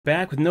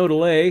Back with no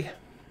delay,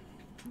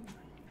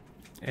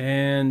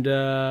 and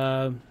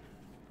let's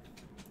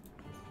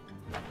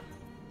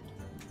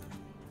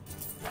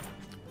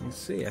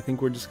see. I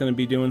think we're just going to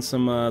be doing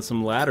some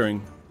laddering.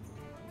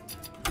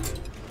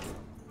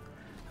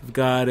 I've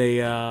got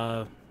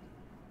a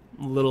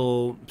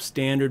little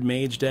standard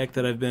mage deck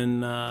that I've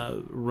been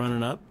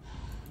running up.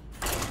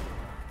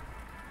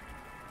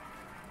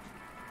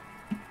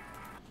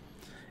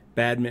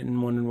 Badminton,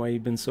 wondering why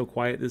you've been so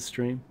quiet this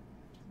stream.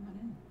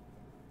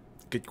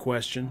 Good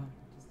question.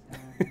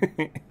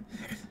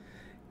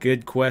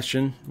 Good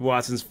question.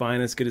 Watson's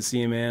finest. Good to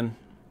see you, man.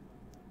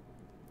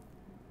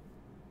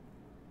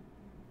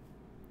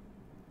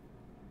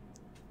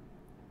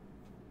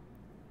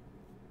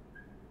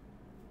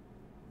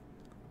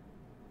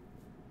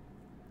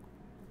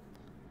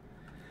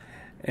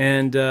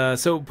 And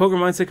so, Poker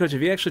Mindset Coach,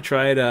 have you actually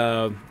tried?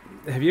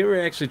 Have you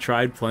ever actually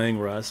tried playing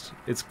Rust?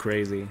 It's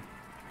crazy.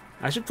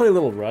 I should play a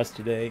little Rust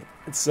today.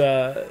 It's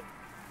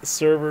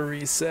server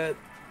reset.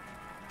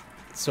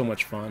 So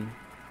much fun.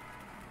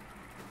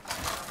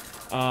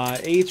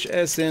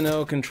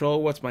 HSNO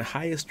control. What's my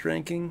highest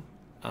ranking?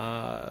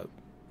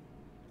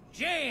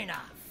 Jaina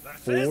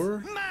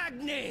 4.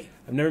 Magni.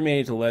 I've never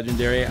made it to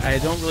legendary. I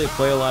don't really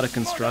play a lot of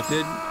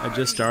constructed. I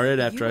just started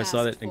after I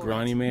saw that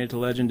Negrani made it to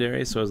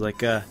legendary, so I was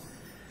like,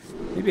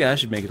 maybe I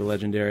should make it a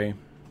legendary.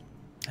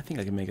 I think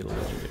I can make it a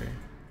legendary.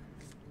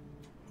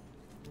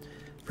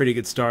 Pretty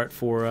good start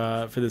for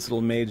this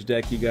little mage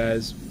deck, you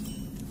guys.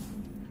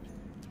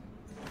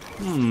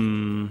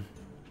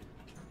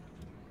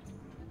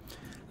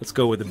 Let's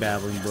go with the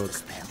Babbling Book.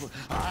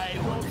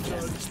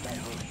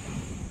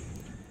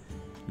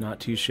 Not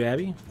too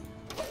shabby.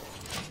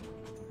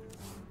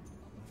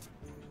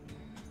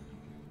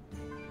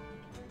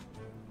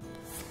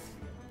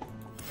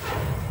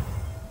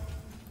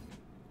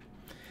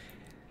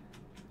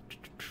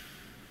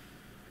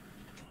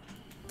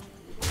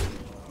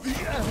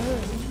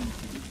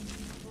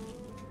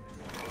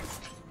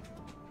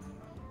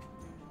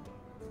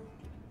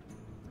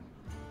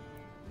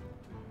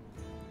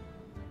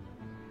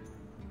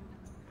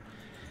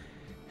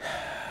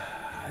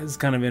 This is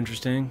kind of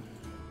interesting.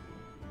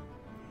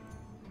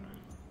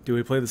 Do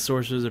we play the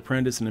Sorcerer's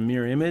Apprentice in a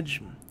mirror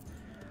image?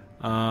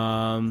 Or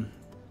a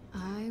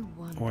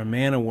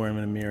Mana Worm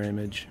in a mirror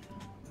image?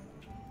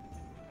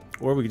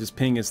 Or we could just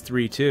ping his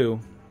 3/2.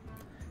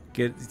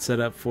 Get set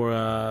up for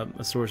a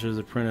Sorcerer's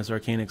Apprentice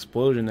Arcane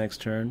Explosion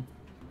next turn.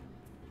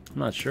 I'm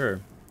not sure.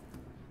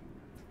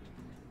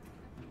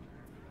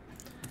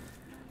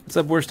 What's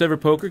up, Worst Ever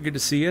Poker? Good to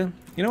see you.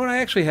 You know what? I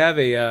actually have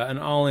an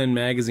All-In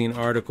magazine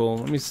article.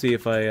 Let me see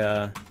if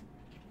I...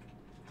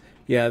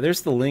 Yeah,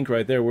 there's the link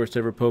right there, Worst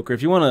Ever Poker.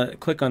 If you want to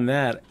click on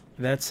that,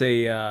 that's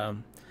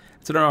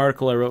it's an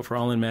article I wrote for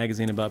All-In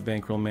magazine about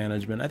bankroll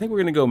management. I think we're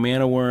going to go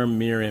Mana Worm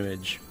Mirror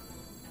Image.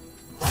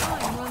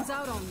 Time runs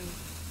out on me.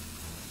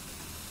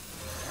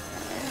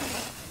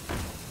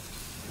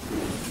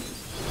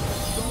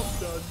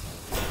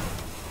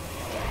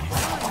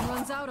 Time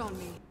runs out on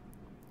me.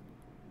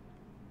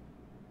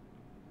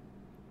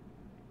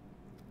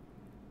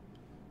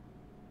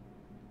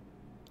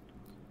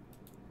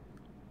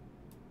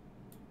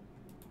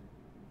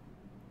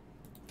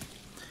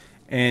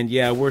 And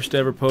yeah, Worst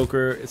Ever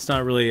Poker, it's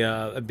not really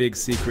a big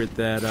secret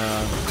that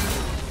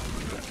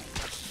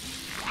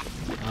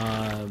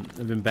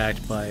I've been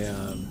backed by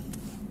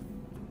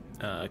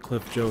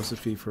Cliff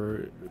Josephy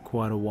for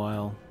quite a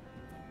while.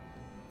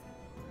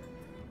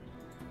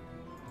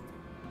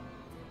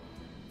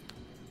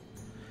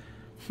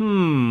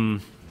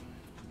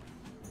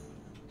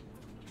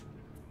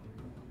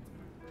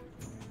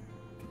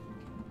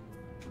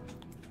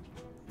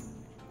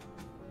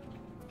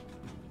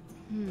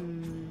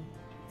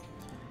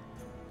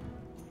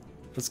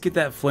 Let's get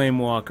that Flame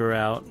Walker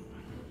out.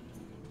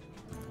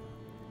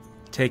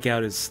 Take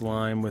out his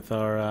slime with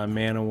our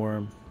Mana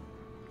Worm.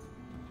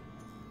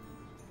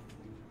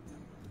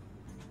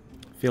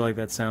 Feel like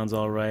that sounds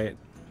alright.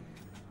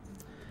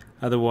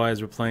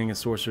 Otherwise, we're playing a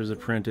Sorcerer's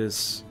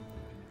Apprentice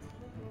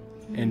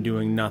and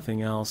doing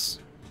nothing else.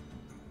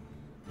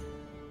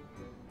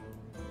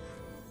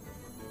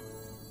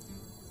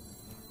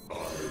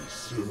 I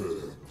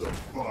serve the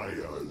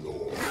Fire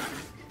Lord.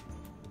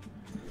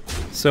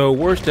 So,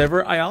 Worst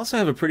Ever. I also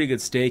have a pretty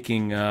good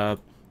staking article.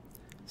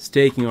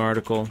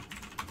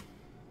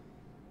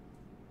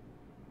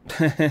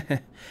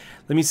 Let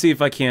me see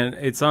if I can.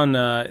 It's on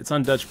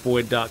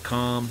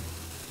DutchBoyd.com.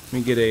 Let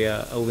me get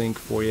a link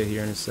for you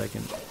here in a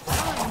second.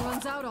 Time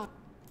runs out on.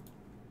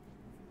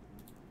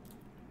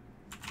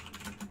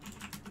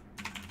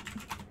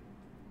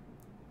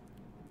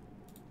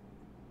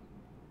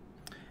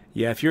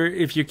 Yeah, if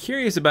you're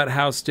curious about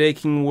how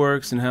staking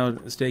works and how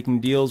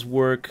staking deals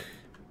work.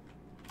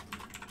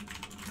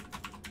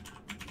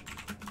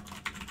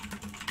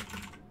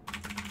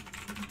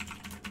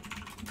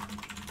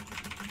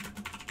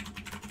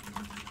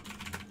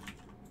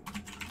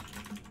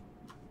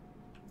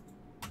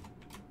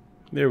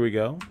 There we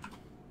go.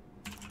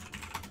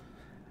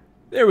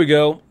 There we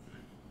go.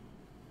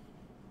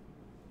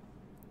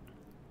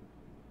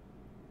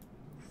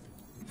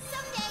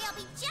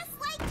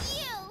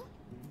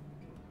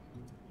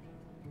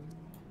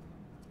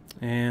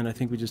 And I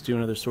think we just do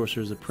another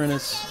Sorcerer's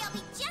Apprentice.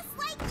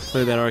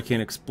 Play that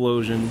Arcane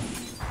Explosion.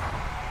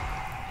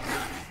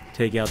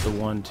 Take out the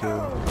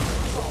 1/2.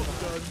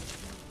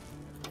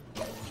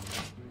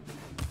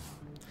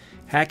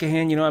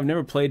 Hack-A-Hand, you know, I've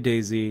never played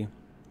DayZ.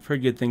 I've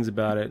heard good things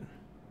about it.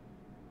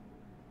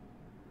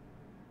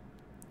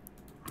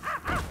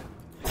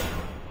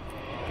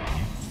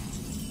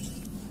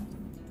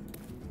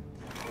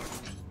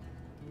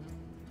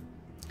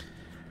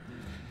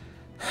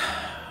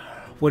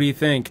 What do you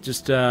think?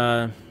 Just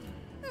trade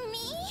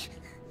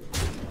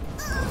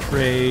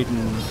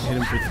and hit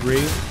him for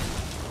 3?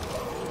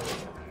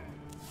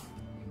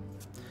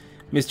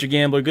 Mr.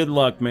 Gambler, good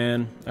luck,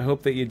 man. I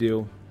hope that you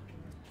do.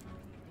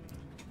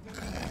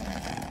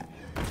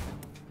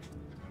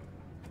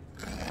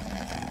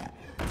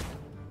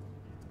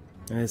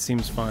 And it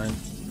seems fine.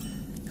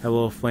 Have a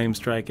little flame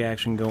strike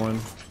action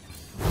going.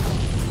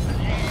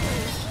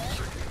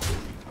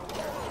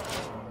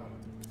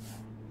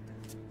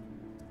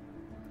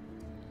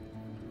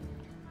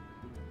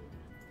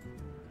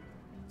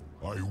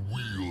 I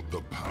wield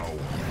the power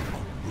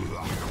of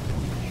black.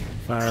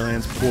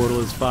 Fireland's portal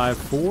is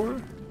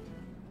 5/4.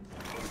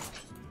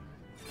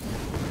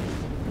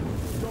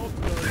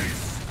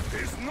 This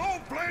is no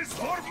place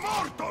for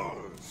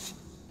mortals!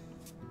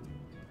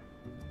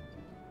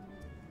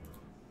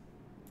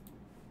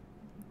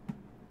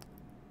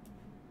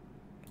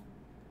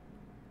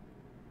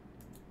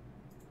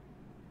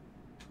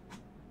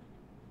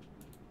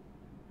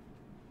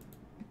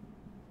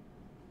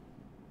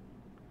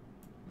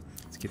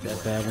 Let's get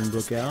that Bavern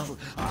book out.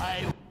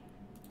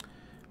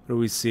 What do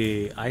we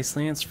see? Ice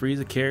Lance, freeze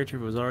a character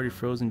if it was already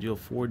frozen, deal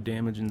 4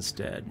 damage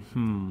instead.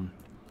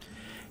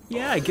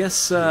 Yeah, I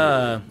guess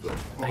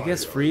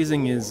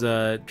freezing is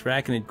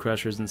Draconid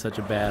Crusher isn't such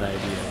a bad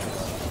idea.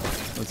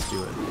 Let's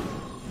do it.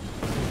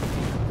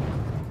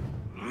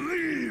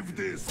 Leave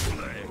this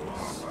place!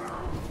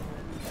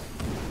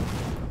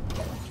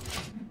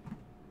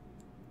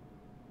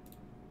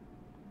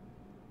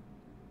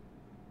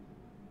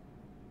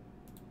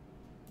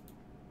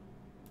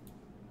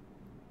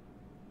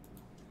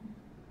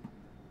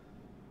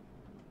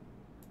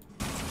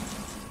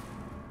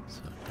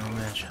 So, no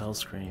match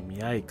Hellscream.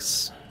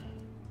 Yikes.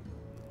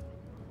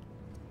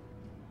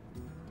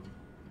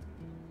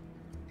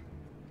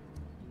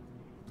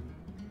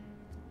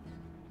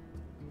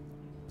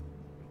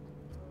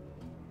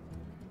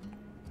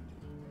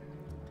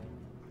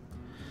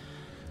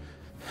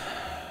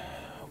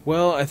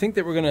 Well, I think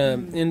that we're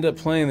gonna end up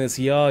playing this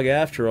Yogg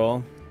after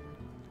all.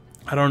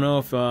 I don't know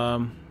if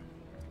I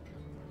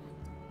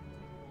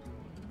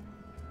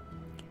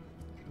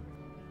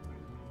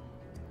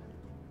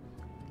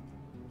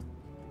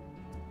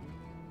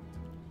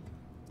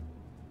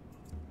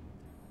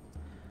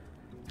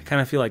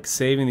kind of feel like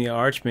saving the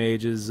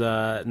Archmage is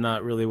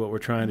not really what we're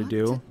trying to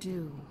do.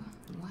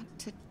 What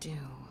to do?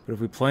 But if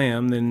we play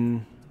him,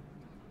 then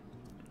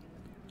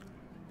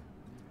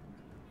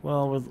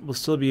well, we'll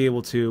still be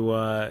able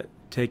to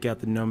take out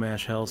the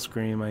No-Mash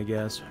Hellscream, I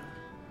guess.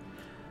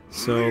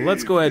 So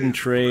let's go ahead and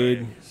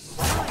trade.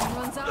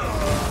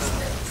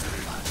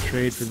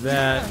 Trade for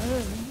that.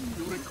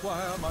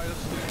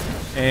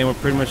 And we're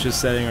pretty much just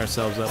setting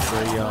ourselves up for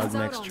a Yogg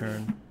next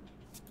turn.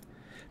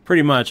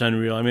 Pretty much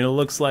Unreal. I mean, it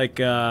looks like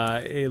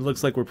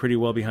we're pretty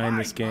well behind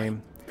this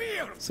game.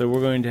 So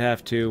we're going to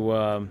have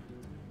to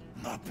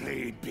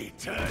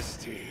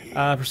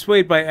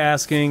persuade by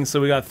asking.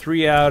 So we got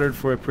 3 outed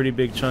for a pretty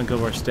big chunk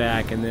of our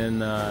stack, and then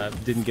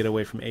didn't get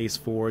away from Ace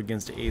 4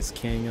 against Ace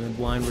King in a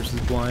blind versus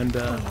blind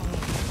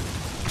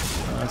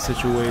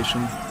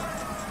situation.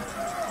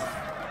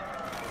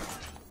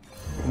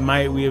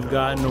 Might we have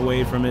gotten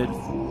away from it?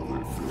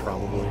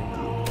 Probably.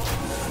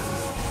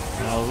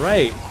 All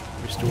right,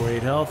 restore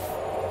 8 health.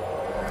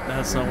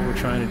 That's not what we're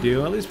trying to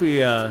do. At least we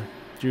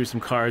drew some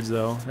cards,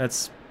 though.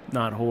 That's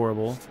not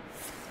horrible.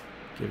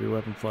 Give your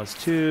weapon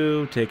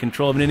 +2. Take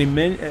control of an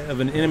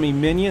enemy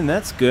minion.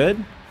 That's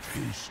good.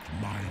 Feast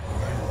my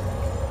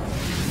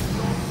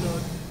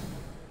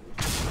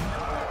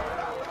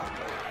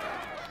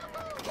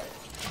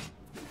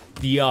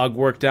The Yogg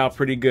worked out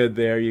pretty good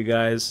there, you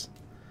guys.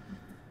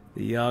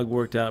 The Yogg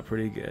worked out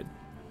pretty good.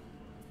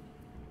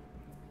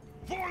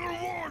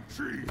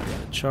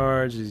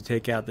 Charge. Does he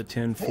take out the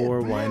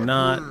 10-4? Why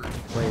not?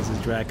 Plays his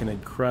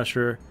Draconid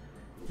Crusher.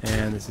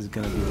 And this is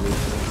going to be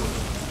lethal.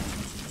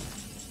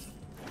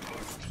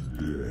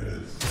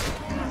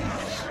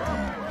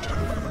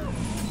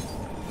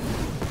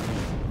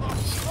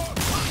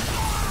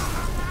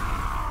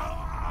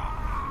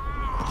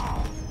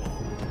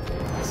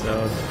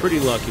 So, pretty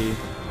lucky.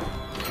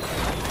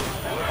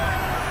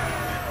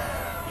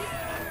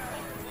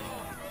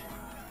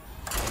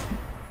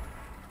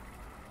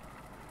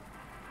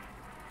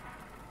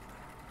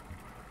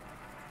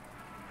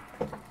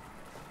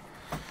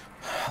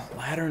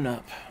 Laddern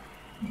up.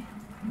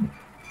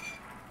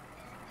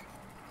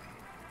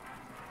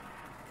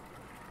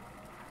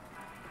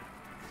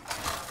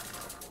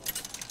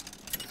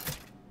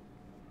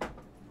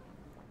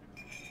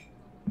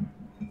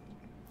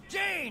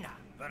 Jaina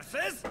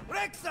versus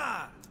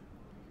Rexa.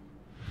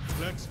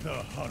 Let the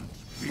hunt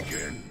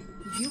begin.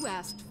 You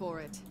asked for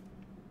it.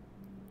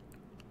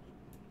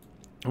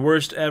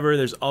 Worst ever.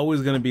 There's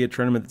always going to be a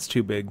tournament that's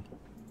too big.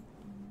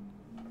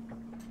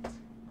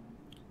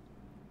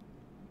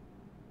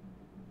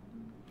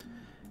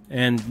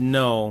 And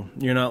no,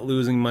 you're not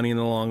losing money in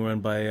the long run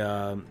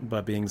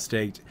by being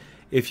staked.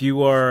 If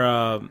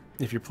you're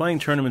playing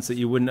tournaments that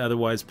you wouldn't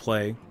otherwise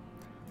play,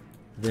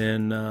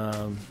 then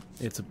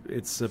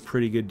it's a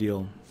pretty good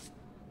deal.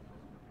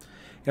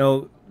 You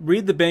know,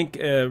 read the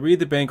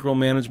bankroll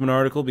management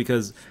article,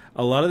 because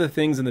a lot of the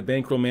things in the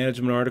bankroll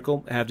management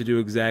article have to do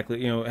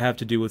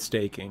with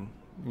staking.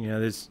 You know,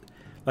 there's,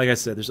 like I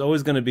said, there's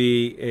always going to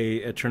be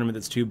a tournament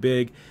that's too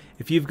big.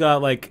 If you've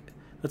got, like,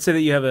 let's say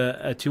that you have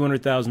a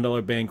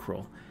 $200,000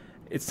 bankroll,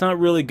 it's not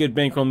really good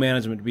bankroll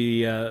management to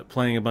be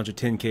playing a bunch of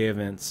 10K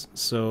events.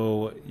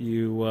 So if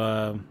you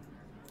want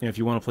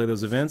to play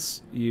those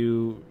events,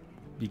 you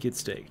get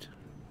staked.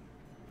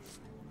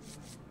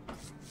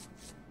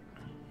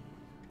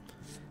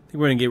 I think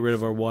we're going to get rid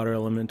of our water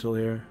elemental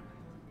here.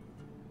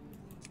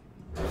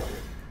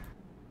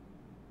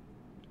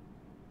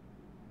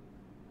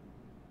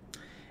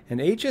 And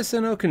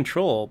HSNO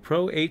Control,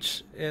 pro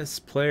HS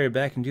player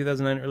back in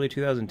 2009, early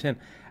 2010.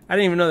 I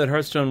didn't even know that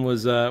Hearthstone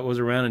was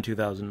around in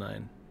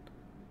 2009.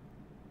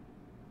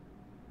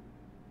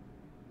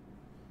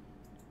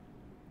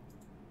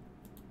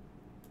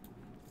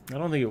 I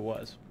don't think it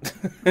was.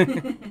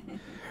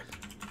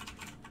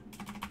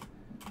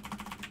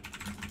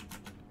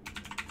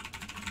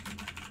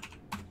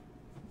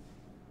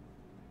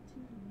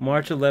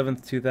 March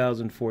 11th,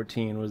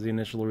 2014 was the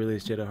initial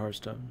release date of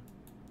Hearthstone.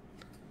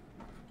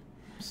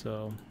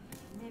 So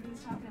Maybe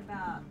he's talking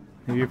about...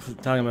 maybe you're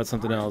talking about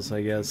something else,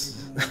 I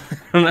guess.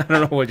 I don't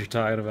know what you're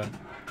talking about.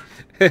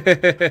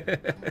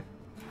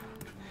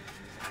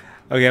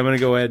 Okay, I'm going to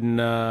go ahead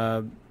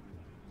and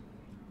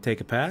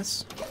take a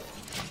pass.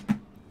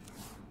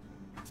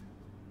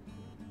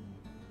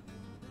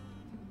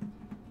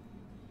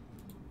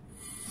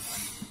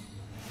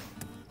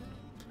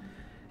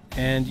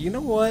 And you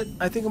know what?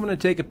 I think I'm going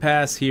to take a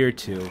pass here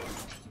too.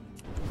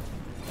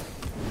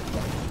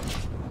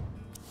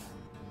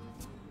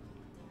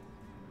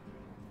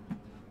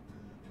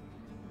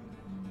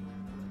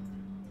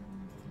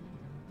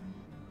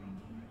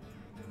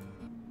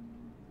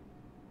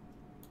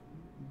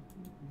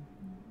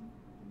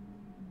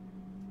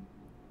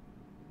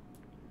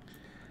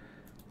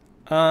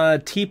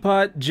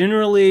 Teapot,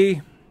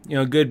 generally, you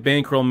know, good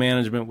bankroll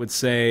management would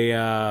say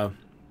about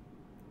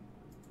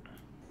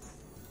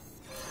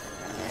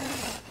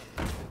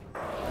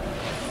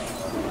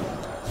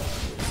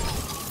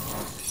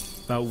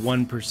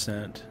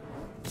 1%.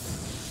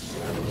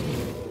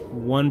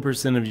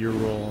 1% of your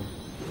roll.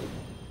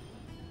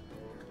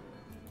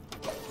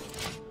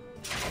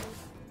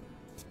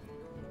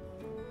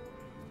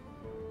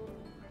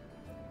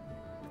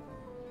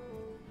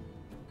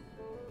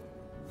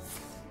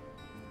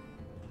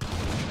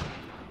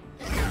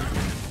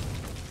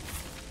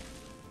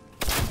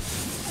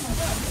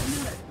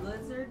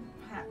 Blizzard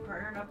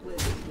partnered up with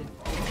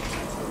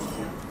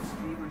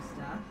streamer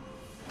stuff.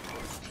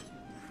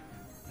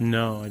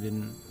 No, I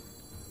didn't.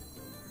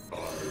 I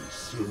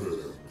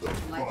serve the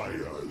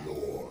Fire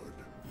Lord.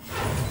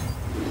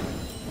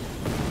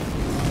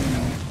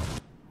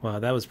 Wow,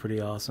 that was pretty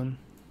awesome.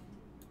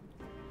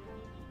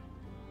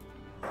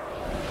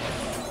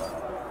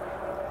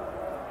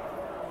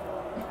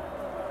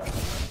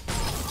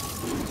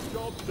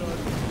 Job done.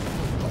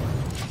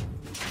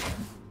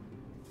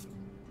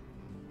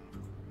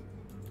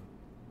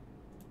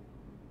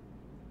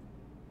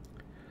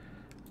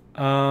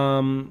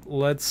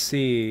 Let's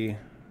see.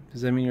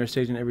 Does that mean you're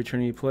staked in every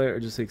tournament you play, or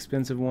just the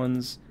expensive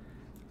ones?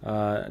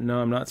 No,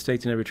 I'm not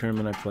staked in every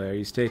tournament I play. Are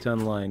you staked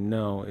online?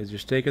 No. Is your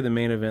staker the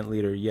main event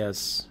leader?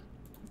 Yes.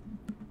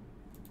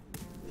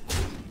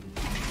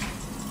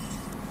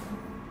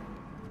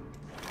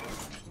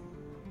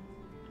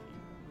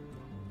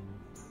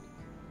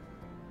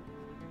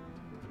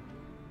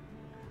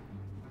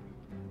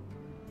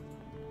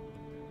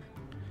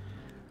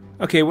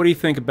 Okay, what do you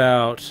think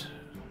about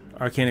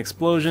Arcane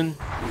Explosion?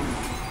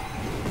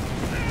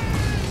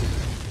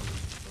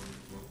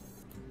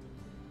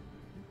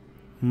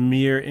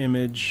 Mirror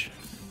image.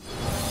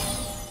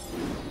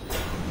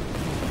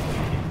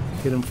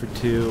 Hit him for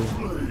 2.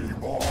 Flame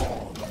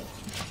on.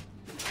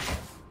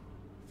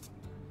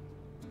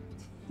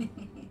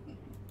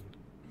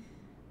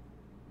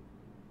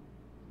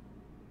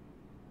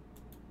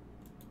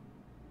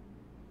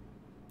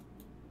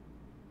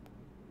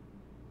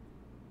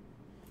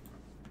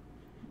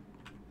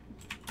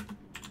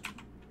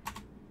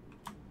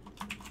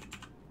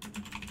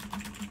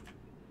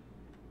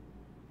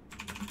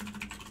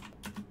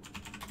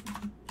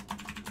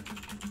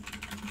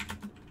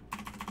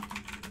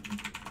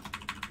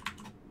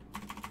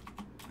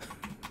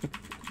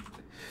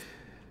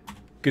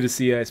 Good to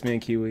see you, Iceman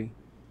Kiwi.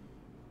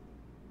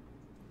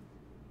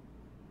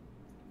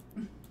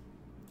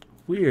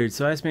 Weird,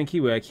 so Iceman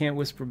Kiwi, I can't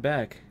whisper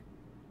back.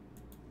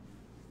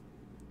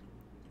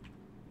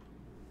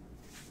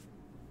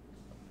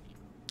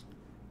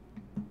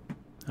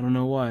 I don't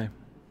know why.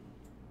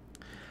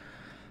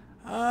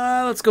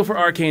 Let's go for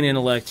Arcane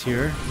Intellect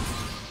here.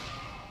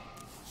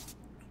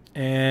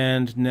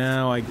 And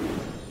now I...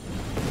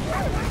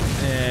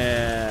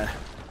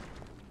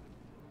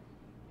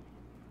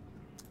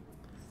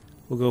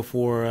 We'll go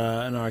for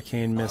an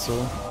Arcane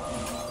Missile.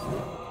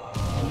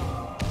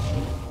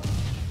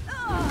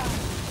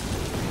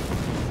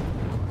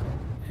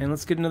 And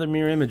let's get another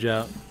Mirror Image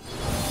out.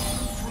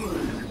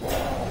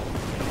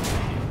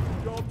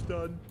 Job's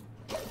done.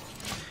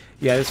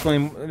 Yeah, this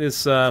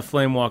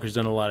Flame Walker's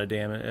done a lot of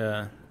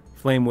damage.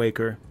 Flame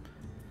Waker.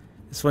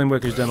 This Flame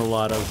Waker's done a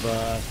lot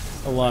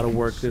of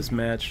work this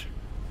match.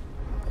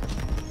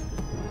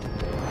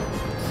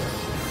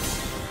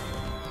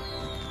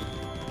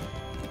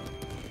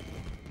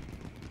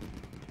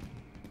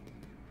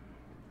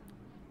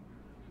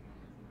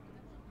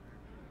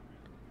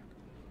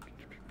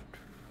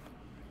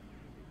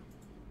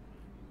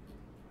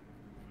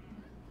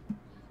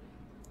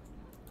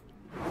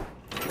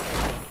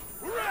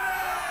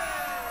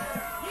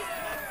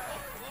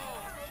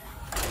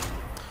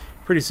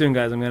 Pretty soon,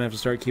 guys, I'm going to have to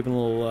start keeping a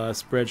little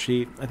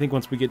spreadsheet. I think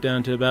once we get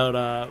down to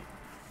about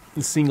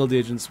single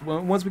digits,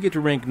 once we get to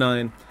rank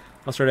 9,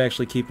 I'll start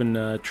actually keeping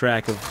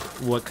track of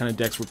what kind of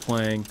decks we're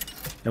playing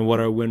and what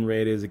our win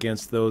rate is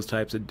against those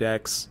types of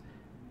decks.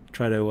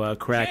 Try to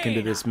crack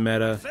into this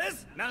meta. I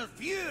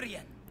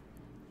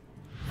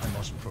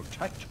must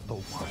protect the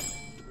wild.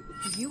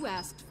 You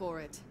asked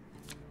for it.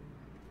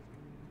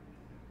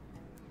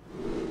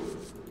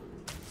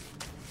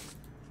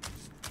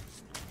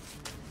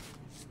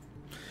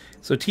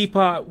 So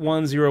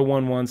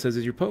Teapot1011 says,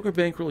 is your poker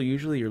bankroll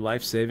usually your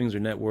life savings or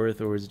net worth,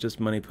 or is it just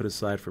money put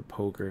aside for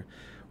poker?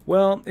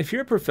 Well, if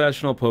you're a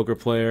professional poker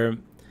player,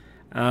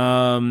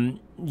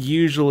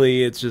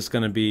 usually it's just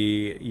going to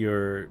be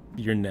your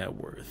net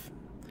worth.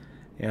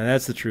 Yeah,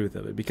 that's the truth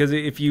of it. Because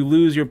if you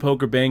lose your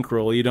poker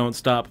bankroll, you don't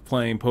stop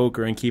playing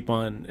poker and keep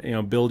on,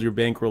 build your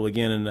bankroll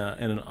again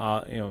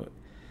in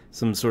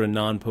some sort of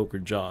non-poker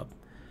job.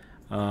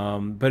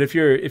 But if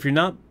you're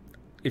not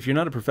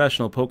a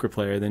professional poker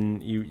player, then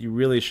you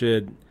really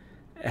should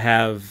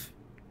have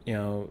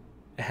a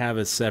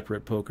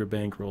separate poker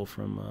bankroll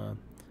from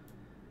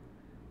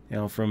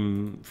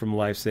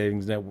life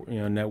savings,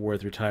 net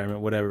worth, retirement,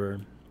 whatever.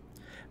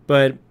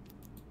 But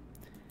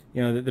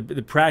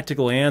the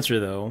practical answer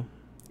though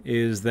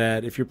is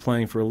that if you're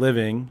playing for a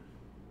living,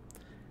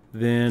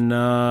 then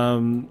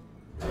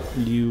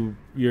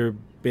your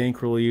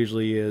bankroll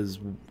usually is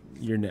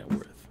your net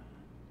worth.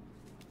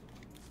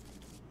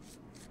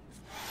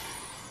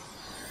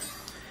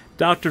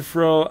 Dr.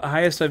 Fro,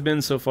 highest I've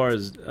been so far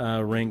is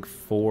rank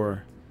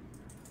 4.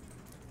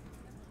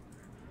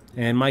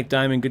 And Mike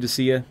Diamond, good to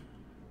see you.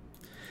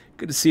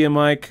 Good to see you,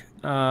 Mike.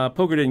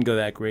 Poker didn't go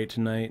that great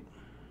tonight.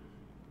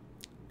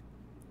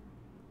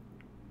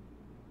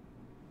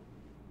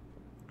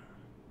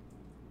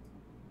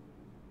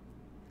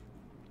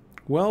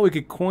 Well, we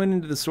could coin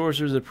into the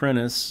Sorcerer's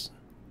Apprentice,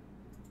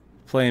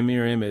 play a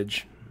mirror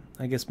image.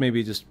 I guess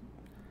maybe just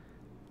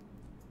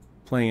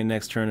playing it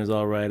next turn is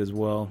alright as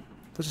well.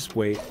 Let's just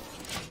wait.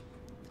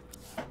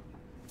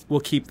 We'll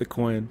keep the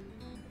coin.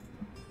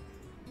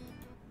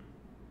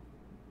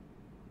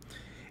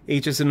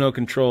 HSNO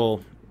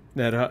Control,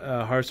 that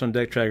Hearthstone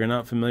deck tracker,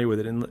 not familiar with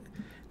it. Unless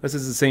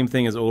it's the same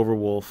thing as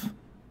Overwolf,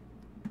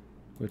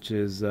 which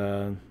is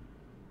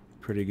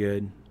pretty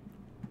good.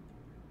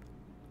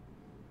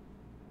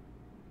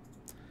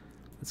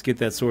 Let's get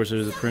that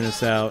Sorcerer's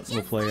Apprentice out.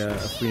 We'll play a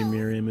free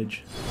mirror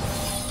image.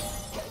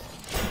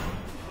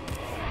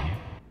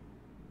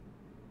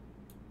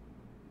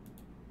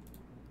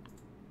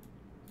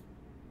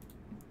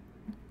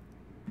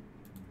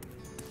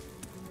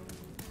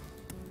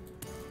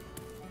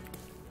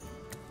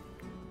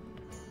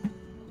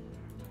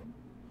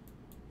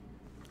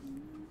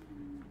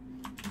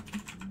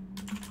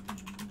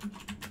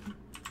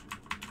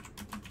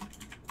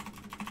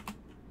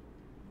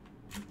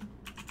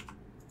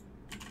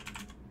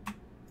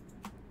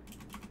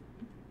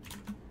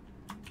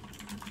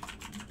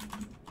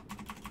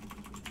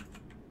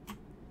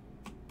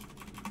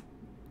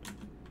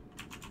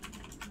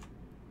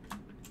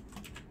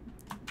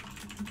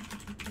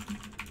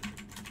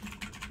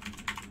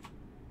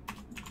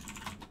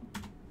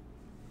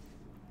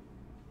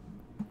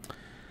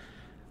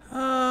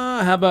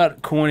 How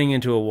about coining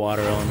into a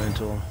water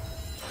elemental?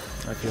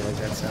 I feel like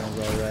that sounds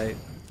alright.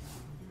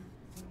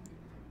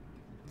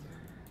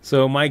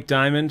 So, Mike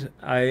Diamond,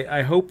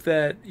 I hope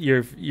that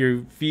your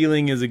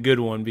feeling is a good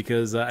one,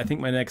 because I think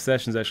my next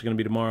session is actually going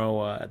to be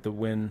tomorrow at the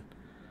Win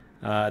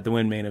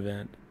main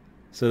event.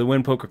 So the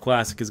Win Poker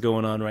Classic is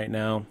going on right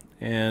now,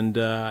 and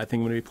I think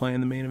I'm going to be playing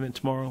the main event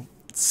tomorrow.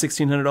 It's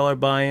 $1,600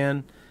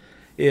 buy-in.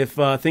 If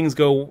things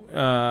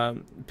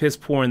go piss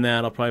poor in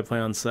that, I'll probably play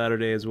on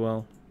Saturday as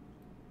well.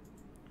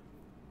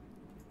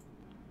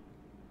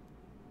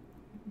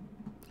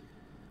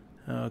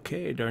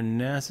 Okay,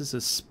 Darnassus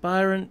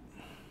Aspirant.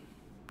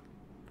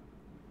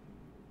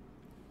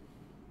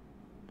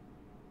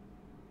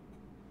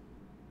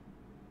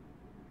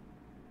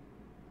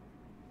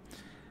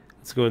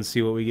 Let's Let's go and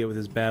see what we get with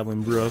this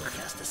Babbling Brook.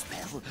 Cast a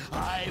spell.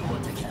 I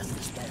want to cast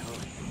a spell.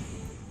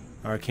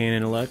 Arcane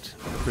Intellect,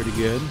 pretty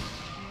good.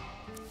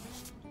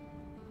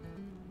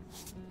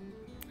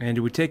 And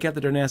do we take out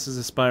the Darnassus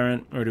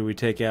Aspirant, or do we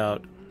take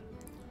out...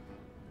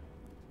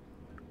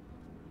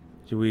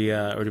 or do we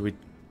hit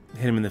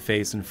him in the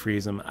face and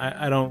freeze him?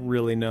 I don't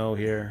really know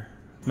here.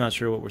 I'm not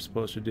sure what we're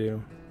supposed to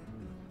do.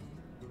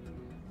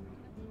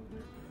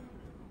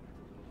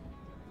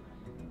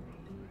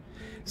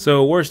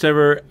 So, worst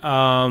ever,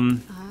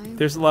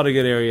 there's a lot of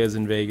good areas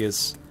in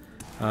Vegas.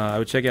 I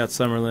would check out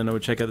Summerlin, I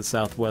would check out the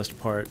southwest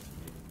part.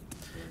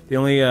 The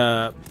only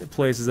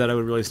places that I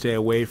would really stay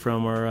away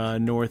from are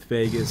North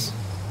Vegas.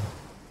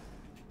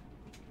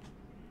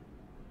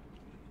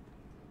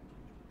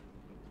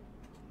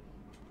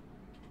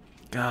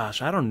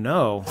 Gosh, I don't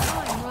know.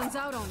 Time runs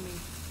out on me.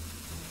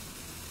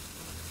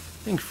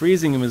 I think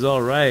freezing him is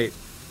alright.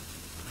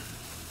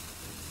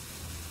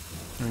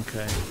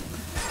 Okay.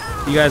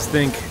 You guys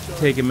think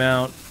take him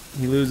out,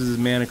 he loses his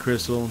mana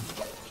crystal.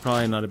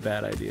 Probably not a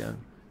bad idea.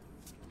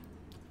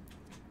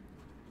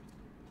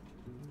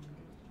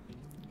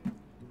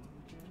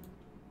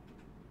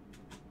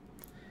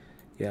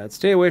 Yeah, I'd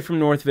stay away from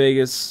North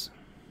Vegas.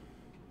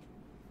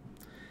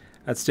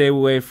 I'd stay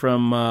away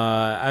from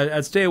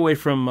I'd stay away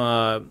from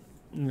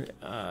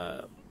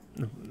the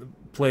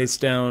place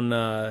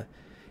down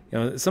you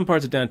know, some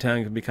parts of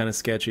downtown can be kind of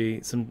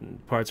sketchy. Some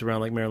parts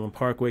around like Maryland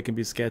Parkway can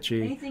be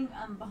sketchy. Anything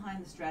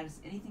behind the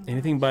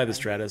Anything by the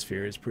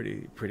stratosphere is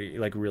pretty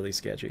like really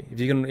sketchy.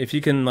 If you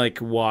can like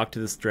walk to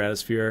the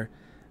stratosphere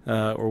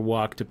or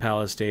walk to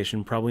Palace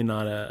Station, probably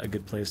not a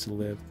good place to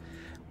live.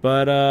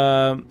 But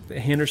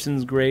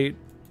Henderson's great.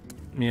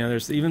 You know,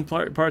 there's even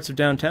parts of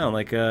downtown.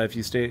 Like if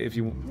you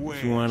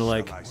want to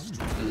like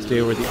stay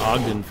over at the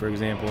Ogden, for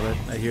example.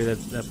 I hear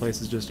that place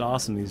is just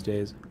awesome these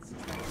days.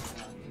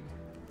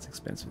 It's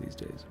expensive these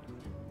days.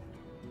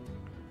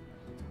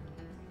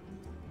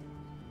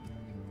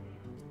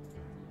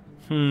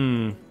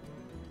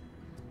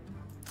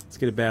 Let's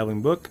get a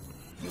Babbling Book.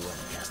 You want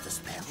to cast a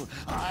spell?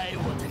 I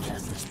want to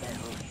cast a spell.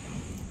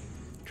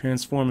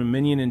 Transform a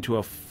minion into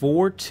a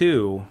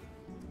 4/2.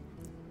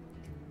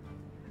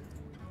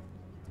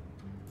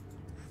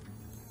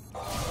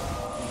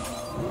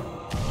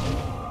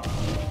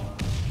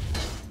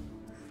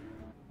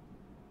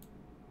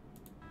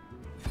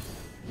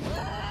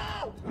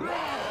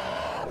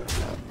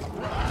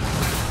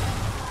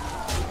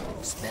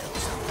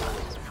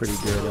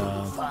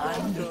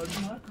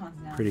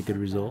 Pretty good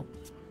result.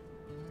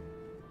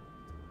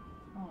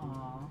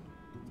 Aww.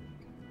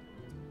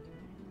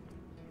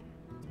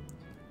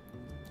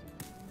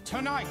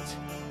 Tonight,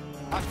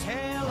 a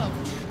tale of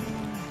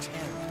true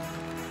terror.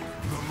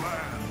 The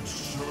land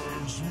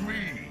serves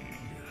me.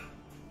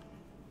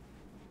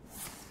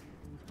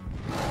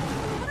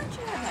 Why don't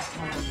you have that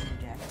card in your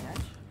deck,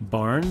 Dutch?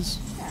 Barnes?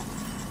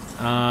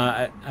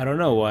 Yeah. I don't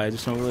know why. I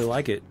just don't really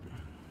like it.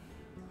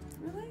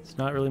 Really? It's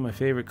not really my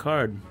favorite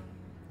card.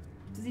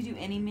 Does he do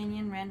any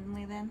minion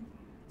randomly then?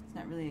 It's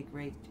not really a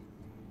great,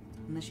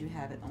 unless you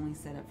have it only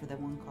set up for that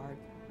one card.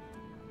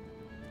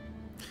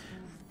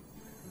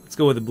 Let's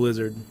go with a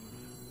Blizzard.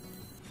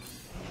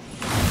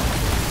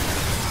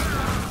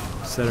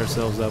 Set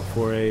ourselves up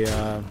for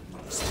a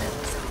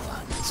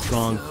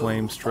strong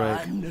Flame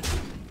Strike.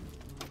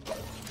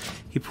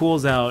 He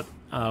pulls out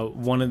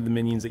one of the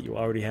minions that you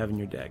already have in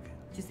your deck.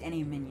 Just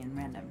any minion,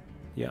 random.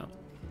 Yeah.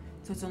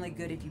 So it's only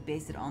good if you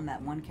base it on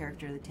that one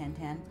character, the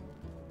 10/10,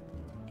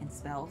 and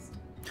spells.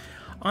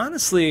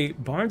 Honestly,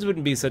 Barnes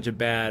wouldn't be such a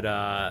bad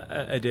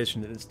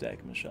addition to this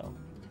deck, Michelle.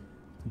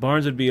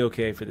 Barnes would be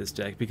okay for this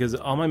deck because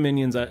all my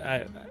minions,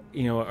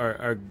 you know,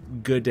 are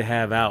good to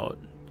have out.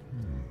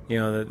 You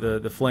know,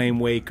 the Flame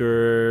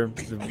Waker,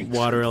 the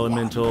Water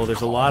Elemental.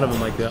 There's a lot of them,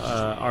 like the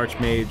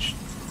Archmage,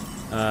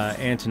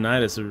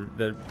 Antonidas,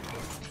 that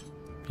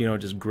you know,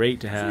 just great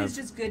to have. So he's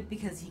just good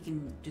because he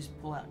can just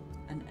pull out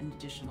an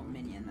additional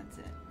minion. That's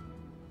it.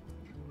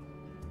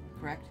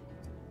 Correct.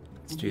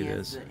 Let's do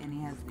this. And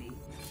he has the.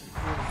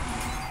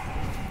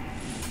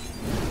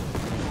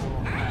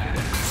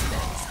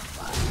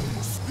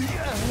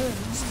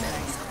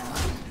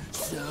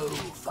 So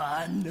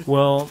fun.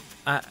 Well,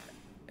 I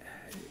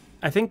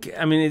think,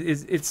 I mean,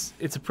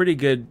 it's a pretty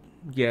good,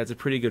 yeah, it's a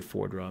pretty good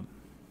 4-drop.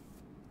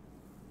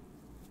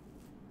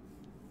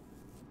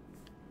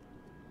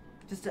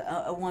 Just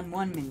a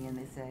 1/1 minion,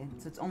 they say.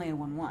 So it's only a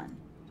 1/1.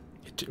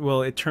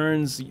 Well, it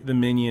turns the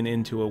minion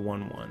into a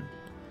 1/1.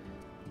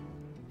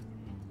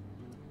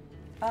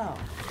 Oh.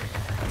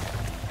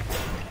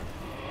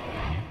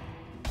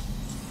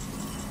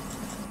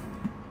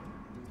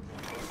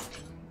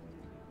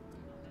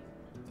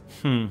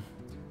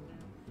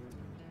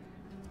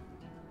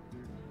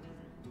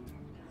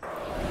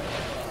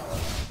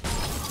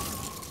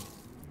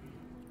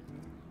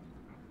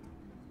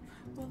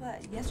 Well,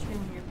 yesterday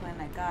when you were playing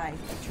that guy, he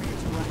turned it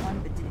to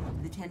 1/1, but did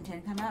the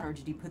 10/10 come out, or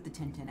did he put the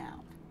 10/10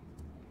 out?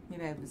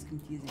 Maybe I was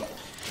confusing it.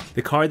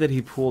 The card that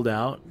he pulled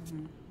out,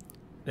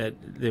 that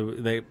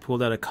they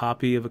pulled out a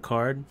copy of a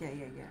card, Yeah.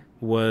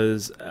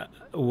 was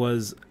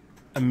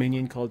a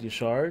minion called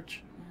Yasharge,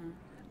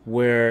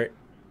 where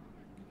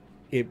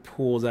it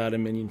pulls out a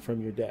minion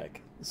from your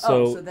deck.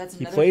 So, so that's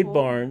he another played pull?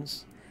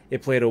 Barnes.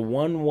 It played a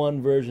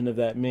 1/1 version of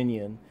that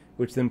minion,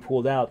 which then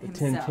pulled out the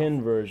Himself.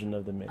 10/10 version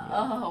of the minion.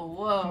 Oh,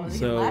 whoa. They So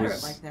can it ladder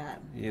was- it like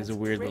that. He has That's a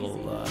weird crazy.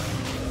 little.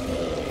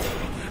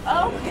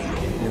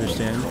 Okay. You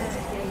understand?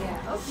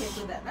 Yeah. Okay,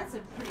 so that's a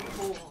pretty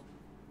cool.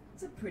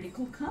 It's a pretty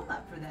cool come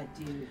up for that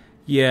dude.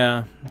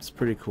 Yeah, it's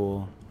pretty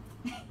cool.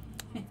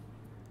 Okay.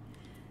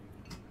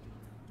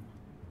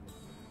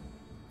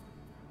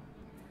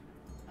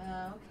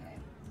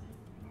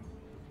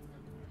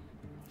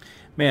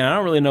 Man, I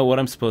don't really know what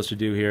I'm supposed to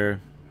do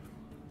here.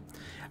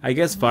 I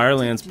guess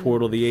Firelands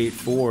portal the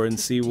 8/4 and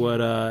see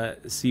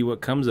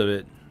what comes of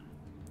it.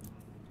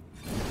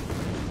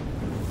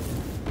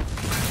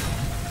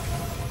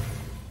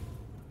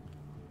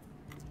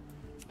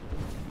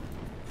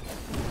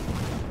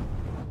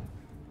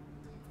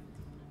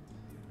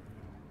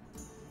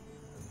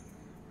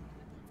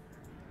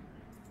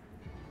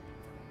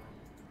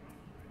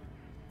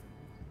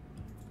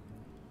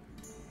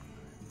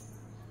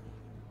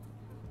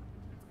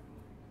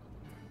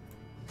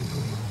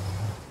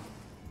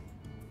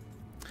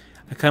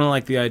 I kind of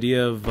like the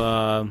idea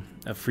of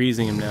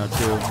freezing him now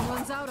too.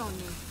 Someone's out on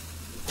me.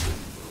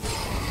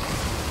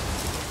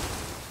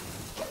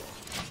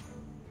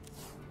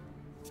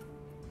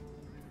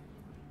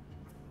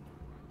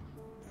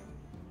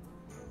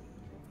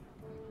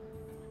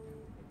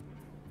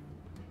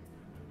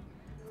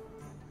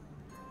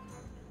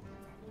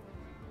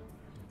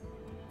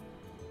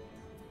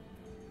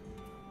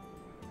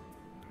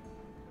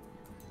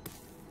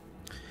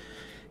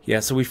 Yeah,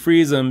 so we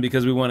freeze him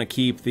because we want to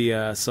keep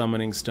the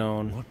summoning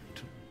stone. What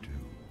to do?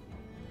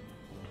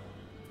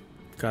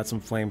 Got some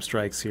flame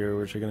strikes here,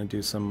 which are going to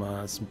do some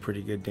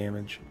pretty good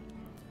damage,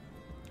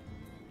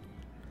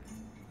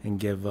 and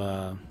give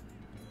us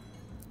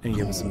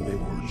some big.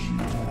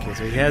 Okay,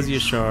 so he has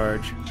your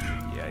charge.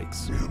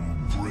 Yikes!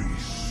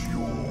 Embrace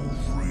your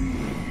rage.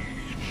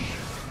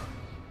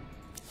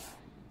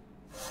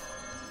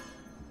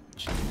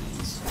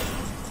 Jeez.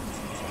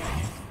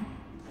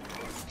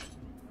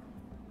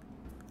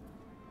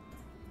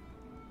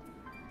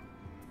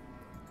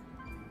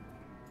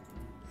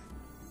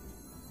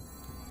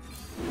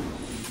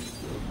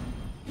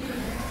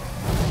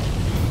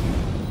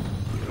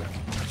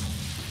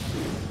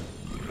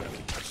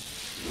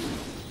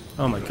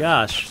 Oh my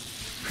gosh.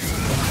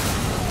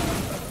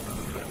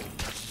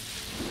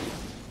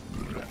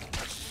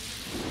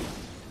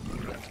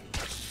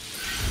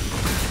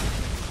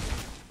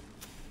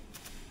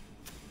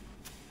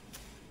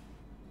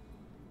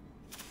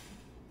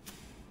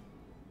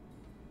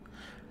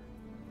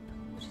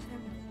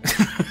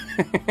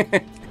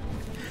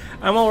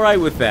 I'm alright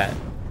with that.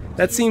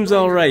 That seems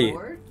cleared your alright.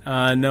 board?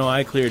 No,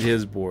 I cleared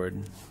his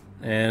board.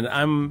 And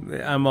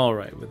I'm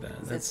alright with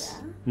that. That's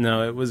bad?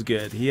 no, it was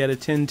good. He had a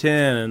 10/10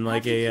 and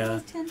like How'd you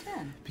a kill his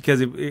 10/10?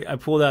 because I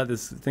pulled out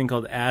this thing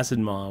called Acid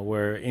Maw,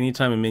 where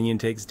anytime a minion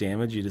takes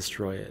damage, you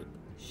destroy it.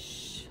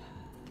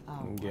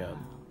 Oh, Yeah. wow.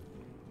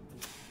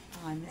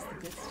 Oh, I missed the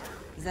good stuff.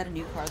 Is that a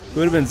new card? It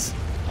would have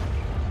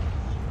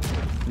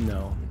been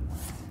no.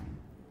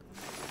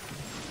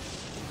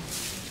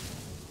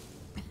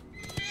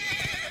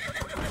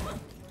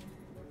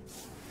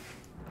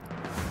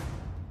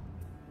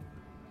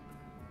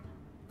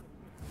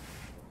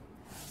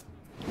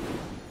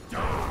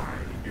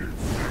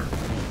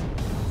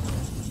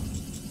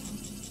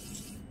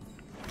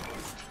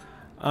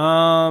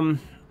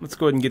 Let's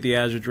go ahead and get the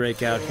Azure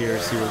Drake out here,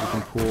 see what we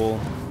can pull.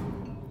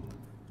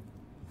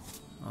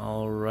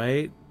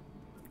 Alright.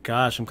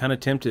 Gosh, I'm kind of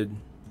tempted.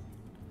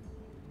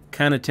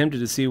 Kind of tempted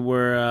to see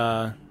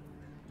where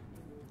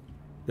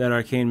that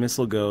Arcane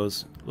Missile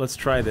goes. Let's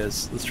try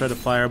this. Let's try to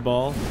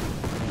Fireball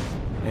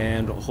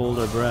and hold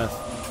our breath.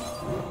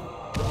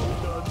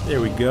 There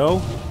we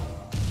go.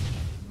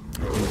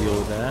 I can deal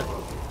with that.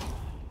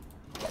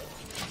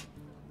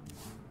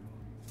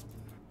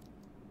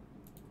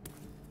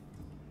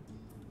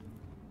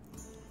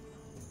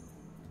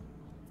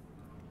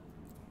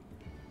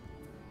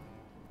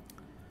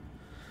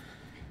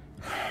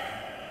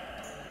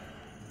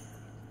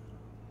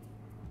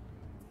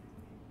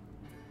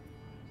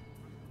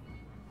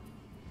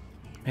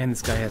 Man,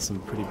 this guy has some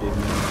pretty big moves.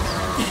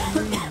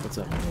 What's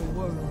up?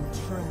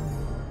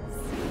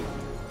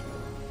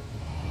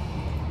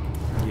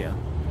 Yeah, I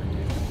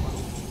do.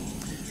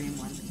 Dream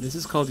one. This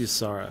is called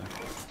Ysara.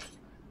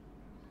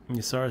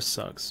 Ysara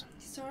sucks.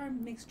 Sora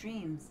makes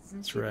dreams. Isn't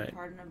That's she right. the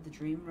pardon of the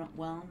dream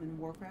realm in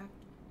Warcraft?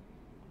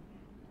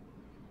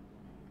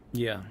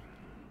 Yeah.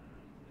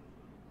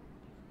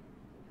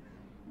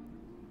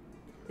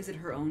 Is it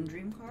her own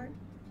dream card?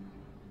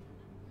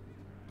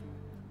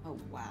 Oh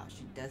wow,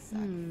 she does suck.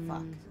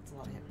 Fuck, that's a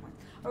lot of hit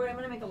points. All right, I'm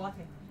gonna make a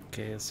latte.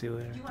 Okay, I'll see you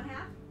later. Do you want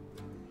half?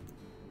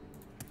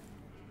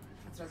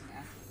 That's what I was gonna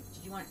ask.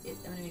 Did you want it?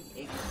 I'm gonna make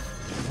egg.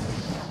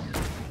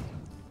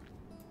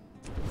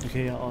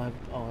 Okay, I'll have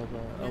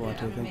a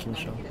latte. Thank you,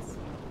 Michelle.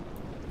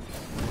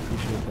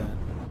 Appreciate that.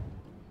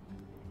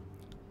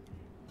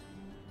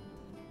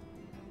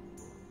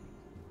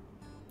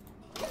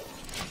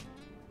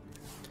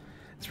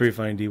 pretty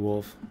funny,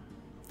 D-Wolf.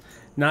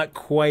 Not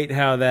quite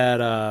how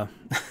that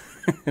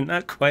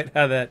not quite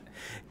how that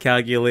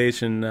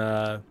calculation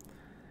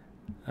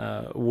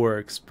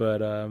works,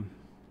 but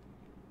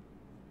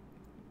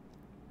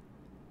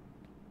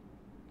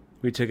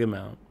we took him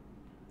out.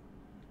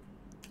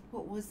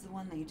 What was the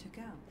one that you took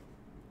out?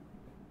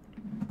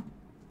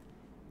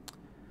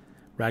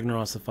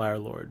 Ragnaros the Fire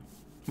Lord,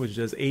 which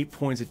does 8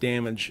 points of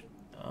damage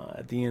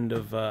at the end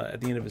of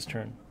his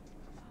turn.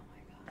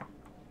 Oh my god!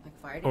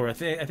 Like fire Or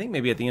damage? I think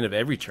maybe at the end of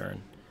every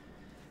turn.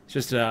 It's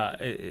just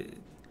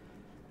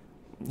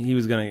he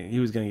was gonna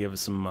give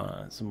us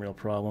some real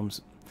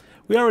problems.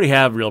 We already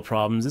have real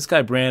problems. This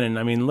guy Brandon,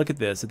 I mean, look at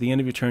this. At the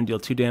end of your turn, deal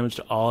 2 damage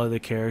to all other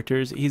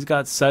characters. He's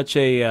got such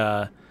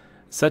a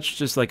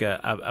just like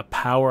a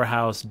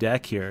powerhouse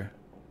deck here.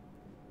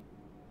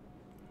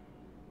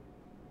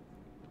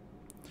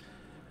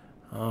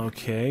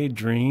 Okay,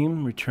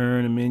 Dream,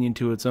 return a minion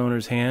to its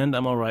owner's hand.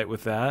 I'm alright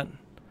with that.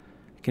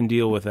 I can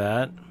deal with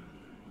that.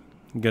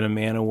 I'm gonna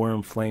Mana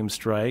Worm Flame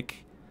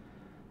Strike.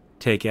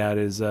 Take out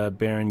his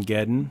Baron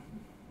Geddon.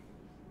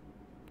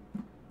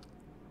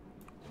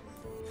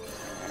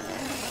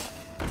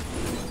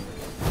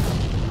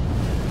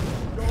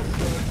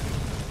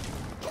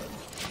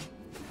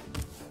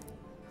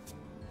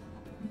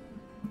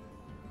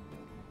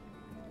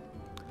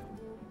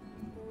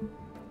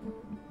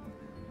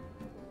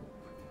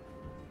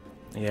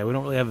 Yeah, we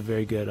don't really have a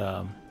very good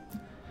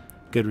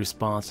good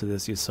response to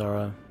this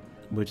Ysara,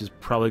 which is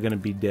probably going to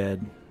be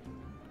dead.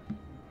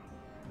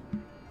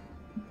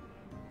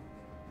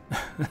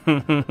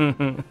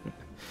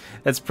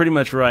 That's pretty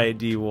much right,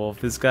 D-Wolf.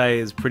 This guy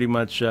is pretty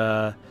much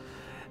dead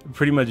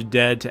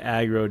to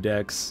aggro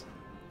decks.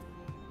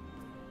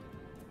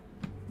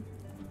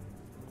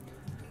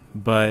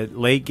 But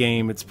late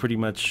game, it's pretty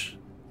much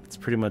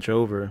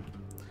over.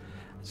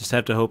 Just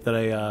have to hope that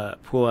I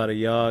pull out a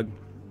Yogg.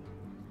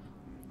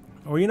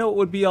 Or you know what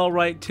would be all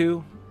right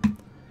too?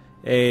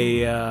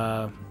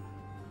 A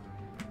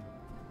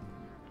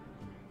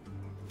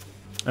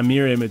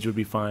mirror image would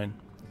be fine.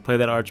 Play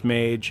that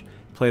Archmage,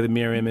 play the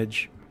mirror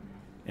image,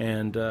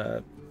 and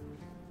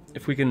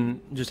if we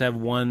can just have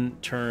one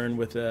turn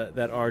with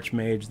that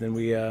Archmage, then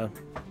we and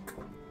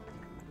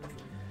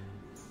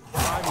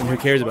who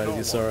cares about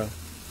Ysara?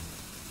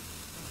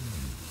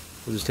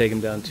 We'll just take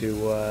him down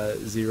to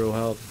 0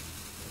 health.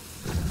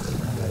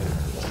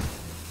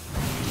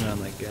 Oh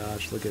my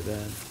gosh, look at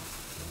that.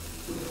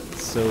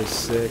 So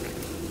sick.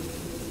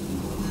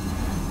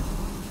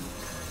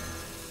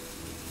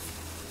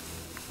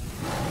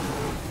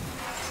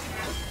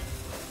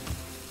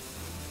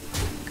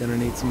 Gonna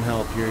need some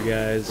help here,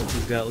 guys.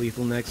 He's got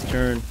lethal next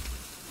turn.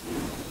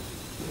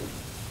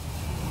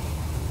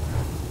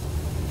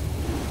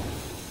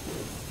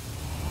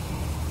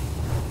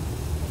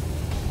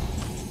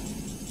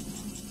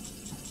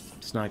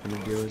 It's not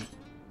gonna do it.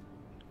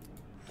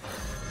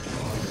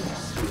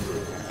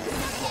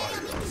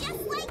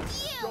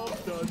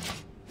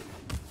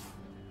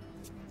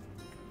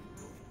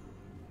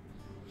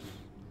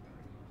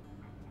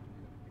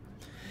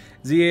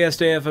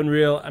 ZASJF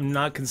Unreal. I'm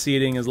not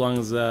conceding as long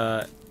as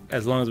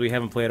we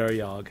haven't played our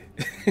Yogg.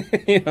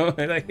 You know,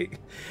 like,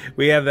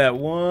 we have that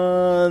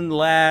one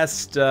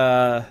last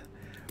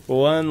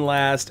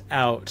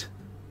out.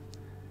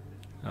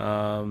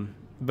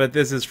 But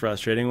this is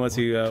frustrating. What's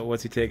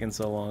he taking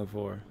so long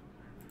for?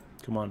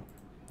 Come on,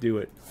 do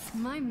it.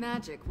 My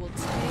magic will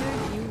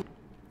tear you.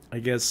 I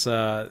guess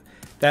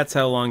that's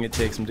how long it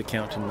takes him to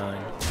count to 9.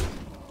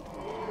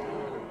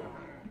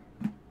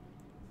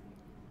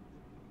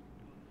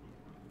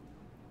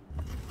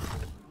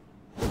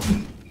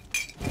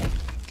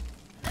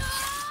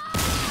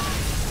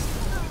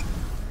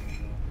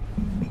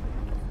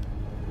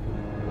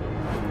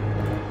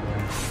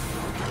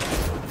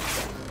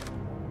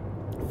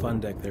 Fun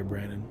deck there,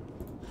 Brandon.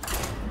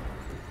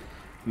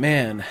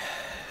 Man,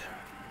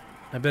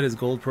 I bet his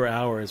gold per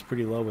hour is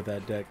pretty low with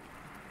that deck.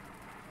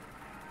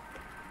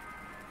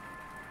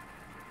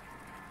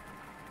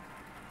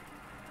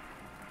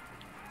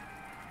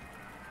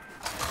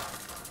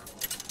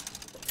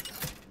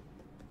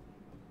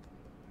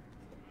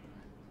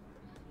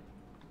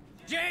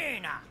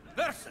 Jaina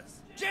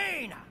versus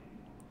Jaina.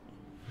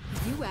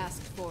 You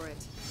asked for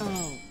it.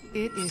 Oh,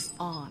 it is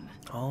on.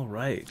 All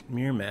right,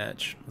 mirror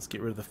match. Let's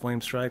get rid of the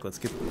Flame Strike. Let's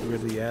get rid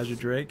of the Azure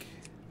Drake.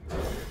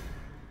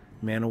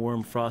 Mana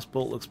Worm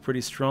Frostbolt looks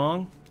pretty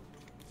strong.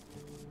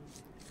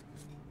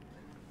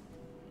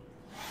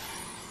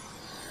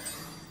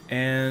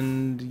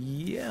 And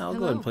yeah, I'll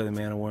go ahead and play the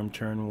Mana Worm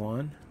turn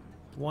 1.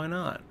 Why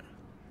not?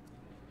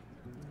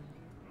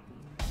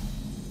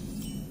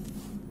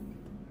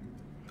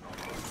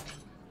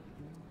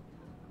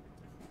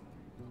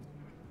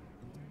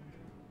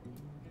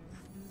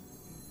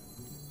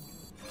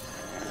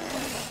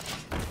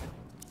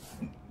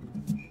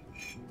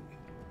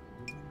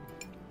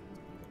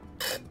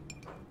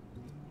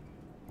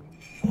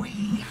 We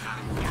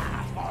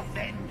hunger for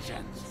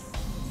vengeance.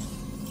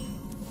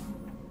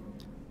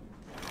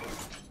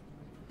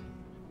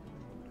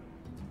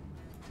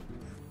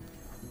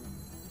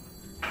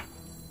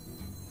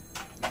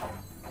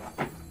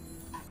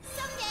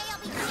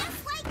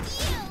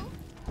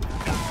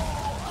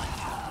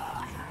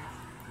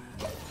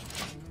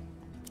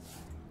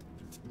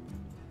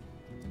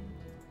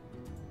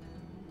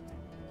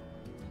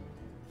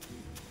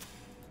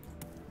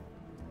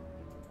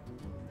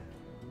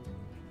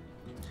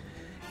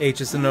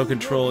 HSNO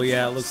control,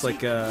 yeah, it looks like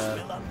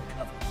to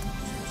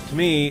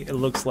me it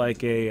looks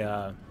like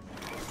a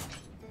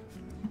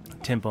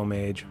tempo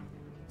mage.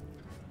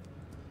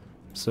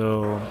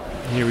 So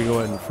here we go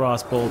ahead and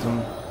frostbolt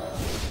him.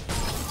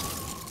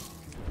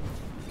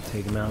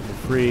 Take him out for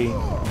free.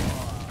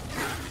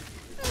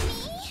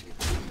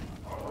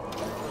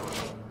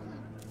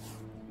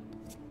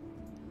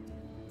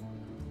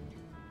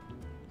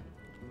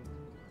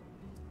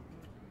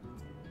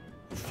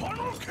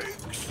 Funnel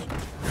cakes!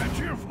 Get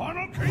your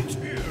funnel cakes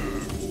here!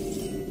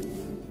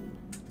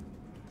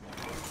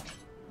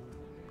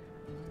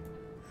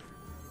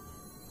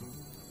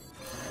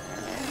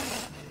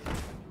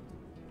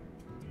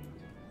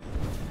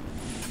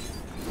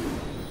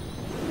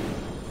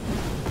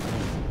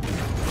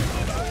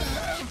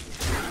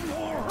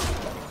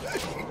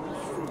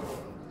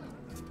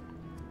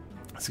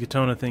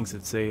 Skatona thinks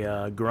it's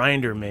a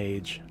grinder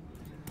mage.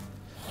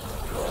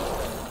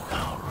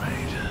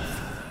 Alright.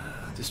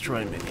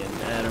 Destroy minion.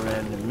 Add a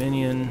random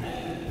minion.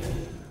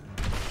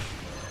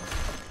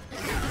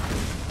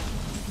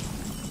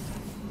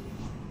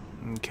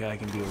 Okay, I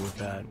can deal with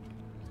that.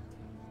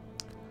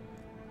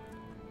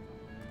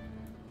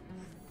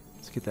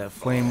 Let's get that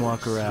Flame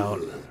Walker out.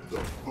 The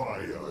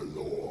Fire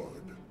Lord.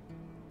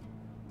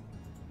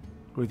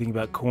 What do you think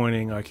about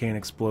coining Arcane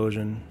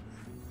Explosion?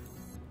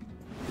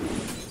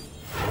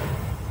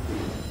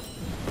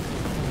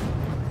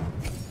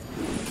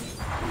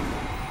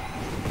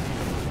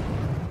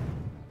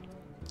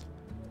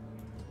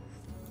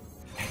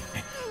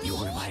 You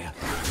want to buy a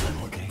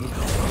funnel cake?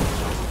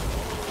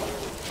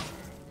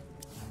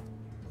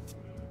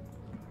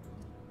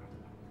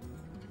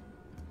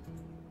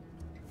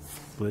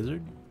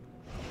 Blizzard?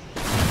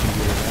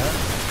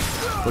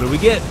 What do we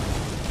get?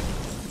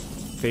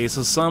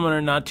 Faceless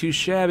Summoner, not too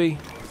shabby.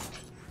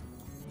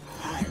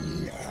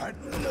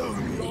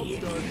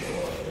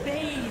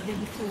 Bathe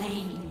in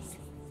flames.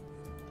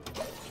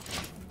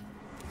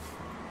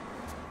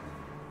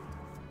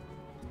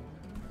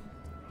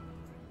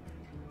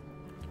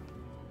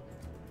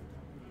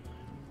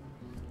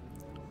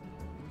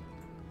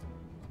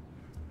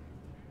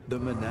 The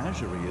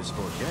menagerie is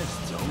for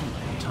guests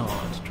only.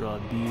 Taunt, draw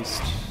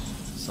beast,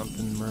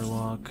 something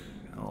Murloc.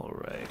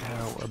 Alright,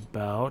 how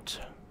about...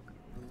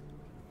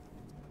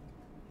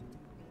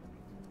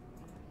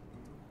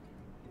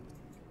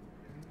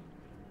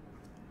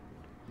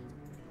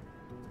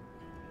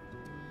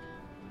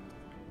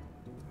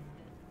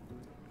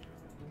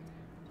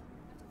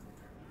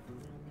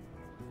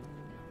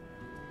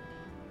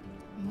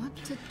 What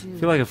to do? I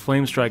feel like a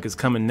Flame Strike is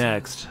coming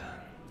next.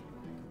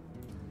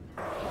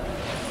 I'd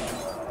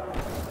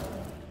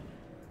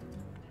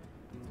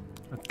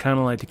kind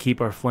of like to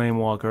keep our Flame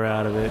Walker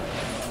out of it.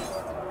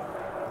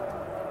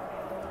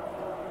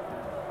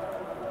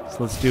 So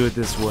let's do it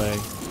this way.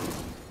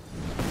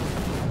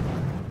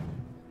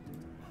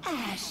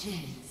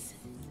 Ashes.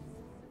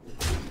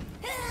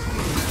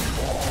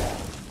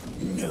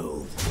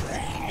 No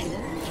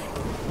friend.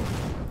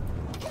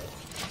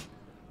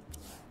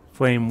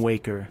 Flame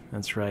Waker.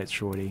 That's right,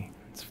 Shorty.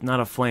 It's not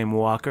a Flame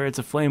Walker, it's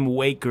a Flame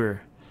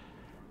Waker.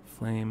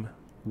 Flame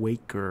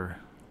Waker.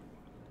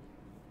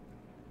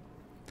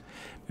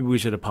 Maybe we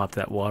should have popped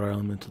that water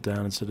elemental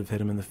down instead of hit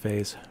him in the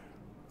face.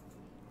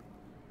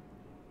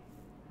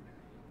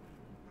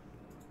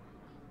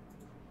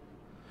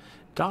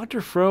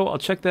 Dr. Fro, I'll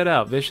check that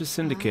out. Vicious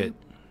Syndicate.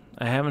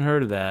 I haven't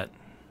heard of that.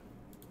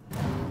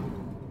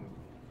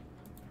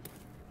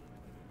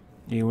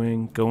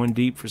 Ewing, going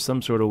deep for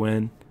some sort of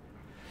win.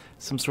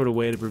 Some sort of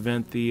way to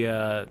prevent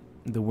the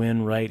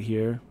win right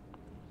here.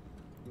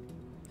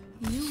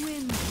 You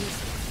win.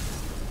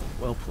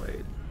 Well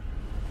played.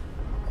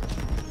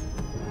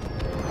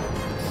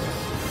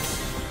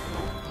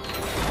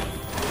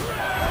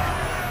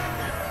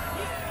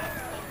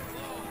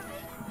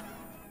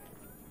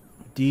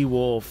 D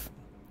Wolf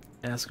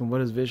asking what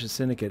is Vicious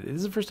Syndicate. This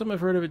is the first time I've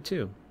heard of it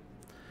too.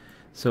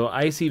 So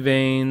Icy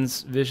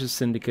Veins, Vicious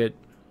Syndicate.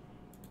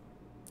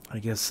 I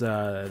guess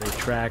they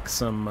track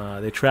some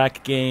they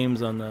track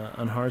games on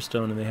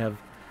Hearthstone, and they have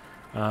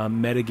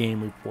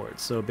metagame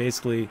reports. So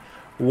basically,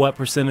 what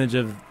percentage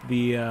of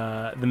the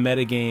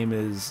metagame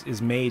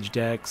is mage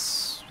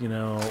decks, you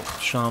know,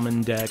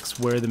 shaman decks,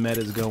 where the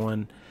meta is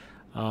going.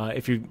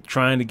 If you're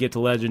trying to get to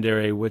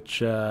legendary, what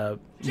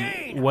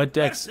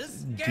decks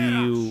do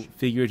you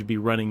figure to be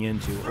running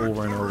into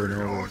over and over and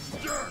over?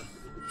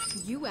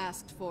 You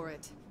asked for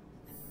it.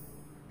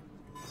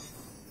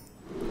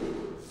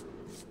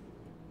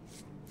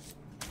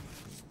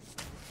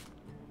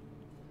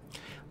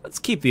 Let's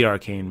keep the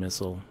Arcane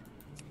Missile.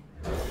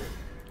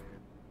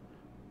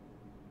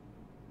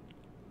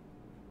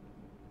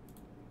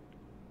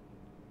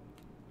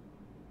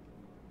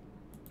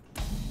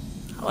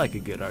 I like a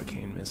good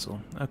Arcane Missile.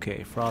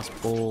 Okay,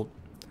 Frostbolt,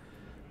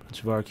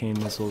 bunch of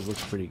Arcane Missiles,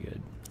 looks pretty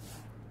good.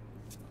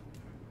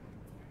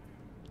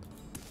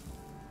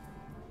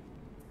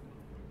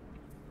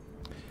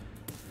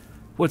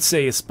 What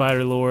say you,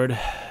 Spider Lord?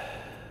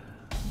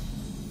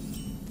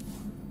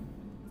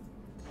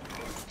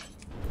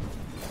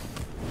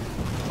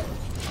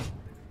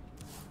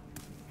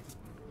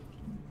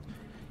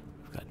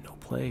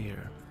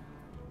 here?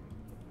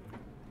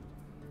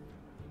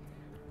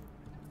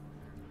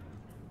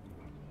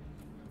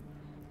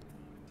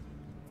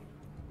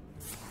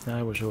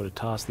 I wish I would have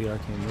tossed the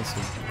arcane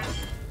missile.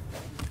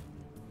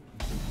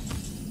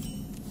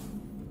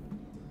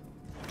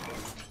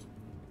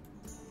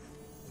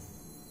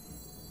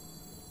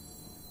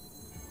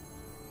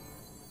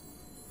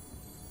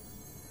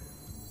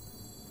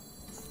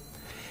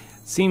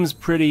 Seems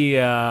pretty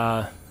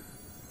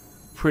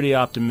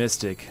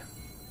optimistic.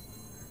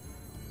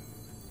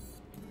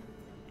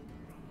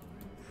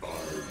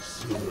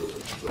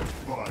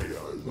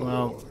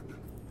 Well,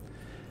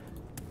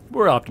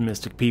 we're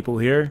optimistic people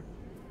here.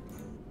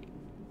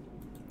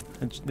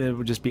 It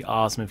would just be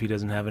awesome if he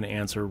doesn't have an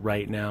answer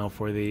right now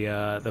for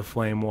the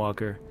Flame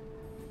Walker.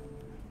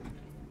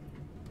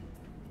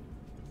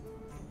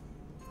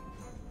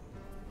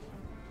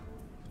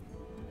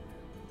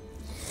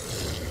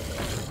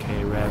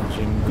 Okay,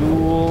 Ravaging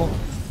Ghoul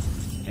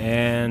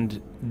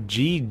and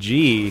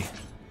GG.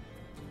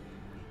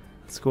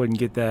 Let's go ahead and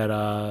get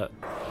that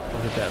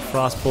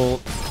Frostbolt.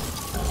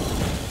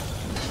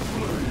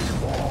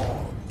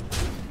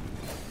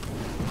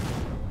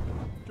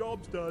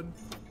 Job's done.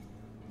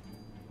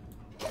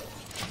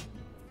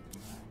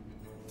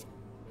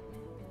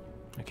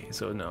 Okay,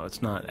 so no,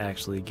 it's not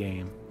actually a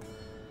game,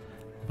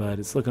 but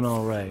it's looking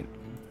all right.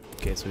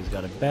 Okay, so he's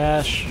got a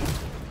bash.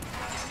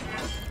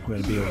 We're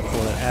gonna be able to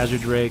pull that Azure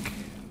Drake.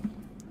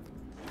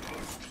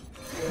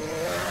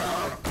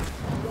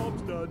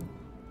 Job's done.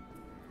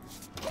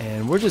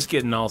 And we're just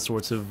getting all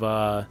sorts of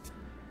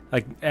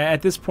like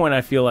at this point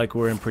I feel like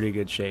we're in pretty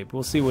good shape.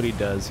 We'll see what he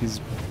does. He's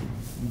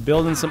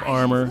building some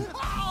armor.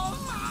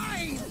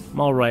 I'm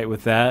all right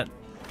with that.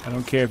 I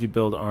don't care if you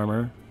build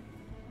armor.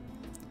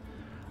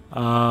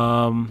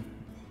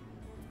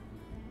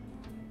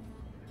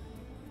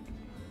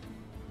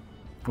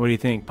 What do you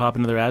think? Pop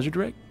another Azure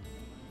Drake?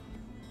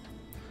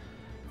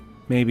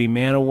 Maybe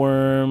Mana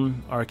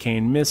Worm,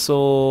 Arcane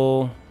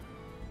Missile,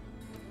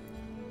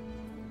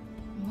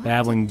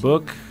 Babbling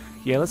Book.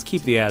 Yeah, let's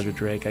keep the Azure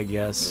Drake, I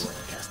guess.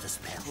 Cast a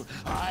spell.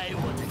 I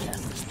want to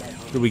cast a spell.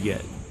 What do we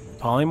get?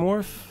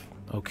 Polymorph?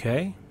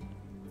 Okay.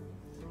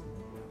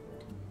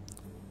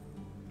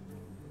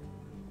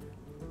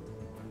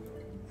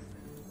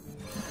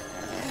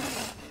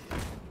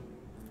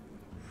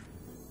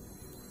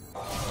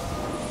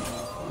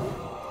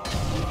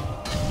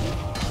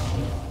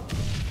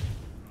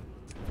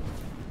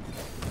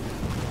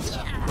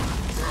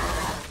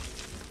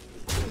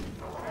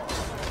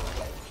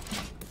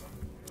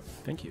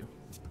 Thank you.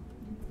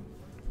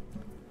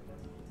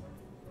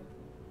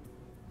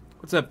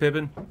 What's up,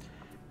 Pippin?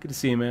 Good to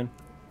see you, man.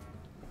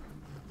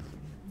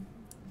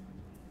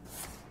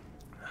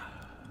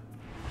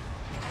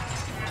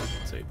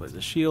 So he plays a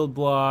shield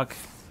block.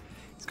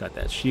 He's got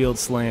that shield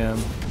slam.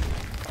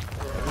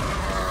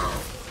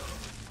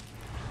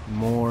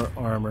 More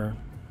armor.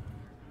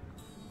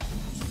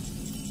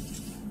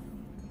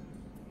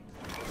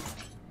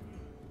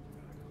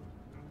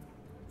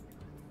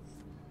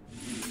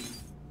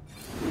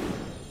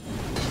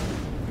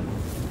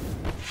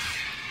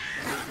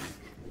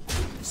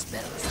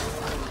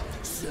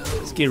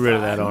 Let's get rid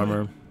of that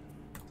armor.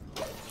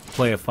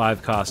 Play a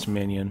 5-cost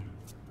minion.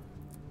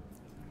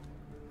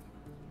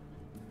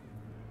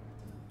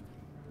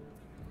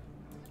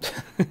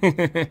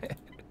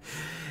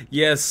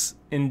 Yes,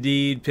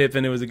 indeed,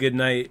 Pippin. It was a good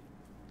night.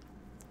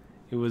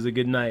 It was a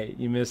good night.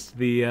 You missed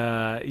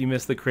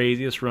the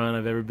craziest run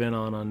I've ever been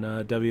on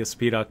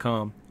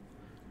WSP.com.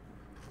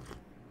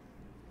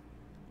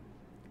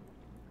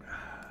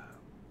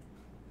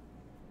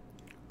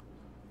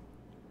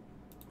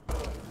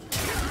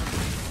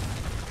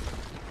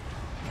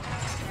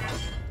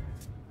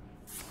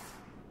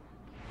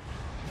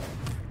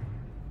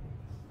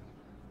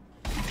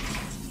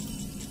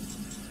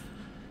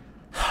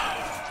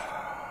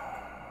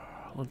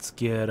 Let's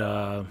get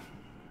that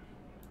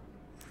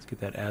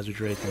Azure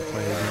Drake in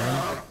play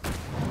again.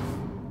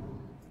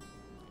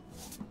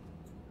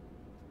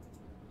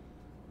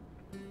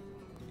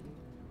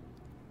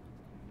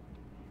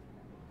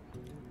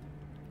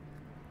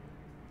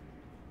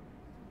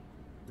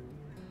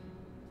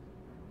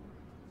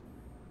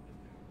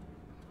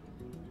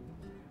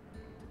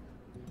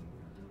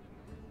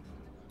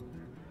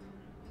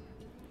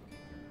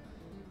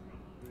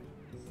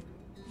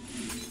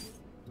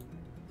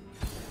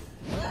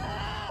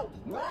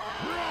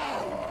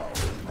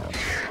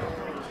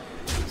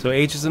 So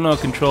H is no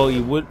control.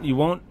 You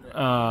won't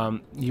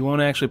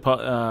actually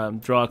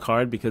draw a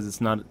card because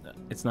it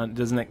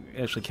doesn't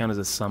actually count as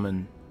a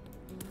summon.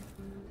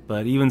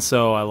 But even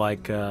so, I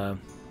like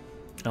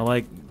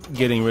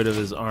getting rid of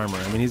his armor.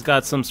 I mean, he's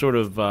got some sort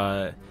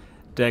of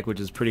deck which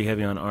is pretty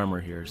heavy on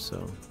armor here.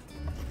 So.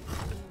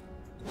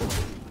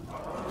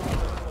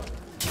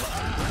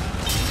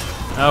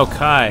 Oh,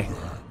 Kai.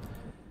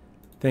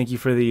 Thank you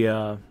for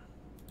the.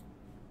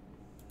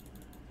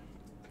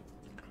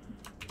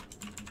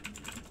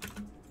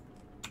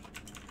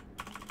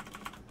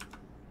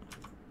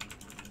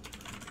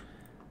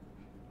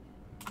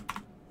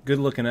 Good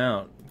looking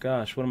out.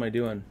 Gosh, what am I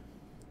doing?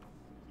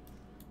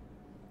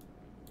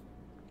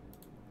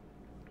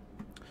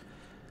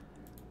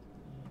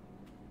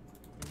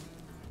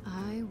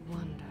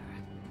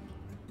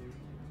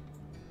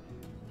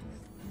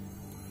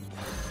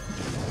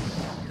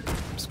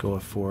 We'll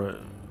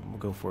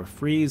go for a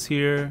freeze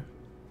here.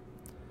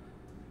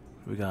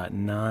 We got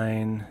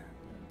 9,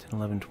 10,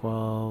 11,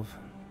 12.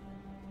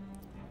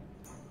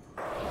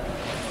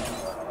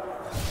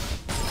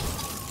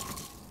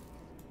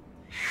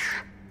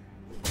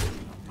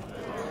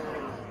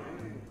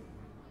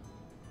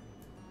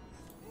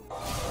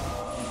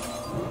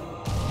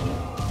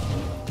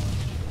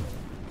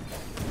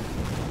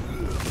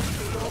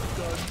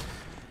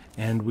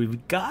 And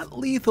we've got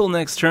lethal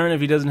next turn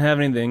if he doesn't have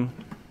anything.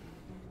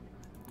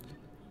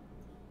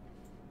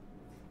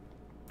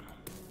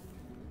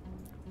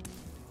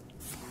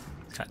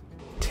 He's got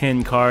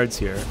 10 cards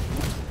here.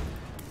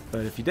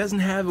 But if he doesn't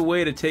have a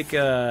way to take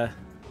out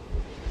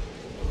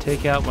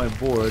my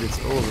board, it's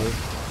over.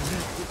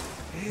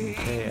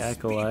 Okay,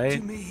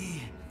 Acolyte.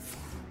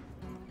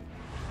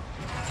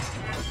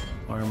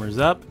 Armor's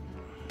up.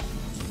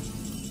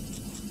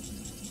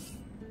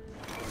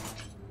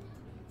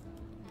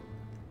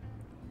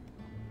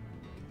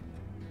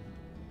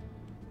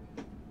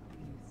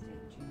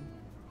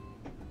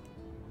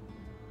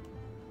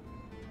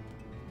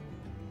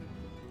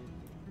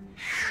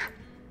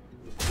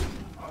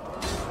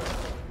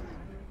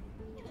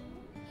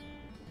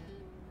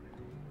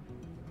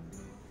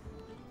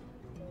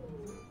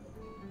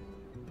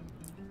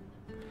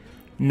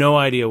 No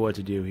idea what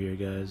to do here,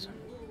 guys.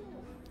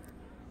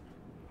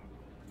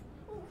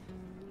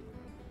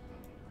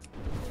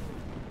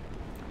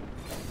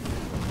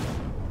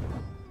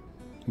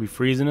 We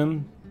freezing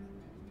him?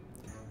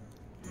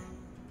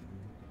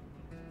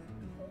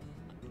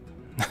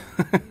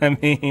 I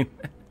mean,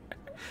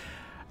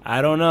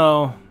 I don't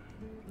know.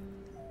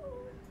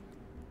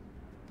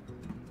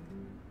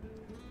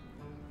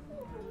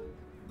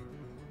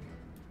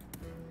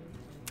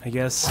 I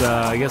guess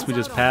we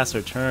just pass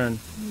our turn.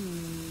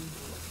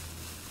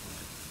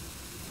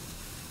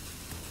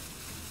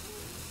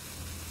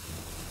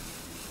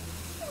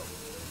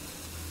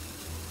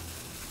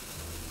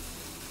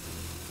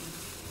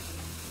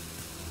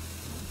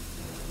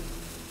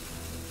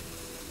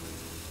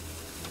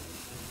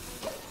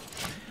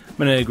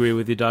 I'm gonna agree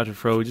with you, Dr.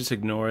 Fro. Just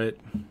ignore it.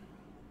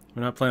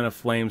 We're not playing a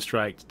flame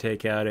strike to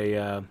take out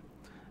an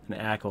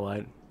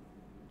acolyte.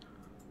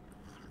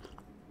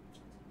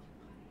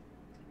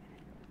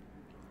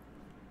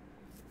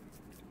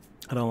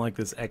 I don't like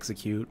this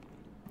execute.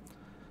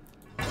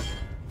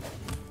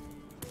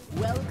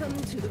 Welcome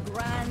to the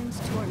Grand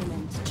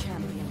Tournament,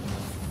 champion.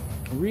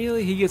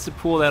 Really? He gets to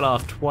pull that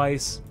off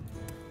twice?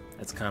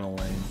 That's kind of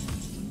lame.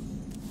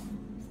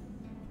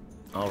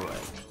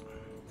 Alright.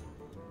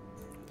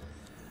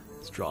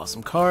 Let's draw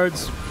some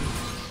cards.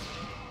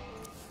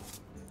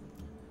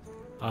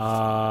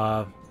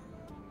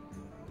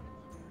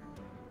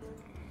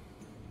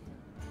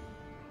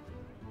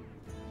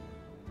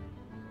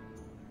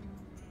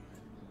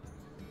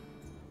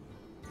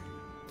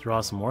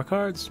 Draw some more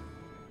cards.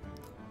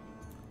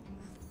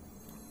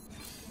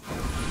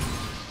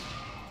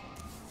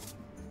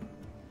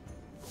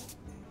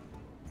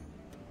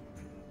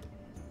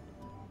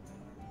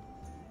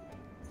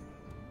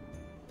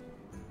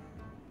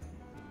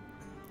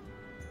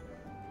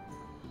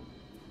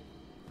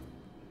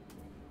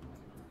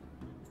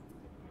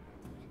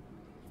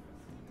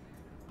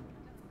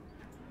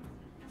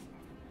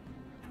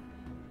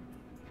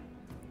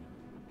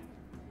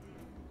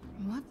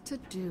 What to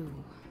do?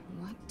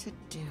 What to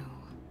do?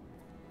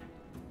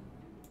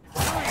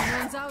 Time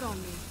runs out on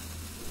me.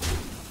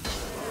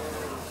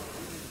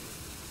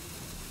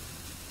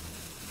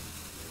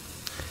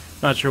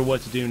 Not sure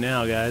what to do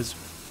now, guys.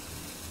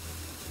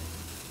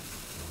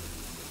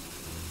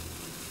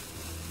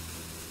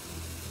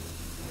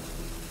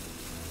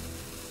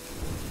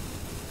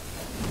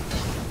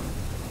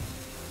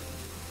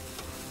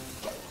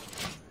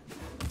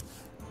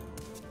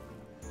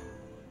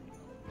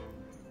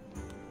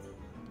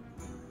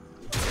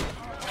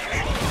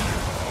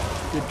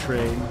 Good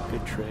trade,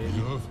 good trade.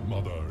 The Earth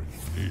Mother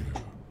is here.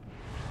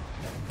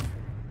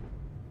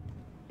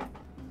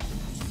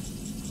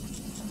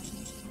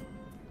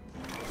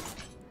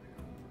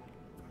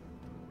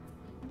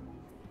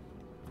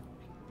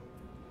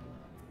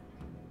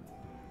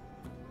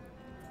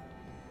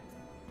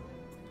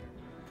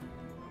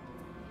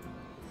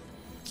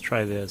 Let's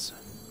try this.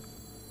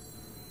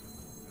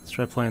 Let's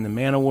try playing the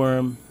Mana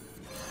Worm.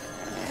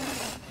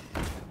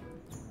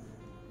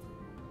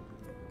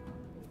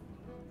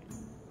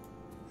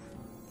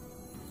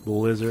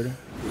 Blizzard.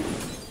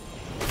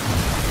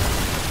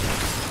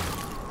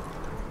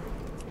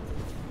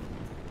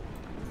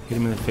 Hit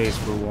him in the face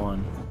for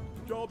 1.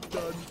 Job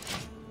done.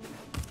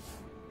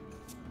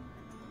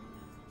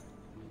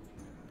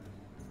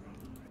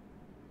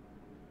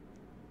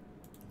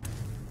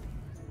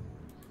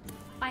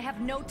 I have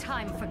no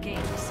time for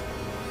games.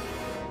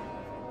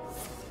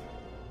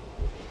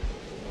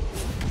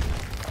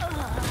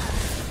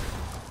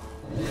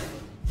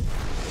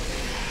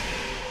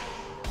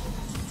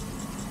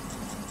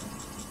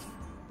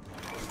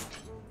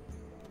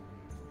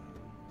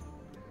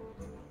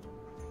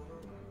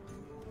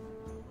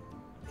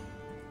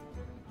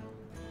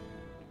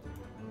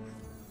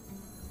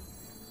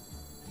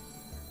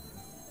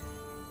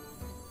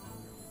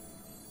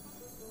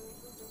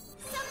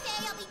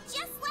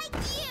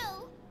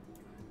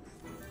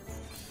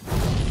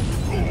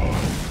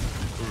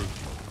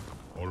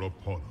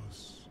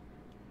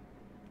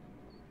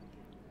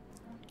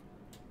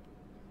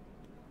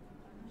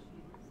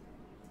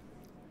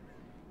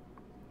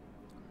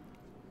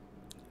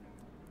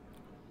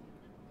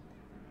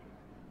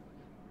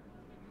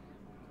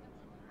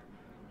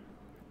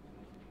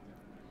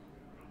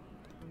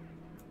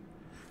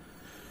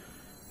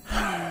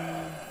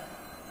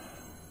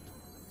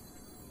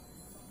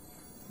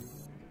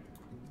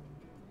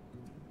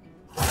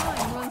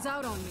 Runs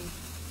out on me.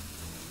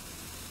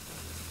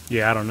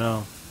 Yeah, I don't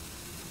know.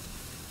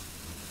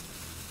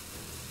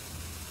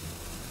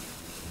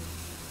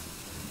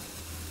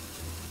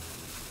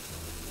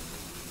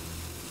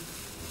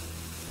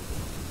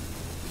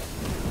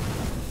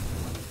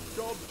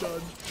 Job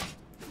done.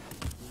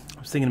 I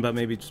was thinking about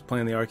maybe just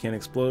playing the Arcane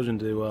Explosion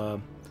to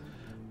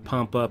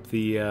pump up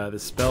the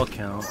spell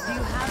count. Do you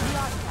have the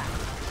artifact?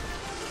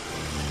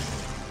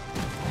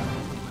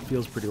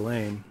 Feels pretty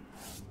lame.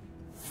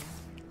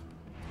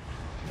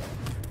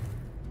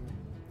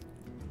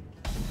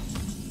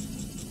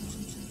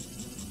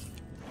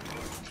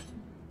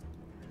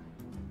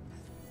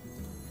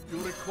 You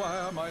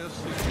require my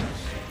assistance.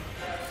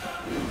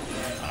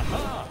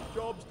 Aha!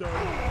 Job's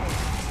done.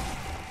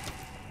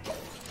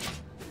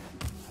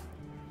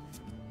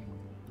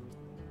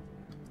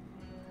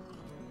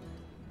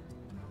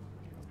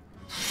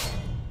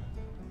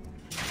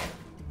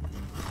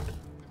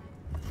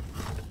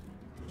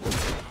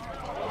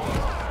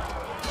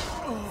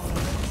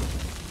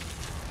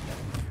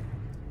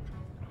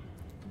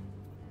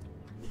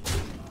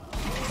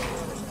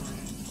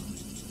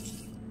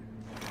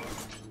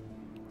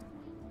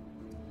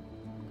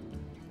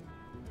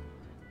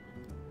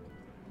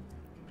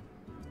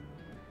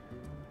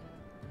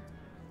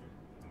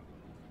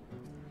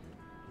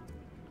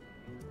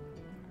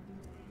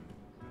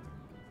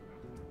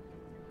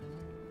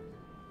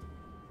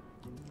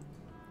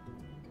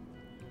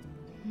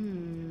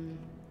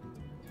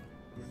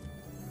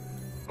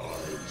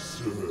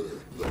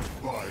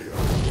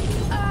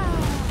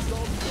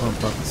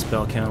 Pump up the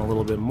spell count a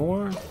little bit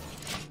more.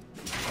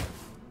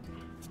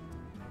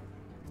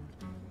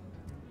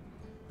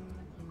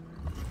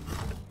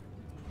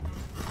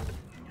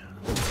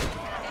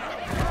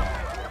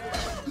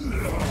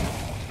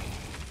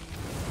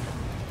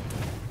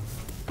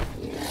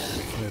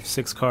 We have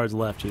 6 cards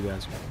left, you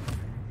guys.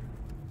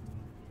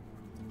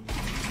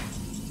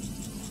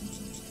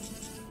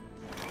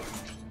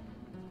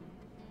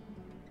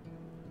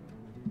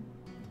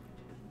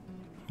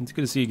 It's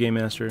good to see you, Game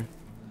Master.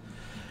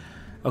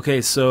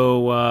 Okay,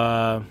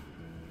 so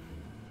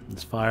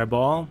let's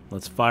fireball.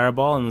 Let's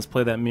fireball, and let's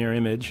play that mirror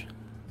image.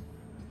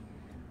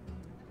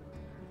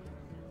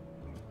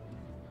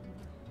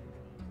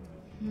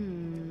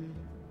 And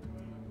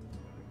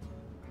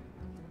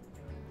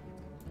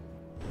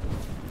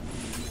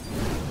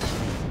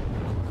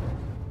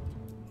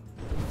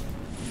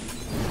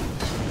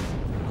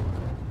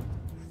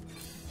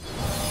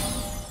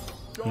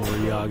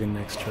we're Yogging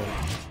next turn.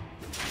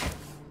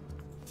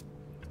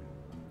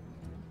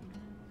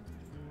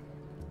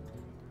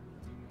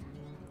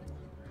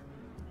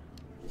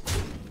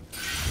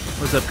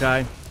 What's up,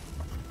 guy?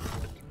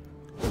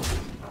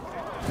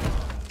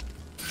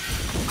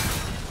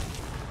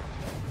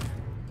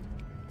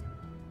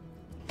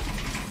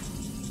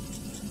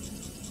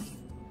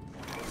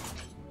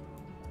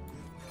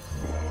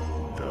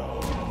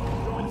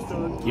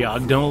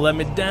 Yogg, don't let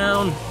me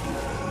down.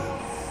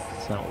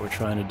 That's not what we're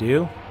trying to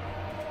do.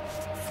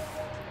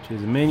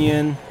 Choose a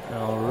minion.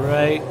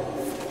 Alright.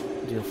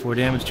 Deal 4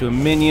 damage to a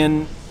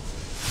minion.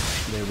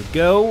 There we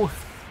go.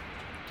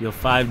 Deal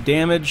 5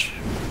 damage.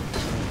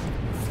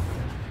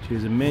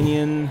 Choose a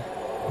minion.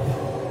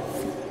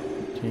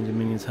 Change a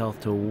minion's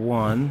health to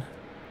 1.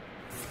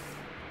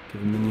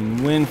 Give a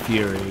minion Wind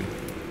Fury.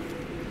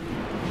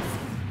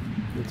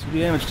 Deal 2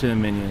 damage to a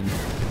minion.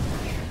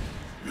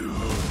 Good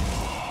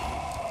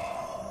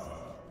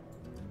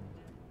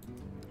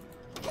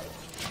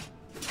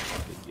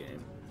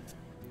game.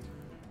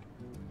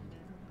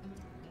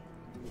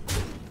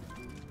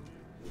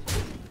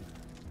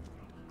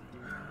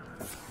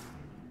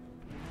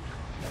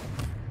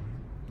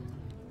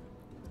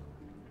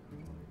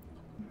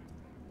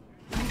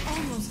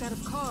 Almost out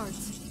of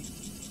cards.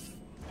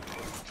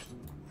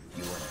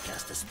 You want to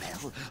cast a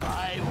spell?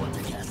 I want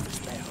to cast a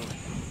spell.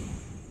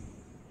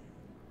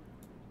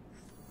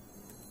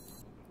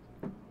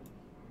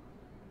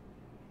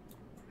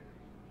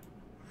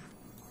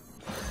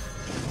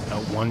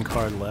 Got 1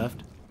 card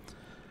left.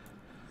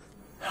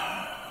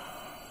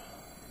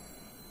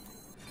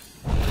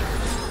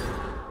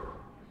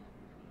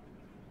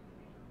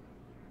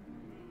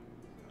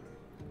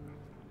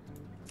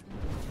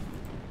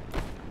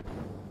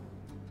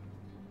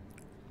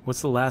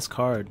 What's the last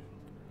card?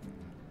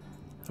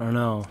 I don't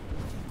know.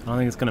 I don't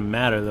think it's gonna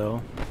matter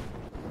though.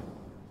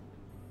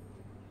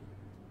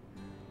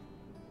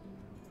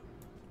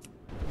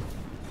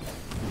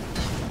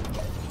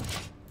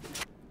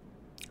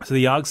 So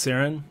the Yogg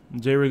Saron,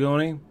 Jay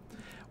Rigoni,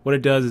 what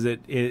it does is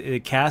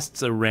it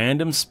casts a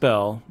random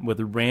spell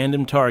with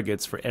random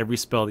targets for every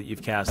spell that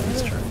you've cast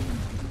this turn.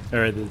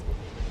 Or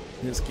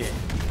this game.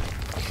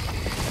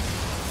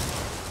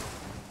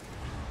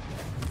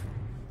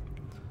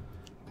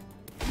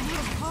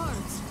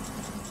 Cards.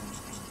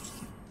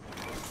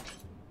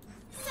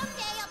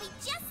 Someday I'll be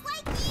just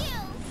like you.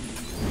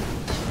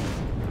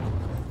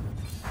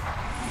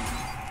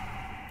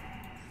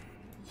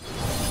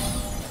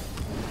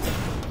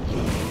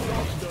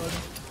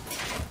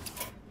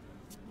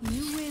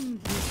 You win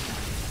this.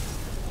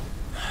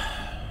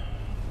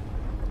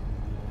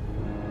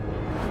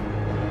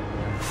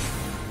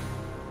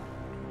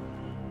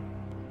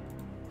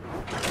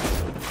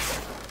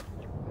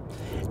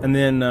 And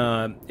then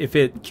if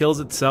it kills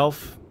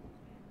itself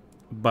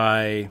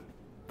by,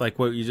 like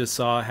what you just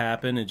saw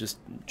happen, it just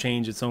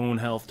changed its own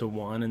health to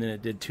 1, and then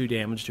it did 2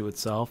 damage to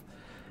itself,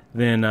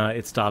 then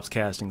it stops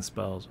casting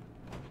spells.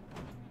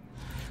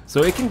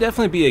 So it can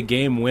definitely be a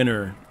game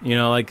winner. You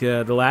know, like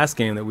the last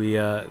game that we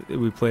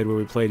played, where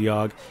we played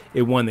Yogg,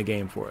 it won the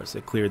game for us.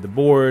 It cleared the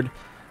board.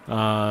 You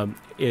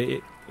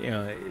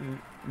know,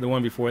 the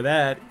one before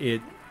that,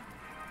 it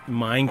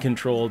mind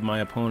controlled my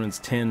opponent's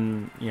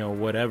 10, you know,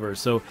 whatever.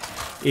 So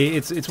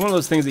it's one of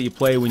those things that you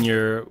play when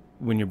you're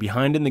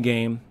behind in the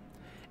game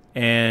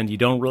and you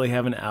don't really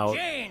have an out,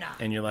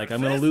 and you're like,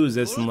 I'm going to lose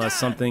this unless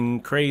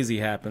something crazy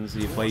happens. So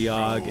you play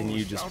Yogg and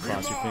you just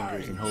cross your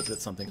fingers and hope that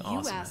something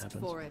awesome happens.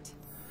 For it.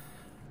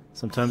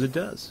 Sometimes it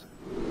does.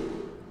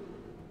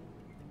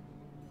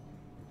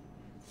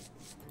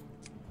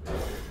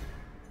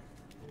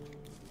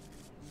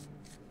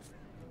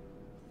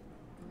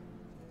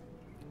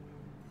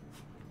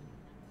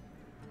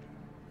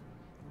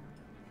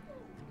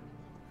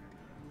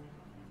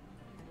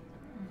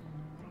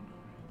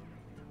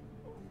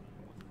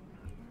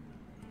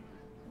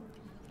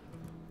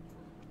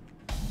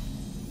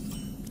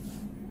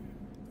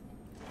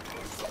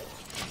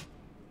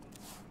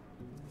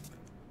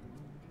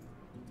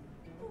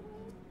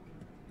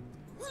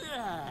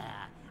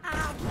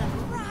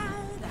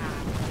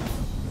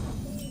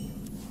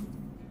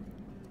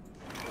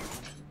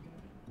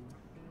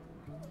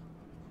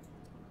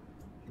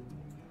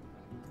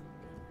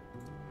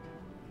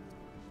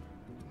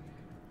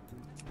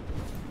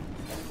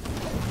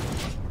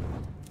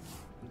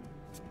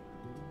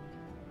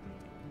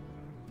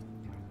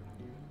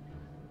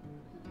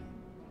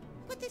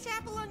 Put this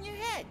apple on your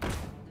head.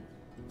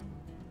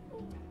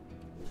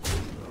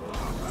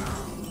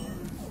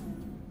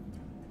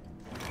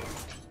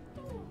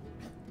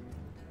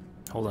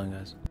 Hold on,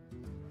 guys.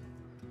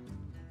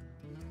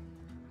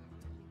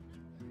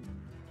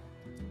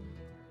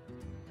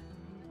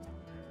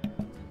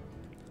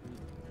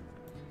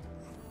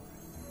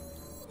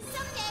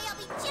 Someday I'll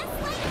be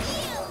just like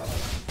you.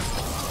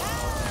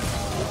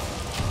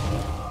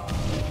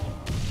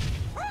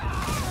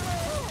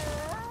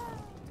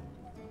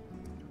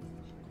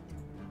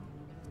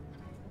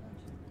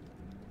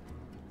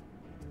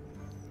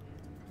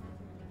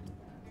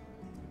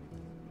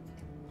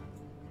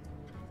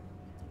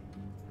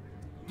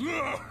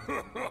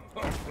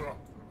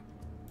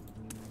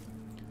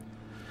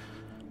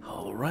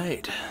 All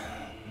right.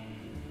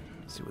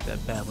 Let's see what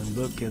that babbling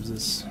book gives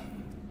us.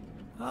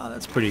 Oh,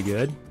 that's pretty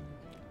good.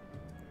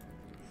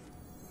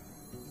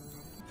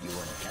 You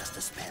want to cast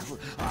a spell?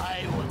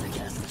 I want to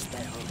cast a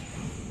spell.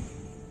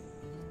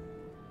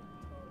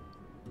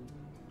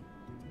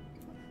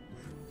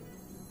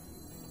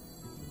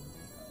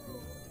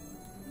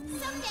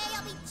 Someday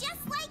I'll be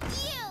just like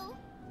you.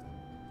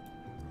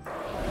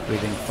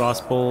 Breathing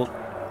Frostbolt,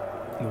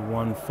 the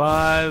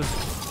 1/5,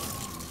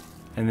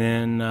 and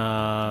then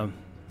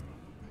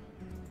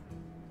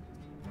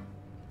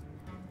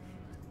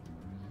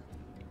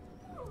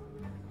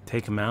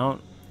take him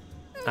out.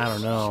 I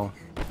don't know.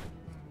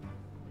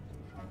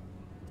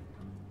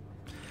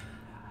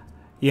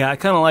 Yeah, I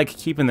kind of like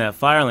keeping that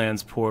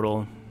Firelands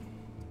portal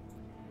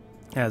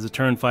as a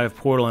turn 5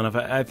 portal, and if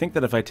I think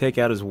that if I take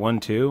out his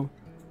 1/2,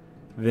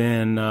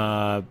 then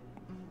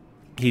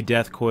he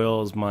death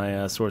coils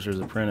my Sorcerer's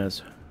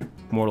Apprentice,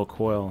 Mortal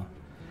Coil.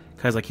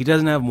 Kai's like, he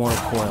doesn't have Mortal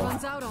Coil.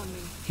 Runs out on me.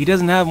 He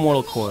doesn't have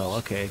Mortal Coil.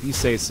 Okay, if you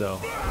say so.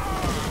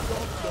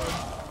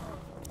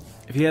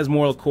 If he has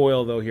Mortal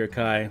Coil, though, here,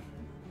 Kai,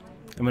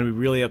 I'm going to be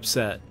really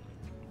upset.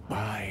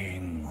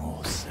 Buying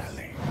or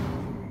selling?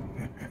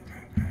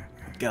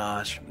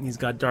 Gosh, he's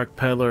got Dark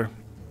Peddler.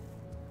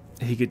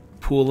 He could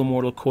pull a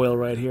Mortal Coil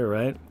right here,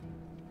 right?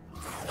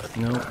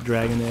 No,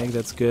 Dragon Egg,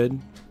 that's good.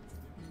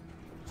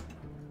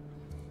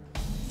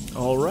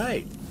 All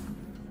right.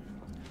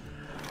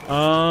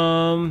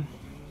 5,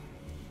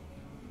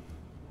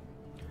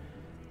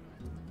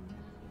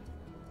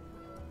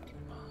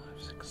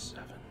 6,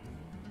 7.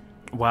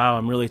 Wow,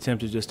 I'm really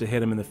tempted just to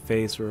hit him in the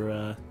face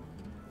for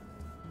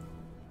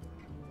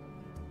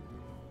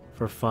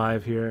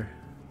 5 here.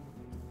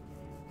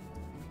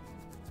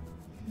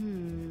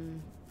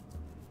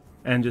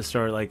 And just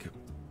start like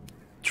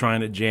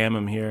trying to jam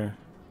him here.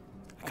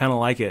 I kind of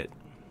like it.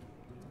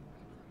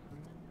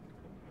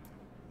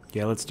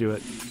 Yeah, let's do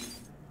it.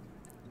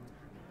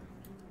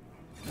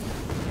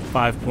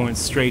 5 points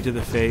straight to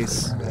the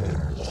face.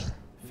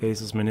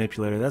 Faceless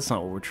Manipulator. That's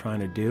not what we're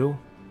trying to do.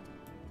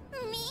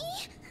 Me?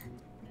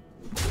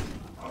 Take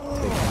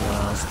him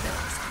out.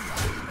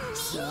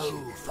 So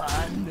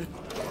fun.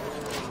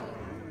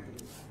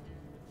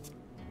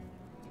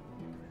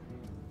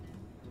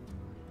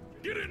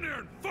 Get in there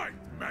and fight,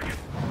 maggot!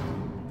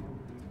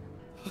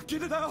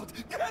 Get it out!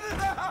 Get it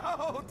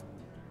out!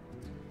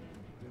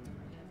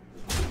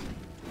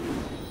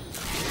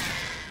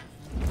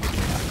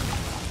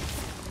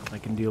 I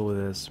can deal with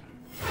this.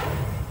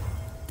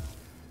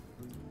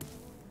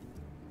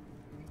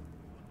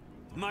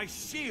 My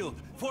shield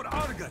for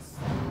Argus!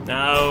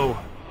 No!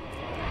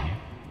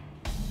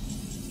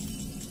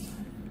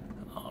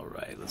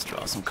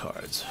 some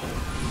cards.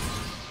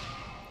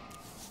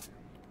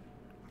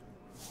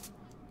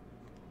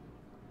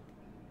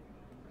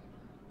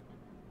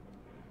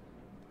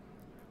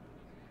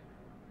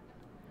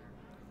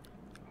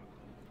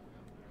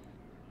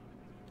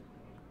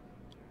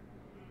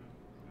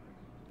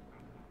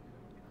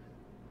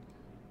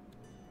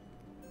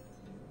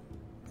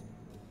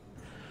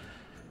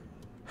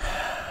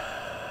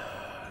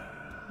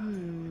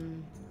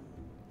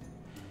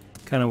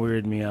 Kind of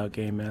weirded me out,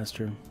 Game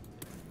Master. What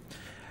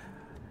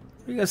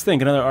do you guys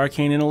think? Another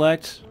Arcane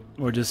Intellect?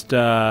 Or just take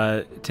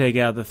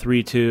out the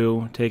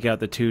 3-2, take out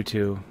the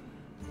 2-2?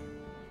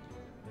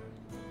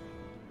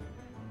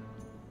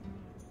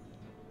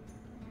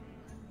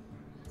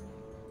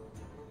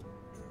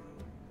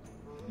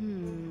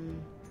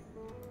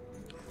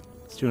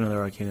 Let's do another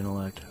Arcane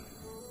Intellect.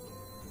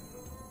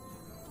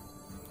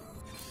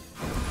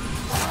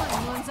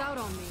 Someone's out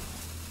on me.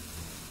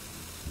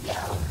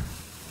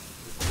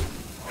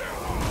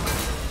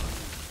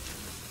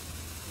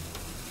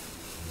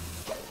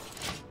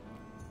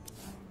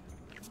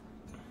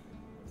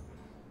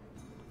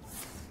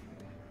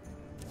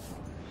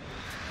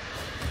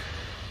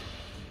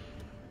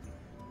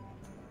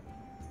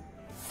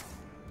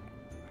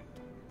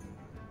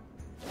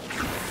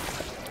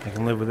 I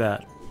can live with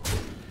that.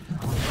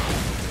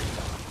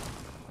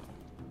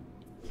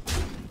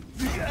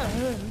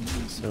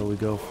 So we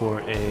go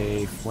for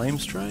a Flame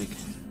Strike.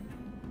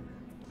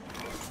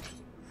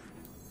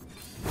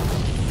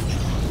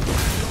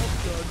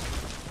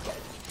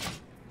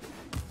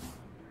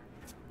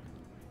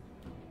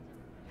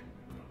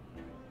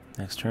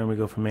 Next turn we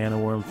go for Mana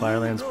Worm,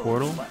 Firelands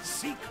Portal. What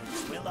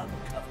secrets will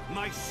uncover?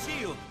 My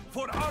shield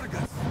for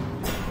Argus.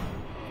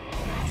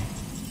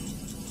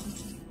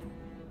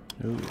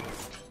 Ooh.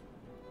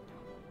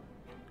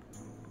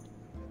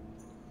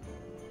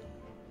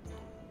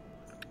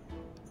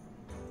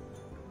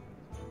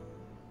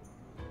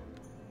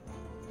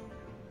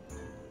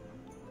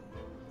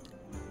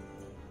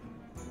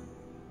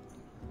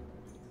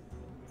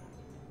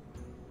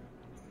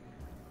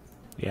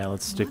 Yeah,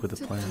 let's stick with the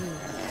plan.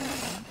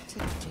 What to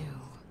do?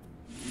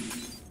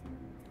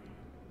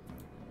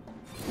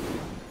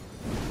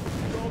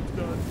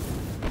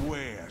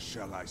 Where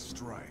shall I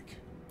strike?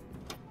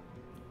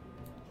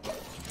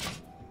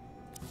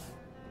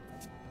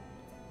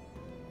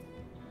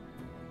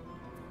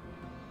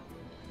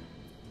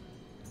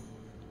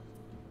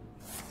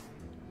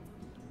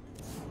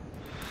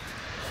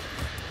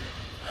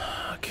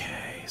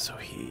 Okay, so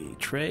he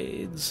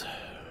trades.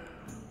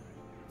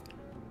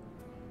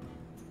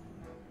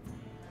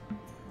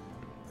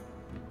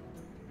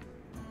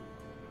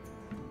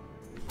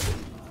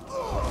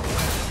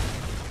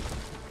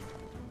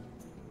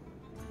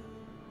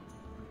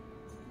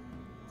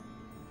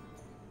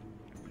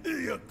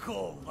 You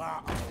call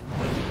that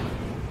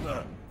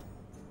a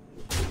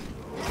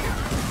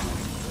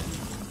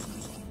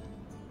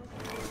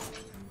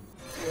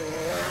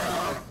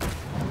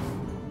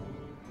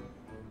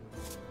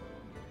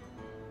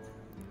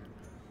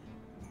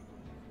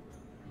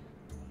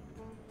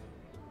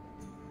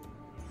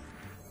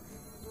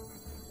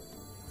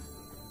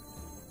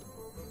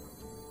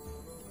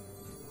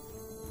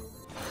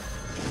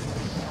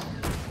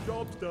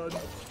Job's done.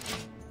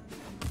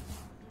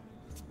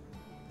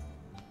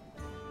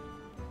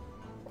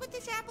 Put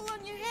this apple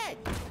on your head.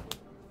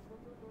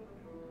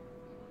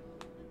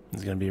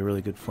 It's gonna be a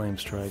really good Flame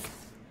Strike.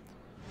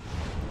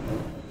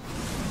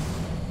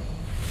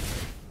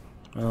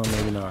 Well,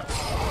 maybe not.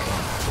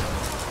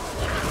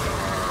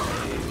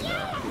 Maybe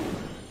not.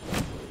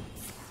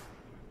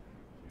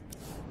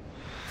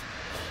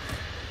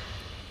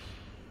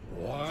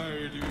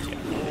 Why do you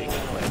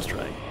Flame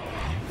Strike.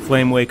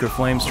 Flame Waker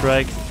Flame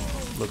Strike.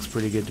 Looks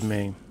pretty good to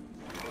me.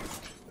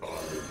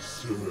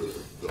 serve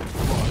the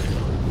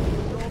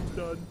fire? Job's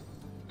done.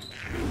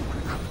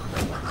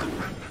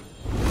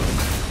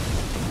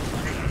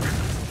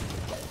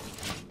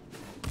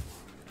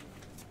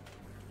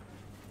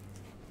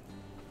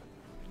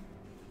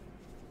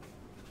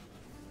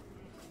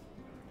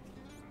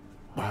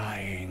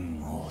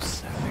 buying or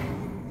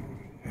selling?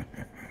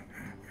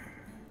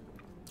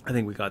 I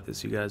think we got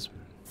this, you guys.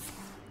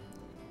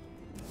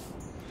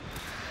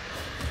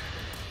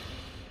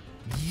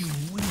 You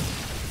win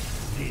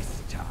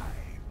this time.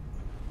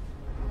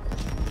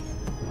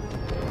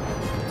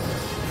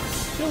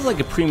 Feels like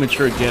a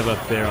premature give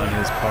up there on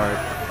his part.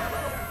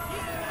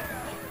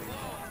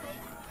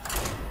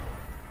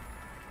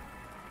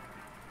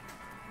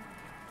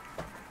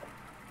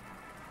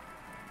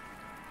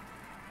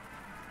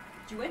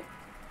 Did you win?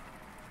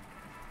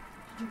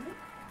 Did you win?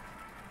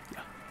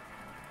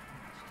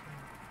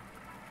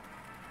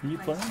 Are you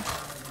playing?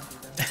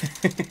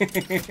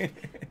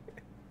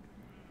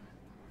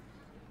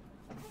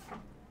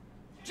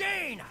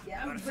 Jane!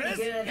 Yeah, I'm pretty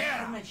good.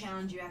 I'm gonna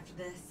challenge you after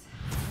this.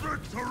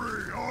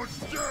 Victory or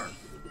death?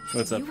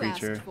 What's up, You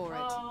Preacher? asked for it.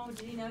 Oh,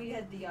 did you know you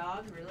had the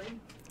Og, really?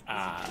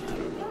 Ah,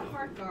 You got a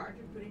hard guard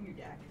to put in your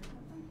deck.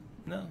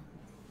 no.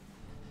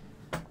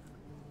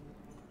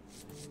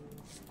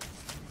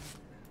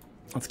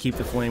 Let's keep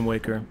the Flame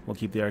Waker. We'll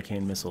keep the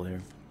Arcane Missile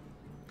here.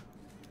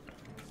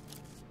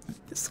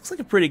 This looks like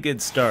a pretty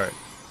good start.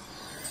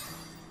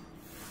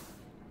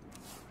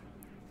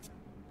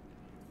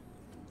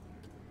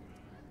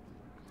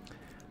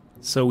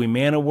 So we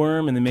Mana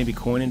Worm and then maybe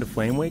coin into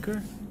Flame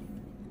Waker?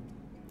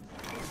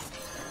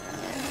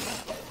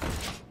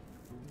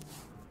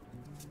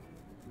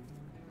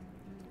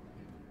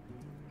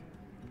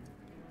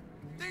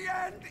 The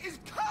end is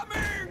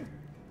coming!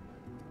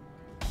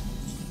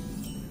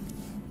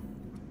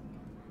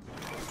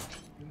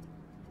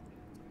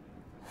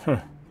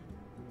 Huh.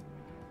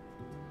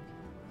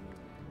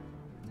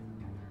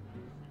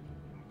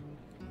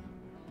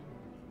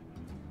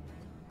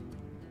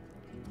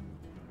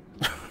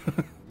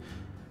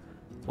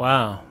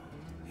 Wow.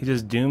 He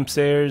just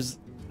Doomsayers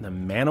the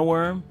Mana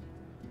Worm?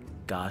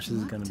 Gosh, this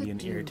is going to be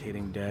an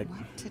irritating deck.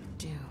 What to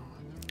do?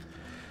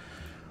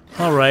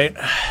 Alright.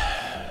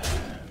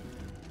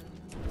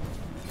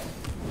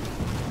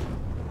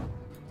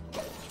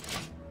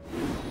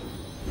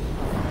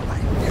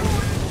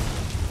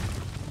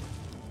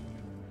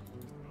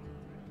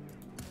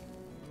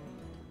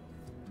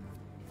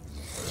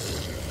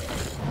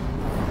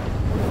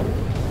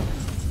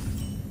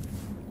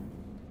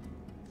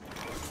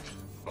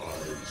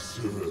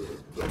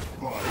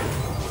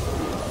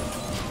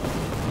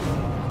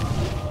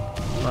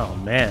 Oh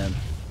man.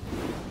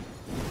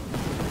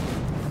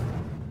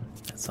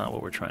 That's not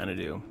what we're trying to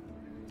do.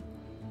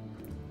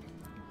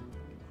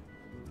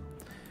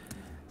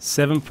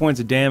 7 points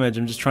of damage.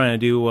 I'm just trying to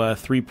do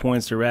 3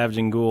 points to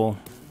Ravaging Ghoul.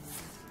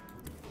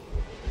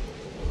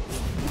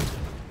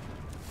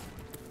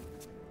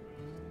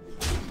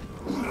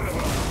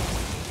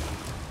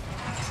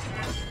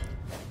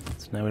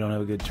 So now we don't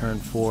have a good turn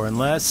 4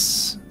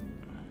 unless...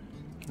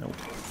 Nope.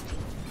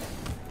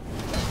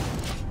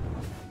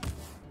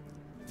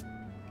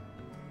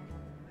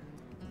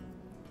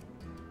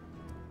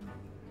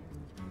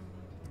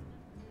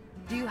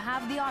 Do you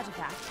have the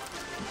artifact?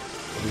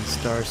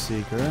 Star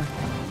Seeker.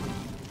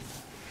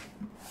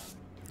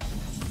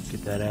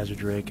 Get that Azure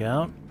Drake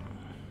out.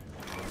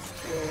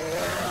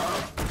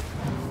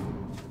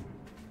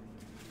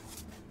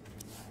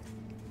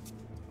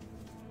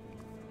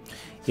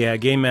 Yeah,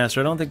 Game Master.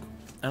 I don't think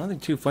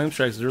 2 Flame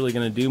Strikes is really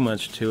going to do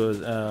much to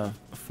us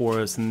for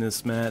us in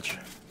this match.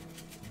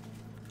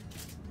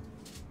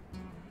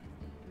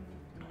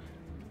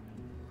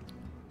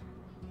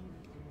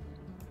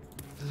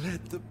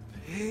 Let the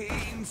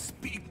pain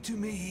speak to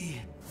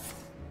me.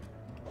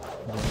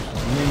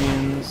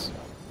 Minions.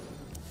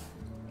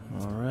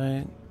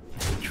 Alright.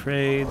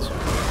 Trades.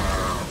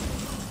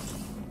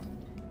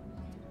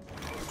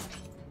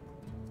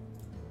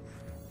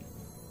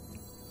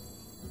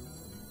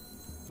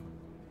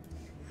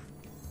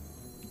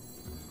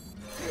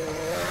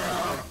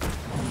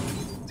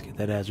 Let's get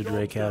that Azure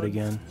Drake out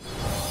again.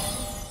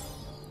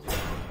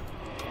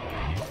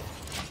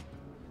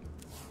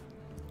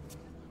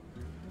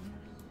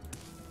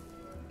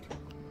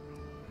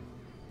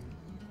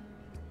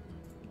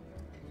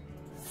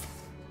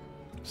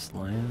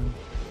 Slam.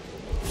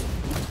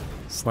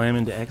 Slam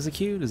into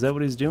execute? Is that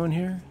what he's doing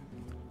here?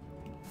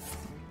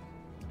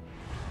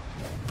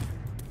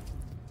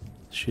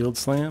 Shield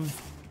slam?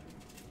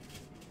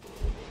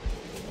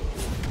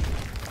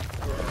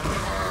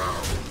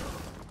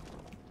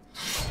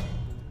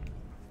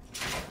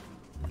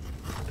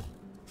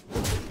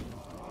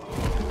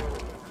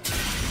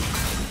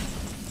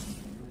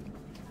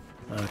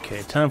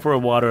 Okay, time for a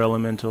water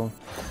elemental.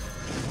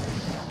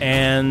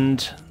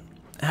 And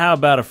how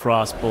about a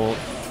Frostbolt?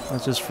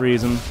 Let's just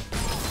freeze him.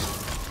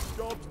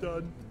 Job's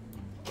done.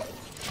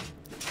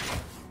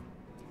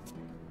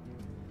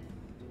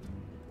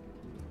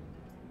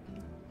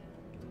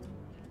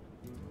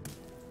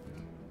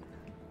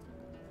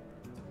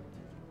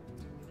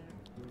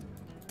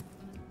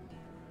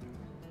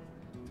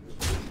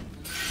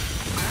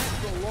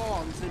 That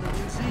belongs in a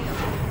museum.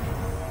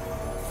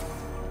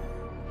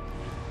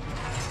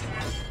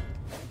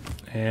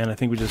 And I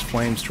think we just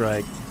Flame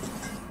Strike.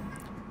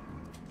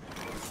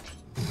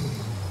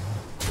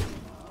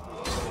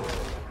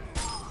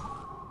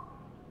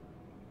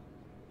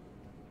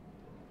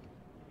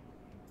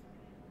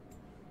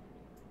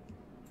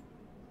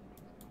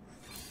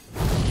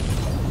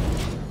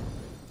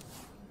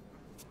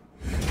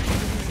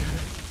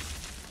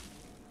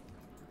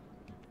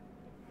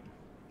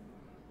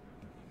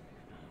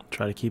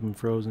 Try to keep him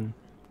frozen.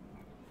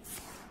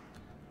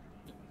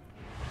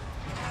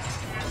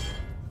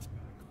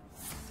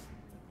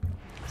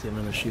 Is it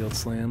another shield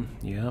slam?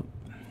 Yep.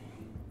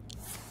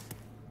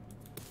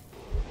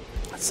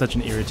 It's such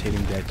an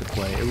irritating deck to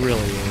play. It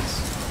really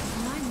is.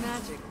 My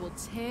magic will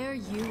tear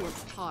you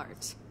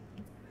apart.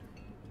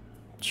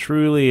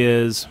 Truly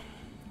is.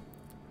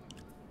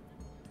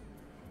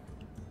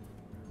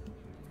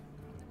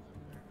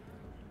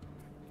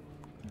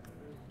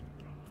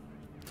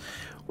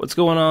 What's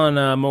going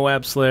on,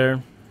 Moab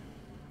Slayer?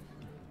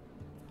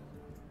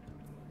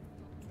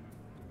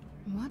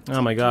 What Oh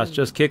to my gosh, do?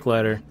 just kick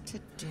ladder. What to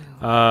do?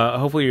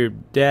 Hopefully your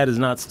dad is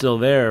not still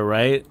there,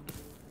 right?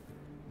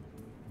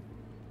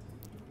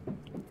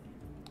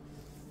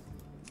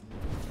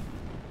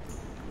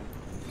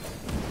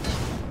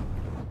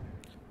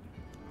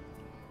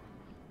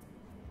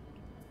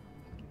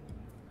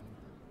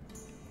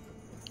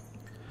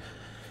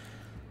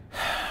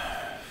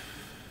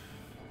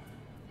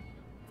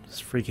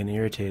 freaking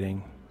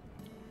irritating.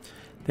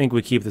 I think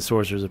we keep the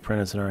Sorcerer's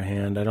Apprentice in our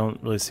hand. I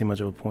don't really see much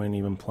of a point in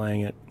even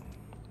playing it.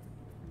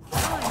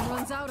 Time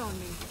runs out on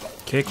me.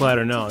 Kick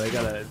ladder, no. They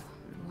gotta.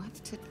 What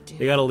to do?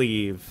 They gotta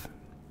leave.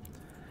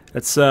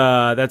 That's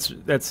a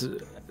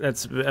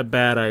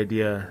bad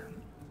idea.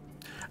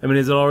 I mean,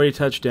 is it already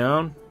touched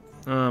down?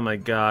 Oh my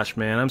gosh,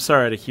 man. I'm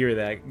sorry to hear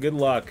that. Good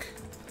luck.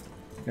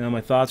 You know,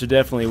 my thoughts are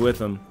definitely with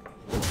them.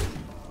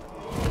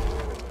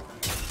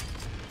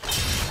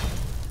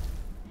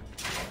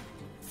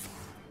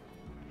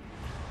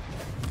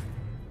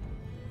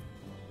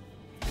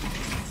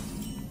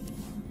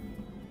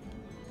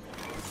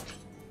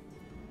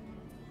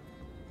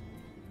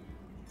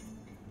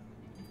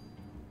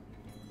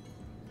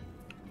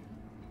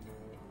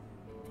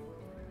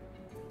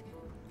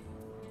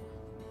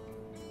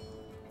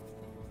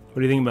 What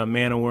do you think about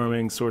mana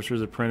worming,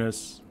 Sorcerer's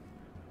Apprentice?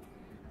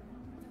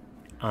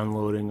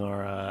 Unloading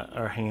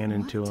our hand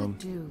into him. What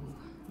to do?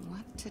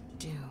 What to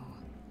do?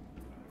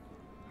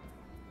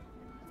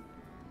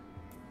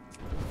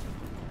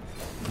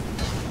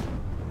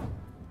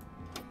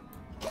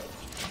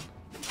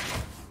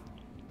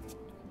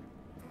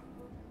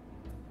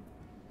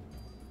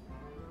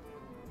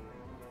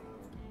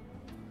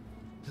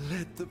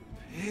 Let the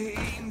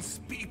pain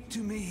speak to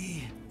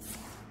me.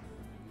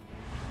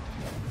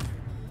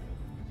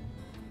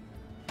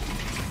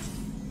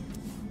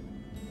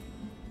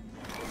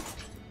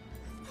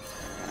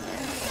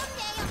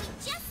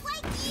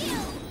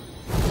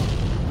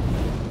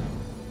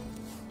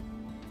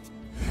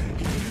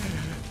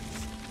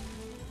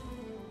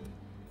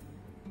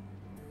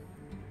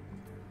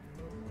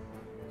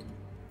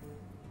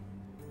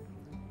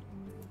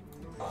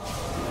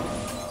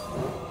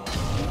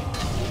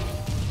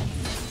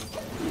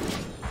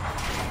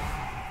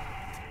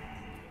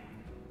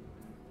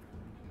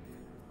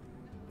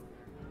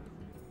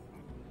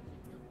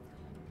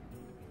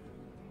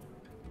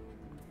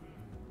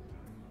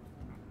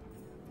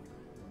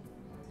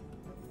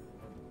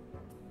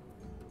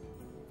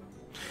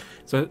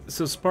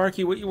 So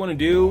Sparky, what you want to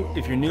do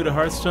if you're new to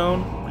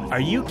Hearthstone? Are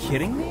you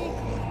kidding me?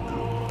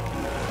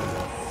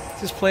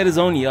 Just played his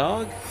own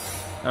Yogg?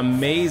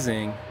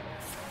 Amazing.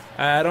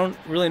 I don't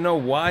really know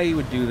why he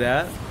would do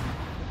that.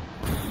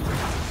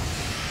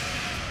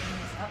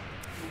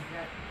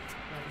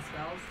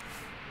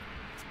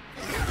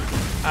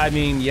 I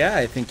mean, yeah,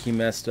 I think he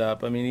messed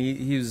up. I mean,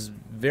 he was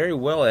very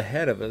well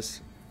ahead of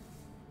us.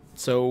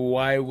 So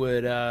why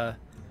would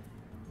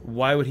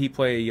he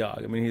play a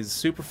Yogg? I mean, he's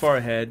super far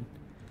ahead.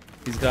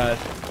 He's got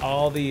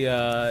all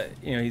the,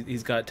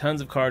 he's got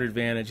tons of card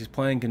advantage. He's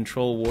playing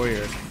Control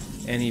Warrior,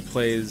 and he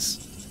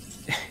plays,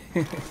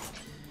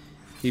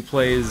 he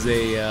plays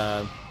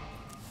a,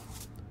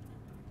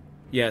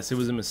 yes, it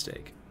was a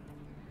mistake.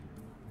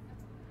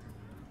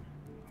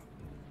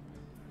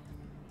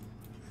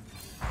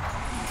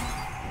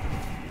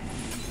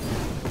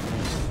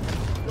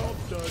 Job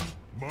done.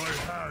 My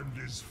hand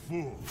is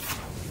full.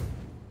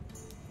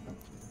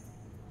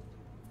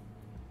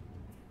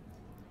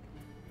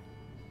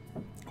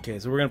 Okay,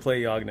 so we're gonna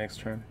play Yogg next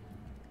turn.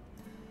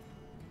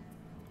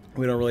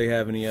 We don't really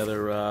have any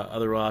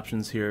other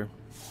options here.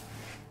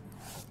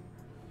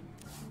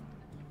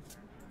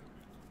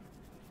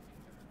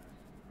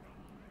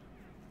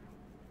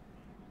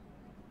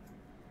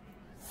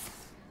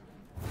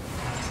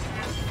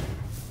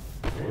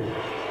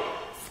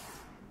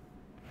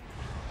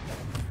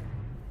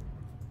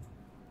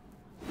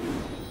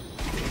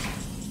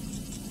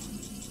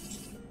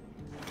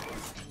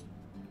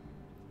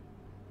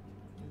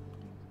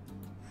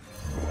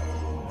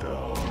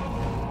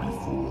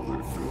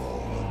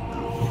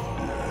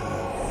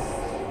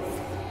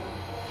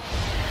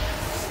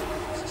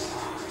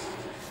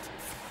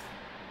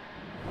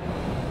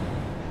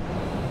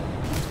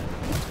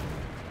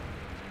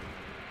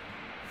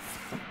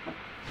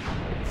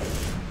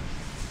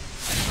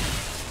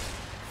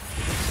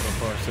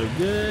 So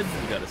good.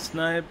 We got a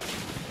snipe.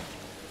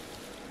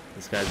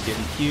 This guy's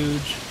getting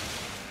huge.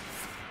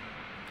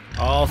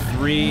 All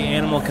three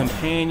animal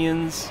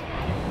companions.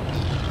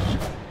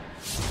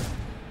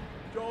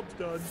 Job's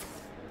done.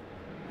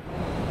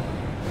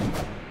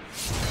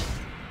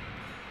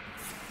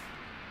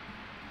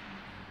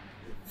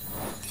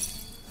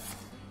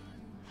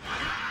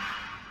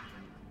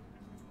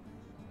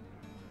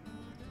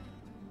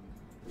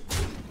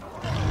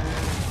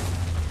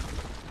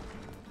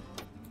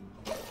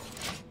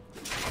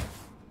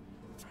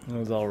 It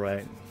was all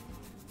right.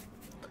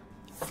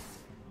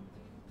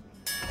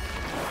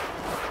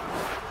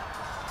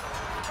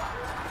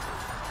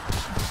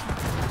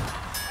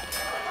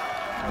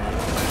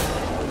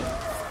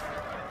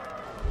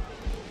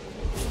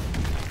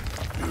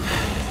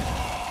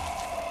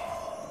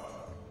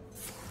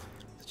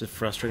 Such a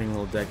frustrating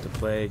little deck to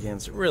play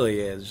against. It really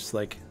is. Just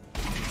like,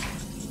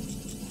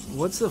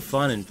 what's the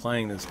fun in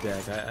playing this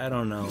deck? I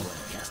don't know.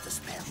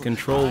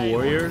 Control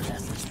Warrior?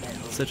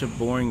 Such a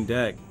boring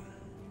deck.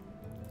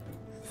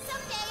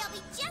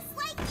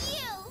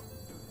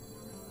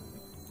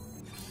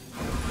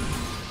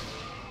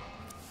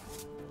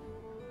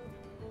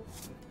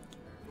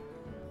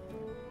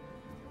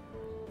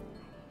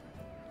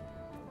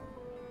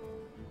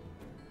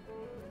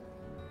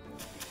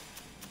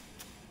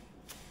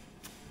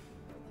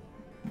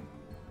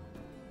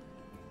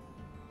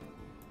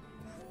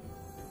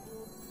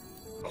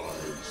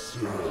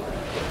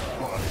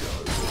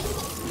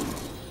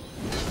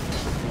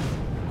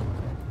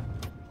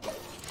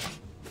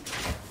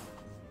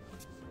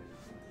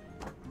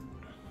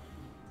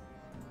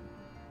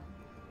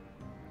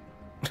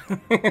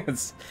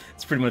 it's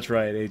pretty much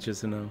right,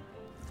 HSNO.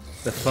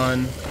 The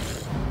fun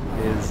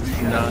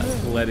is not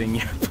letting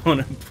your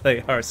opponent play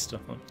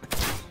Hearthstone.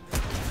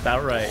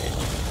 About right.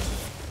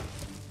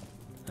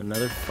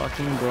 Another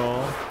fucking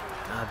brawl.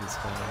 God, this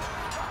guy.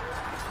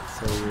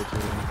 So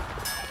irritating.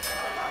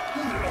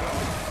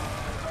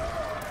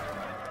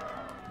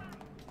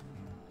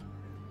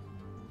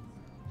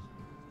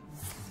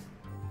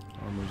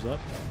 Armor's up.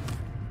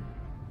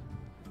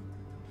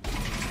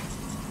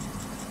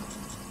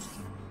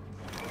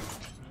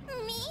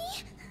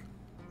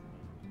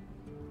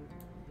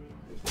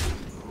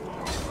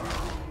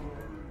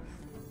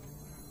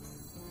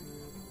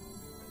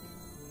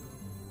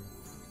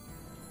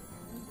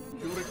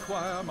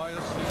 Require my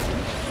assistance.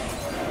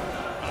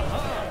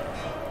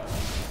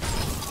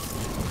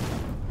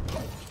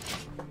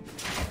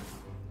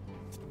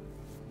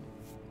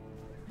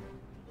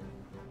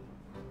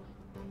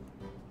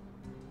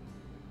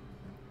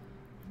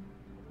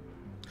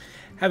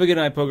 Have a good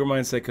night, Poker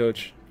Mindset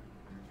Coach.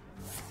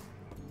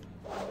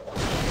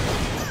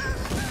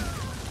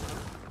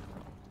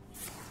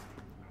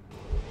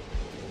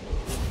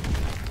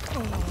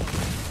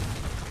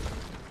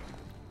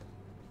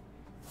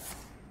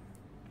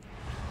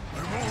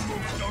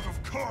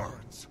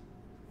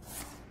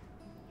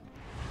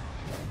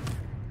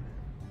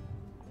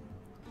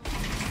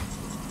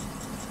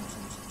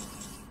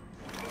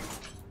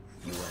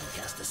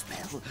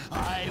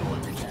 I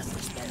want to cast a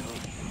spell.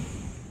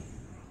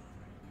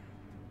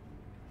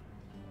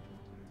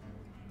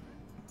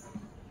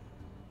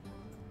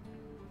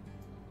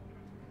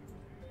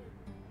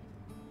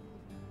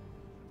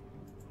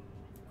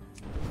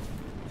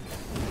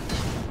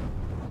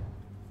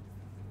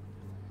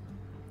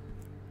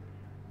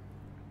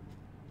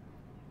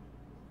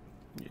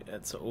 Yeah,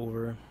 it's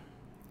over.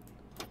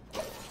 I'm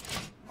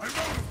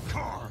out of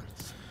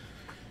cards.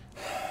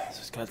 So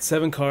it's got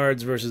 7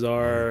 cards versus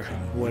our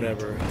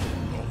whatever.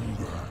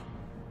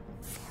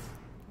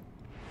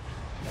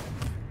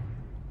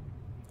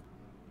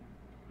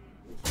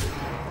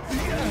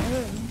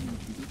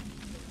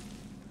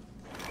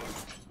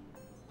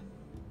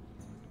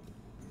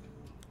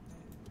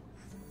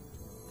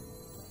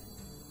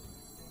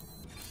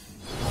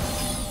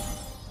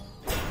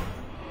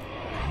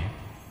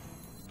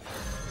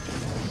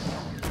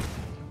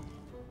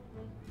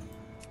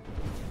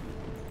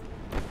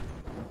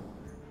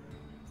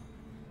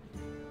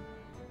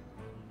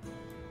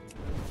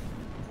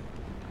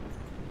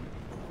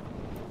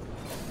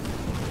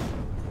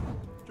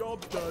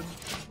 Job done.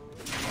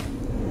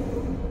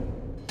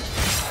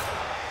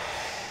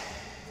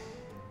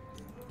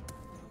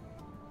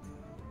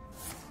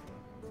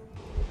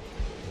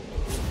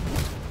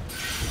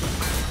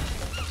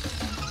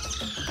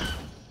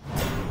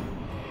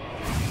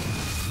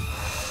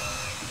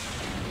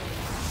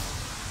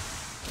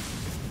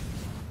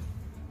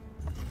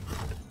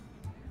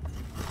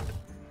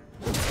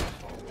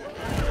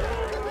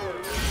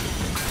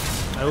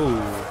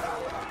 Oh.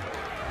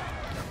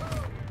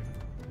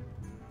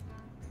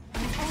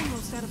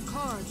 Almost out of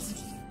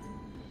cards.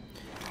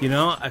 You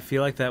know, I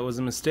feel like that was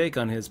a mistake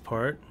on his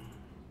part.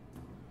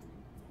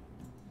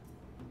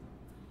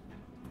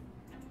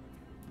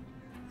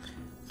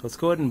 So let's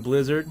go ahead and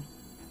Blizzard.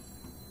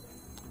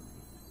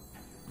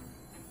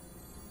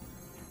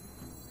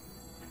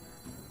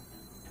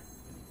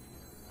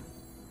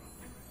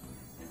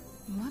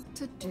 What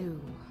to do?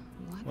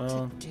 What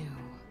Well, to do?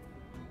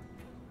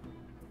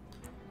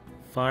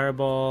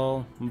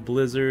 Fireball,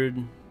 Blizzard.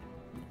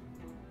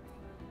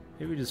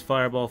 Maybe just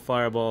Fireball,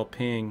 Fireball,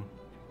 Ping.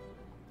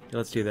 Yeah,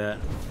 let's do that.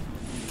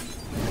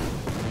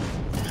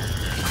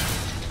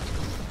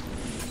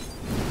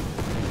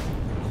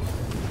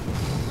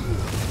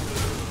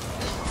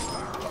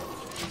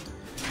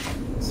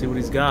 See what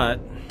he's got.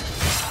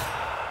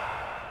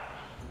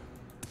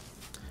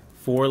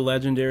 4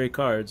 legendary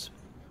cards.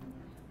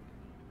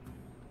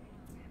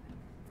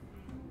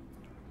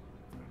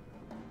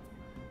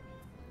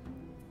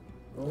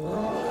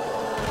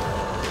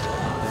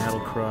 Battle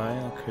Cry,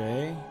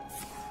 okay.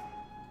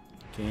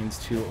 Gains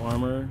 2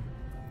 armor.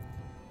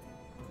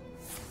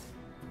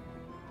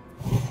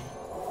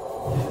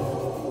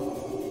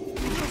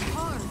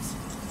 Cards.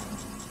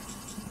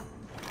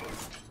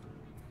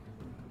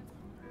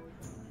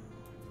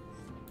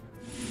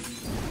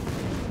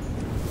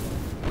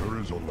 There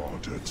is a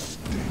lot at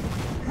stake.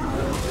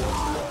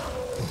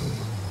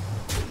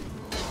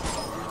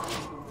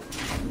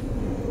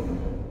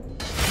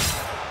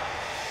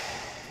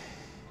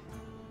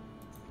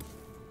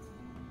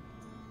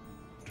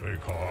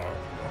 Take heart.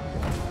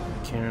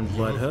 Karen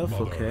Bloodhoof,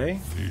 Mother, okay.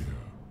 fear.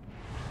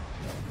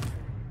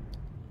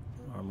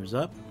 Armor's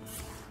up.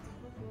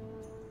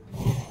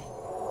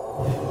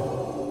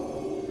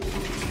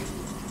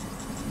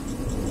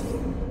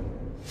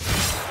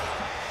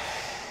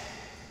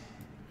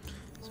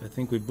 So I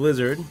think we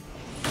Blizzard.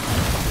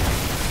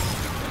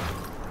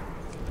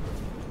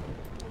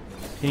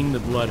 Ping the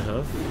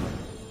Bloodhoof.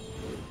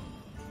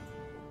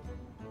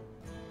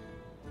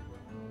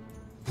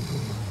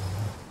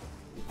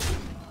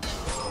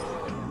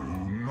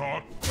 Do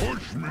not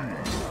push me.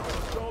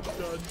 Job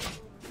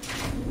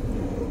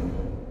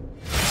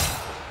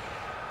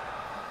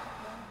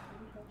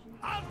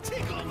I'll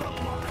tickle the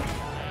light.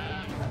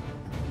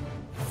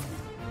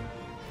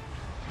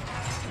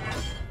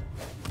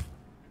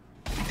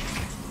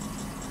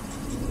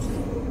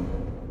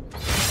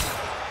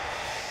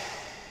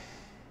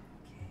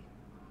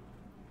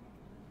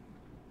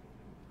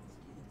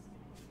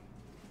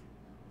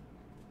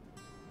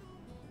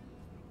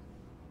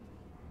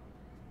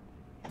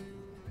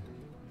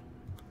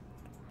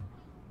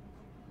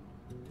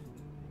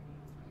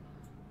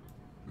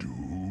 Do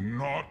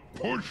not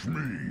push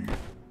me.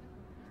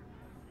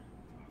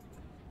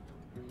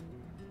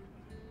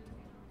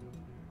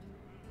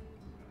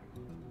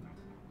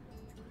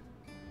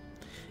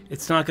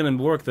 It's not going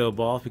to work though,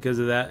 Ball, because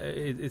of that.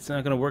 It's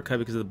not going to work, Kai,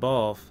 because of the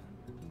ball.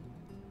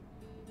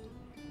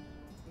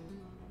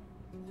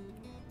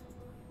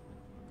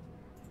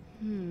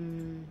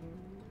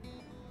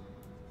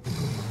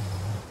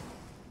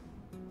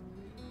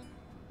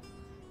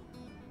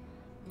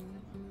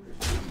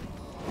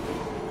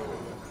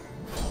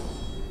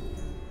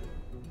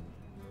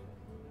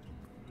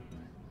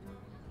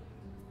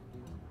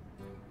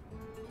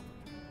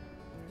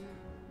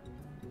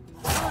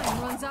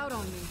 Time runs out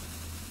on me.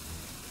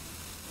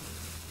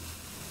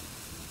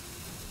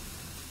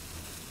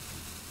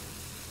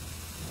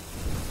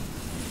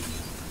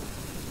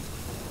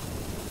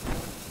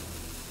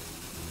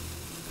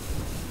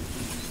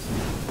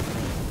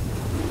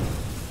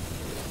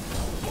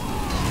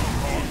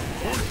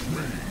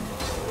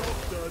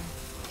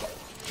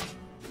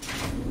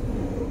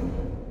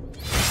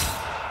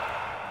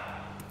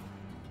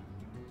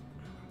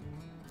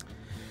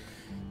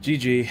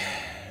 GG.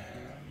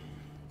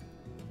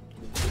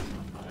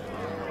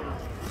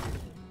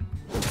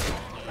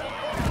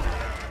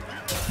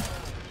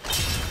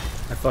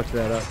 I fucked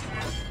that up.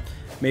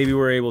 Maybe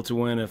we're able to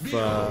win if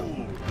I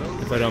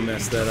don't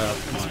mess that up.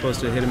 I'm supposed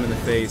to hit him in the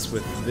face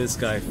with this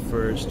guy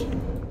first, so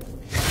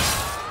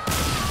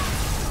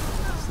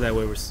that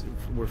way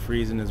we're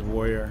freezing his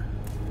warrior.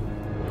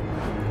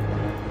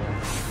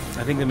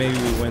 I think that maybe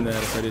we win that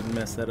if I didn't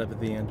mess that up at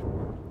the end.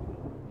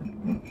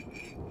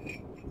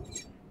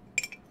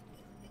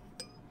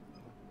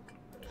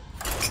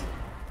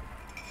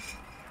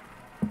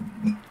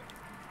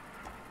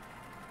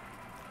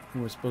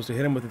 And we're supposed to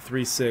hit him with a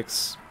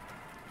 3/6,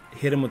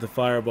 hit him with the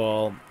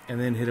fireball, and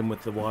then hit him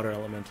with the water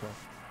elemental.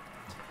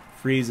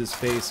 Freeze his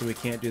face so we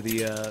can't do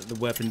the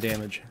weapon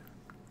damage.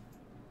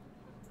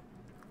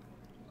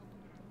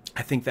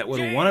 I think that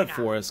would have won it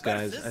for us,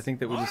 guys. I think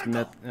that we just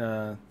met.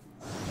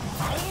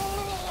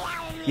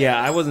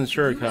 Yeah, I wasn't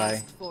sure,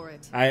 Kai.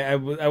 I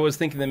was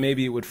thinking that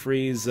maybe it would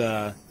freeze.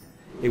 It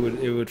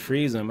would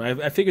freeze him.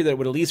 I figured that it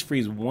would at least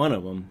freeze one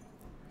of them.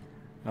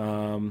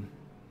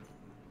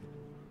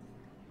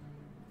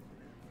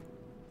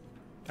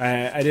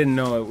 I didn't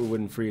know it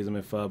wouldn't freeze him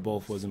if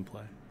both was in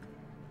play.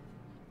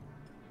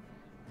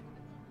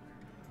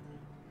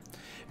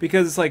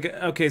 Because it's like,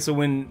 okay, so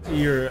when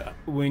your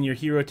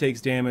hero takes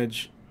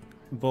damage,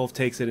 both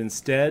takes it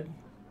instead.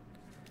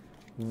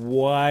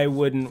 Why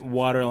wouldn't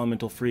water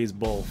elemental freeze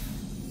both?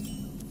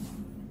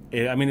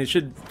 I mean, it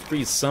should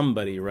freeze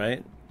somebody,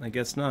 right? I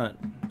guess not.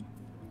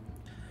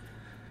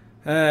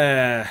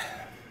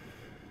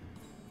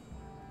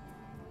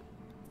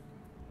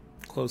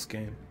 Close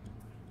game.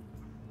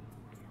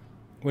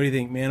 What do you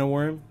think, Mana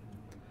Worm?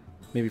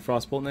 Maybe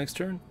Frostbolt next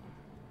turn?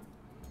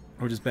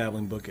 Or just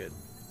Babbling Book it?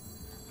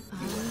 You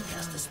want to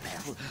cast a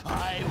spell?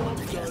 I want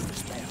to cast a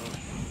spell.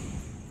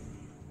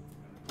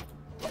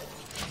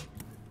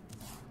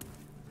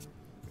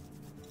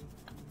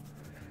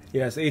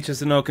 Yes,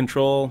 HSNO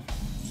control.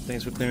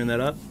 Thanks for clearing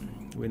that up.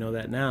 We know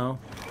that now.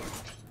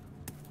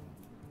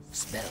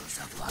 Spells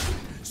are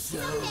fun. So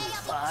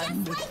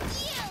fun.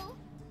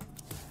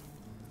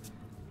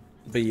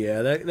 But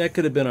yeah, that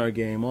could have been our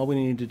game. All we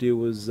needed to do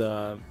was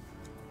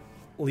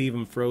leave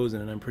him frozen,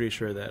 and I'm pretty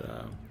sure that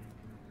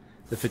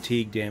the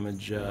fatigue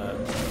damage does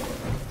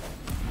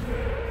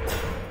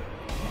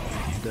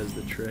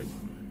the trick.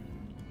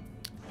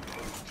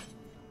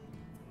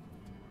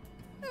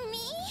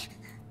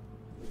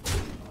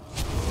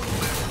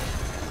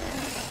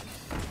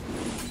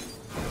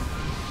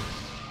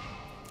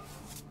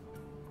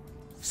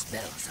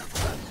 Spells are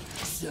fun.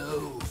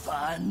 So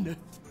fun.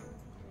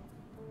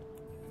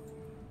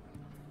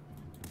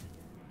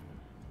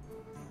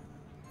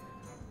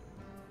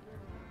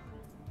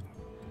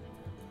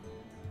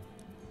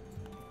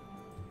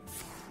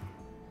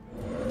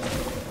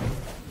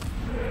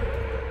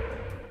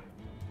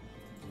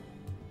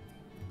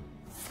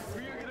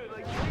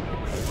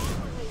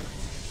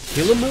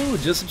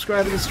 Killamoo just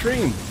subscribed to the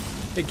stream.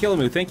 Hey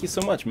Killamoo, thank you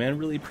so much, man.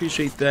 Really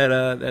appreciate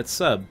that that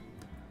sub.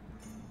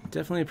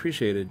 Definitely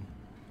appreciated.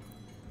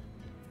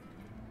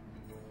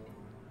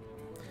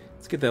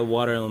 Let's get that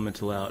water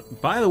elemental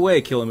out. By the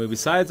way, Killamoo,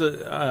 besides the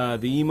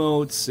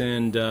emotes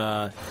and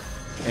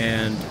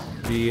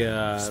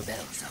the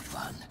spells are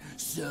fun.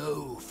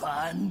 So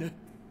fun.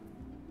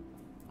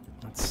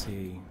 Let's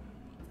see.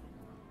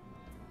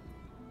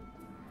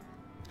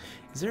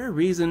 Is there a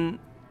reason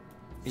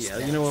Yeah,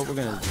 you know what? We're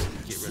gonna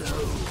get rid of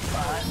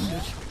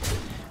it.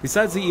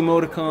 Besides the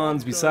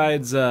emoticons,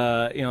 besides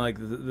you know, like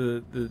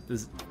the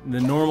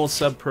normal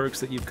sub perks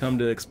that you've come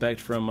to expect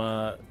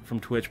from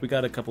Twitch, we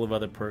got a couple of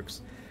other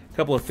perks, a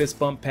couple of fist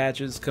bump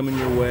patches coming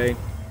your way,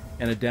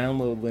 and a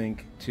download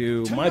link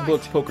to my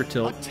book Poker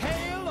Tilt.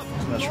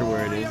 I'm not sure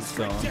where it is. It's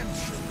gone.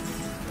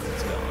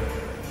 It's gone.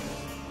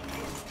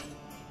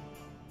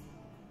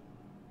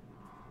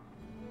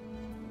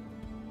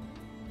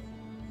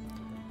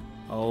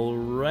 All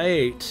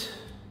right.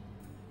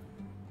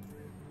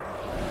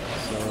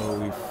 So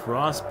we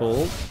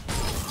Frostbolt,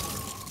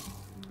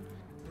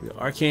 we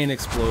Arcane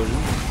Explosion,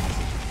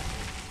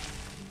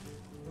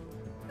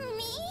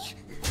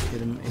 hit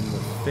him in the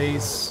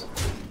face,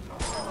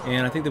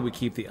 and I think that we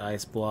keep the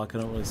Ice Block. I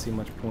don't really see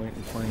much point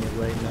in playing it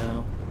right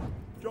now.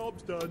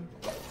 Job's done.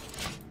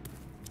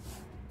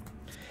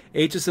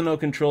 HSNO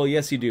control,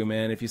 yes you do,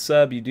 man. If you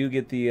sub, you do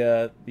get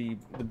the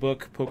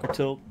book Poker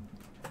Tilt.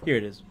 Here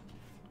it is.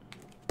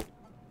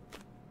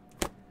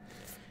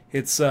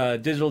 It's a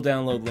digital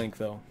download link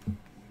though,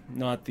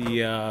 not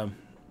the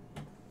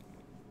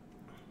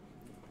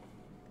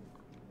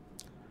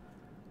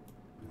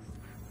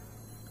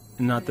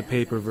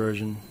paper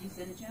version. Did you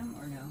send it to him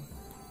or no?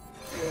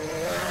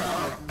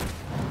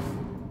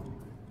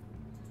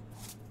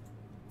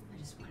 I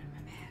just wanted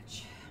my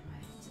match. I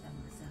might have to them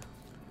myself.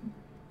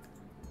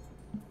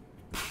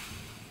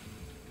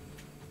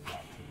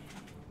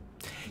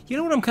 You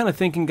know what I'm kind of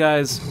thinking,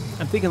 guys?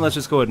 I'm thinking let's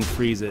just go ahead and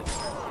freeze it.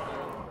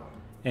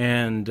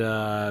 And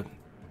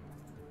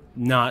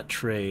not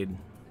trade.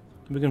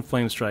 We can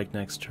Flame Strike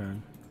next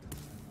turn.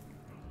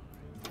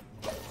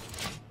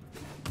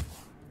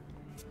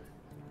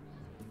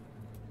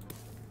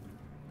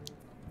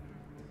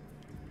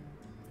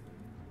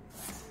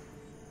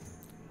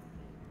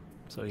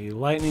 So he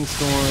Lightning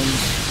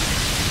Storms.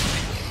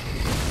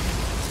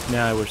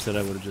 Now I wish that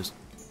I would have just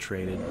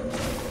traded.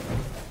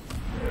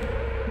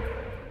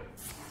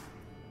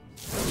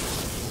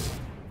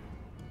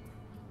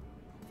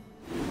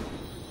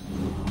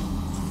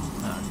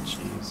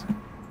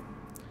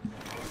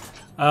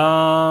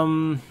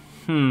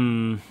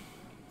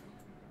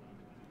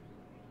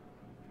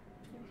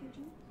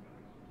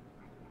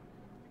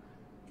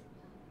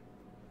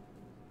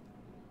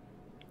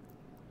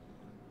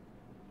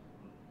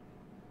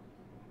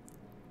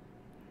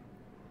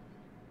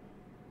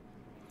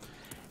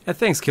 Yeah,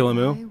 thanks,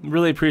 Killamoo.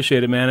 Really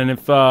appreciate it, man. And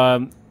if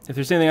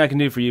there's anything I can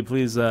do for you,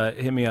 please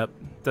hit me up,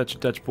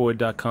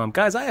 dutchboyd.com.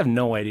 Guys, I have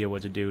no idea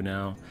what to do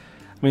now.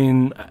 I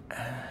mean,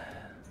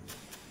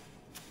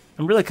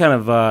 I'm really kind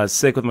of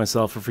sick with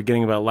myself for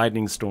forgetting about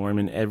Lightning Storm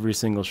in every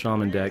single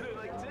Shaman deck.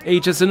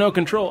 HSNO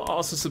Control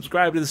also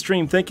subscribe to the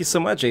stream. Thank you so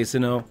much,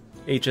 HSNO.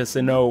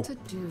 HSNO.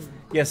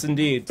 Yes,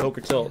 indeed.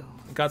 Poker Tilt.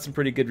 Got some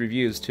pretty good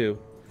reviews, too.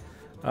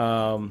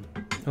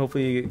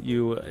 Hopefully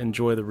you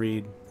enjoy the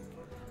read.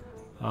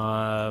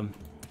 Yeah,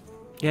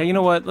 you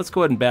know what? Let's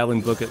go ahead and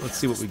battling book it. Let's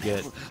see what we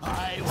get.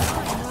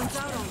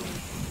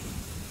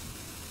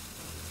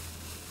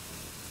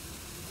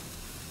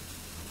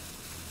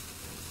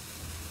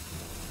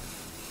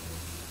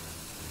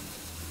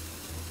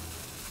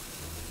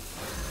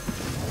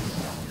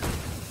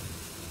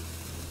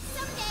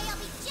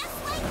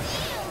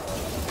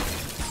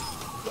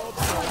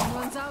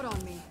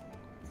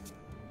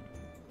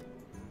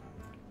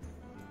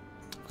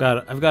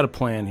 I've got a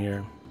plan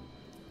here.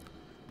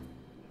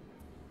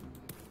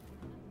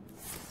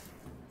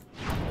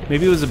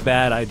 Maybe it was a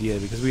bad idea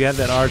because we had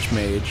that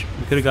Archmage.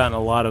 We could have gotten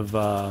a lot of.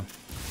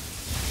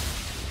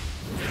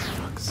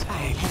 Fuck's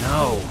sake,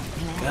 no!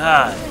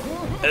 God,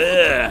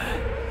 ugh,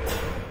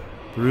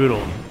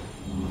 brutal.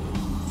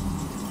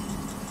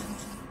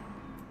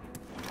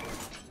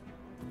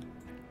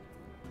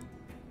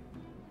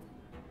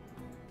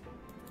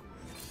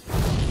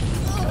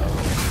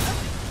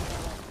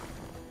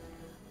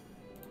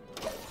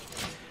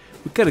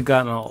 We could have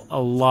gotten a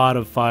lot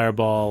of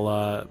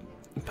fireball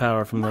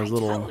power from those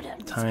little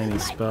tiny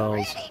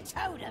spells.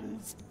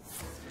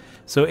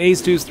 So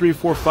Ace Deuce 3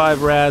 4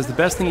 5 Raz. The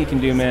best thing you can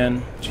do,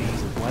 man.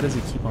 Jesus, why does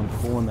he keep on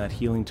pulling that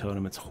healing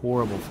totem? It's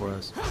horrible for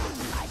us.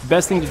 The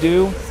best thing to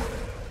do.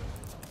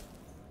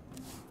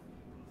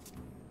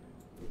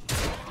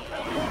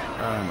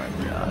 Oh my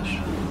gosh.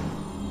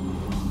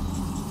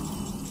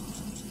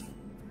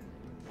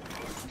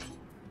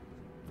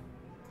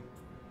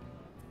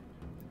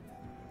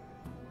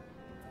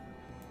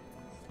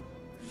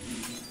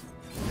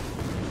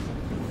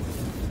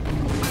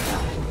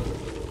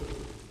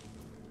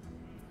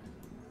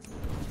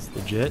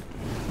 Legit.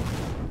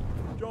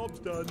 Job's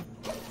done.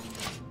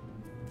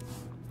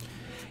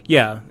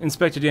 Yeah,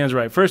 Inspector Dan's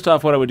right. First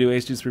off, what I would do,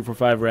 Ace 2 3 4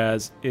 5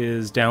 Raz,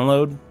 is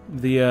download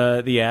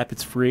the app.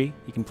 It's free.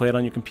 You can play it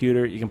on your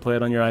computer. You can play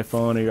it on your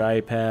iPhone or your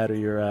iPad or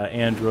your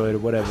Android or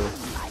whatever.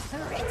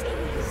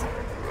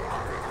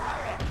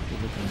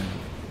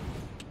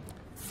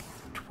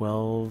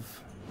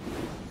 12.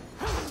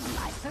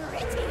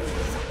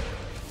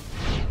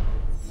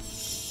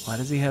 Why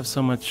does he have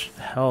so much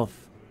health?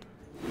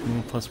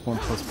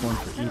 +1/+1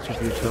 for each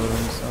of your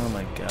totems. Oh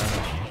my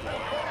gosh.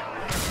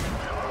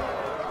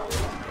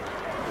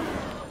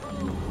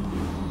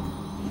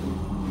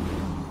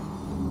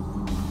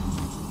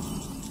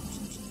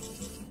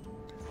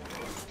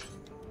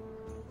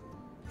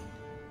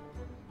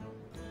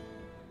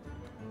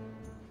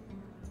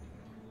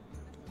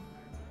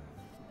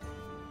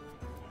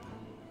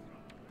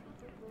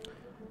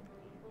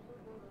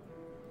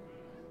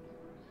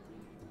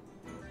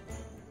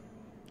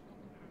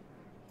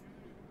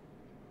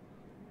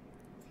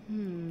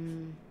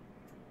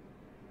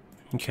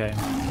 Okay.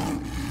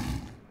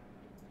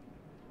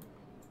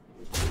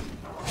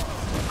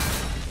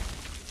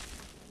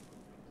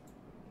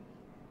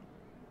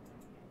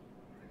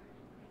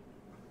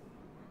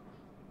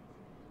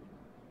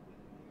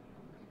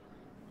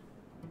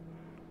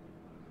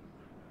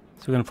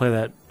 So we're gonna play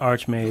that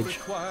Archmage.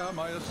 Require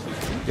my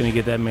assistance. Gonna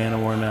get that Mana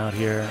Worm out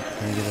here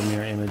and get a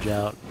Mirror Image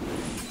out.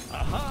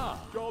 Aha!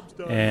 Job's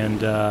done.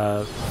 And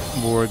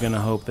we're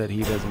gonna hope that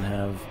he doesn't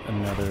have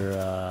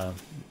another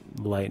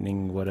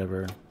lightning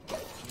whatever.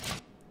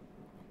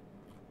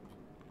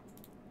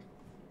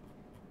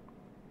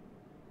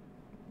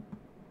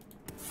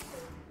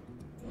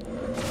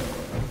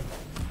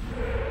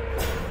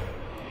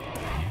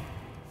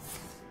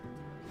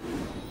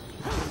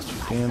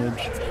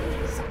 Damage.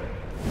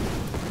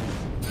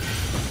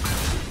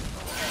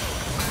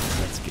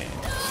 Let's game.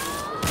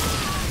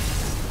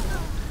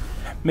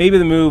 Maybe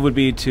the move would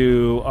be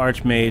to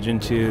Archmage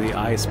into the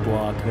ice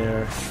block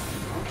there.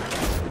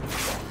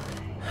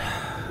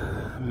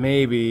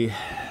 Maybe.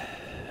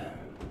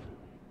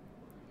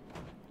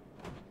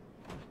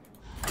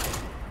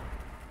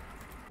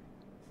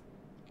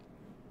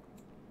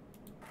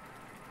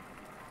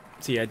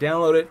 So yeah,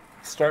 download it.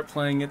 Start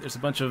playing it. There's a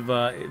bunch of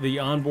the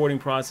onboarding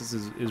process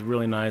is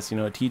really nice. You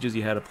know, it teaches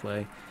you how to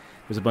play.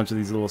 There's a bunch of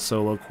these little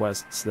solo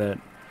quests that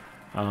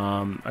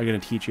are going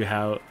to teach you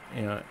how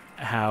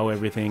how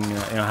everything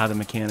how the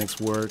mechanics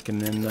work, and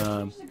then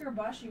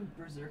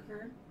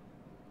Berserker.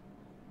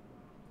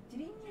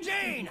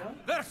 Jane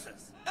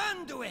versus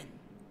Anduin.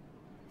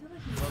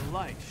 The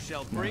light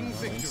shall bring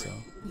victory. so.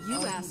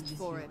 You asked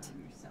for it.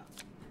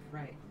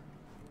 Right.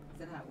 Is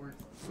that how it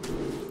works?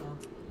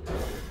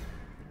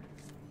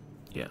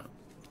 Yeah.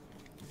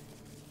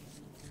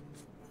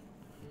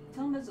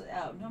 Tell him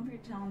don't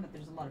forget to tell him that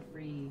there's a lot of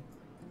free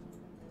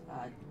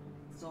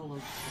solo.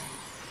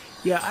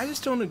 Yeah, I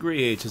just don't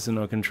agree,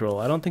 HSNO Control.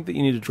 I don't think that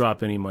you need to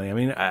drop any money. I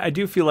mean, I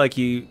do feel like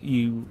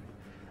you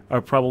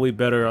are probably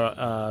better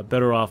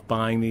off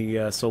buying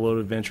the solo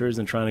adventures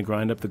and trying to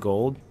grind up the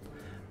gold.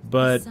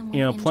 But you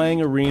know,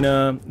 playing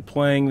arena,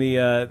 playing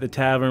the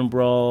tavern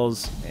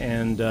brawls,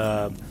 and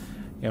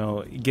you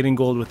know, getting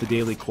gold with the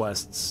daily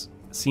quests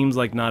seems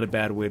like not a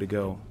bad way to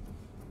go.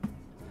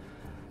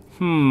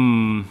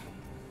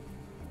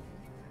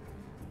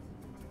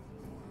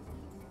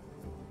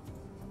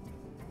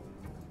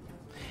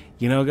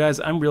 You know, guys,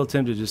 I'm real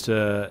tempted just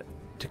to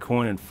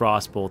coin and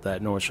frostbolt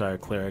that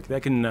Northshire cleric.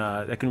 That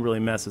can really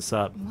mess us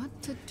up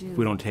What to do? if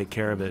we don't take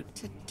care of it. What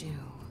to do?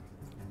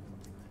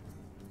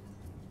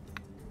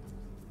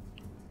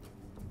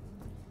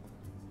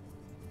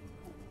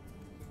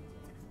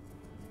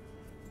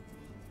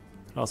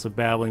 Also,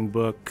 Babbling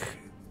Book,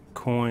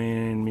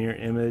 coin, mirror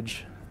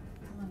image.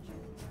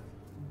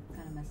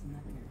 Kind of messing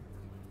up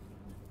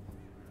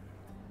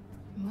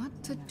here. What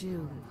to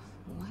do?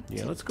 What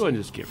Yeah, to let's go ahead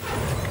and just get rid of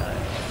that guy.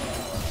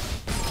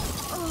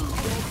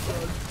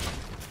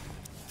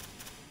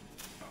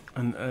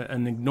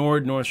 An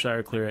ignored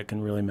Northshire cleric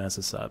can really mess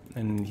us up,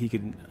 and he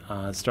could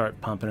start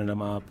pumping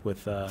him up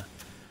with what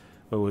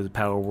was it,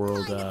 Power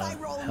World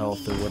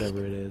health or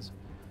whatever it is.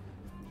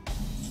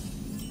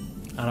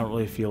 I don't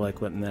really feel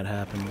like letting that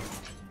happen.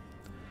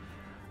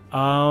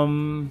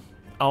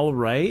 All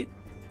right.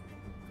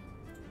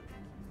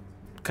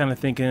 Kind of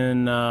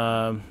thinking,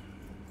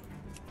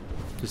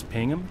 just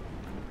ping him.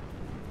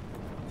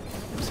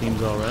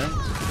 Seems all right.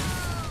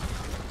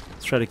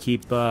 Let's try to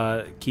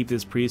keep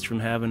this priest from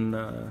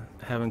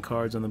having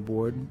cards on the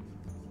board.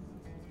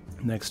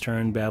 Next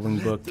turn, Babbling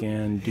Book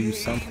and do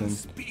something.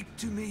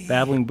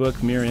 Babbling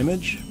Book, mirror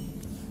image.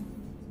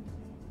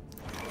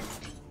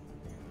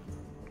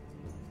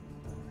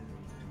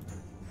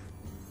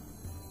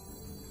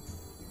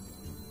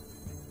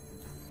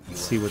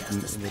 Let's see what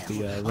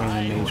the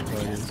Roman Mage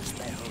card is.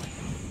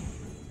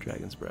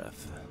 Dragon's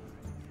Breath.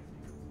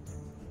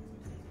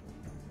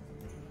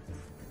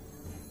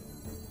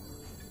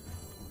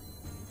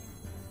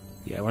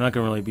 Yeah, we're not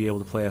going to really be able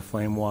to play a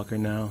Flame Walker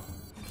now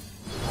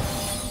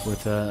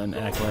with an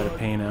Acolyte of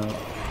Pain out.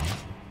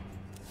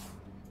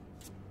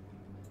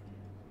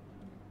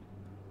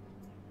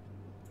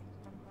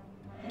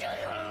 Do you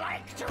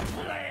like to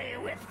play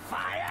with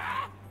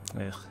fire?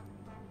 Ugh.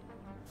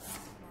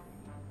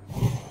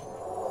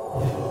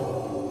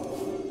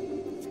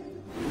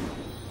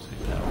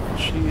 Take that one.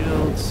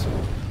 Shields.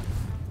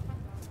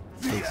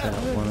 Takes out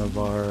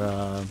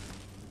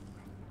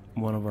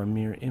one of our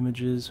mirror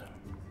images.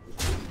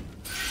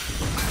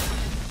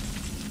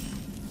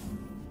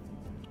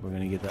 We're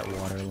gonna get that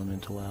water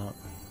elemental out.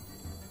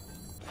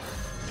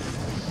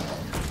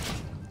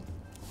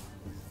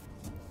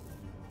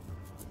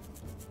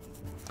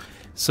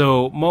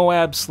 So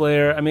Moab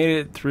Slayer, I made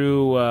it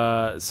through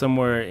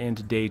somewhere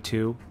into day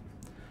 2,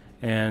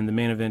 and the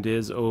main event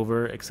is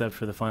over except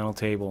for the final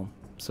table.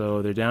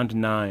 So they're down to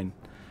 9.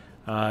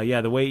 Yeah,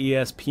 the way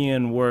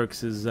ESPN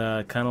works is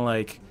kind of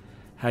like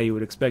how you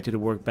would expect it to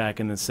work back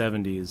in the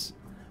 70s,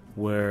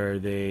 where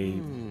they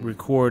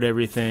record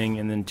everything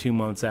and then 2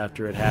 months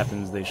after it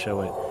happens they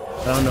show it.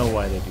 I don't know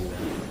why they do that.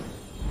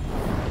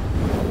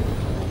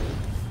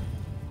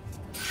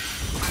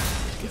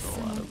 get a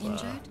lot of.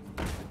 Injured?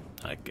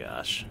 My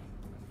gosh.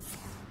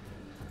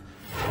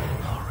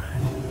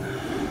 Alright.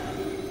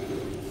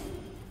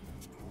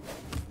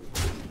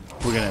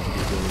 We're gonna have to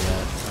get rid of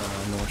that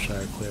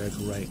Northshire cleric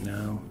right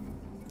now.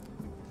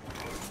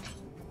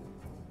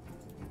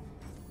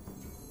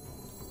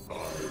 By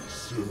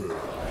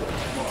the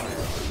power of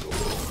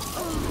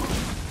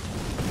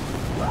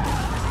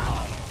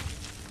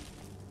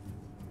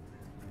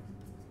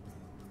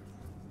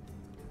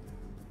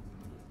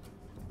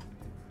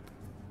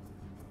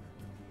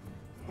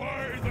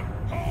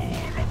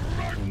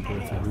And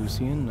Bertha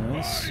Lucian,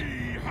 nice. I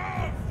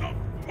have the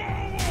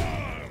power!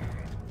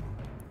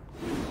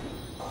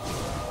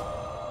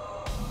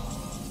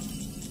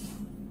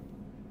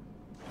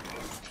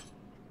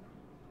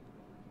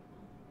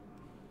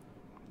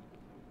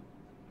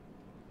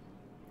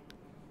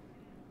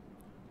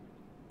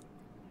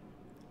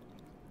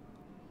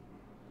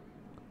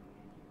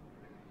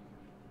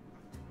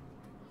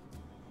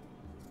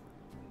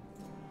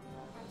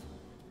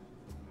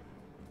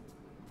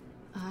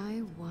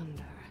 I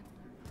wonder.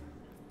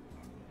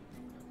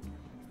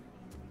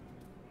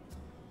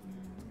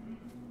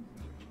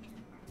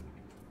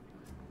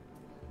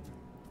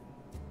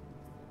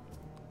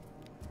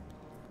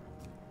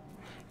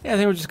 Yeah, I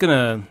think we're just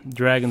gonna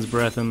Dragon's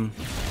Breath him.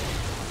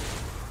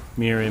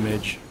 Mirror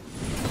image.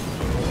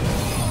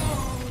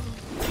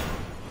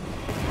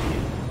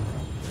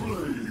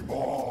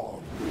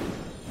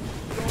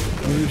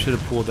 Maybe we should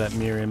have pulled that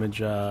mirror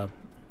image.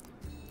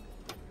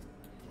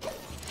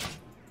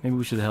 Maybe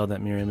we should have held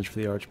that mirror image for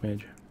the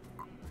Archmage.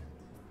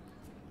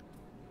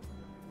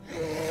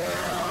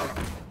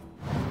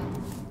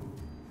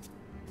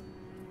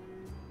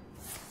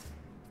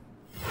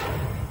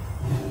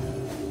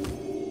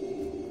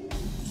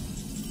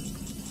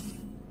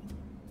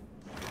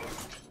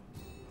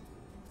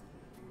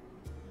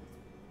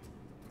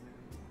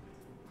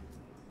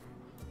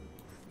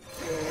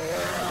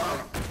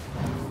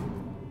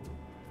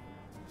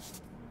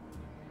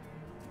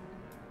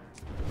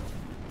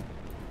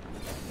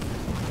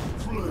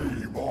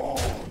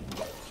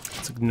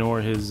 Let's ignore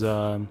his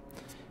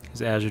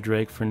Azure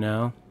Drake for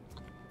now.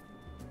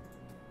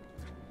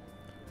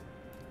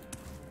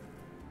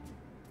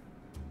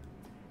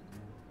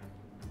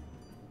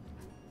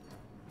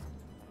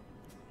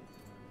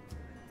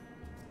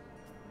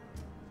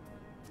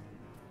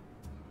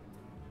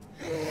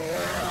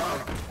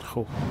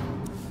 Oh.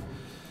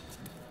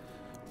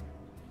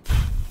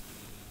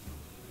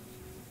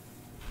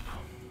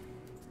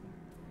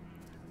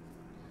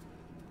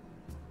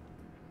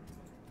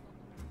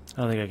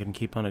 I don't think I can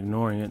keep on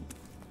ignoring it.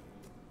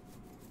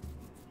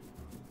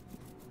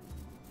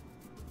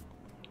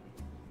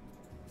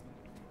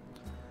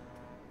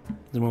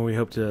 Then when we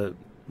hope to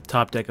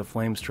top deck a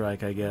Flame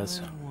Strike, I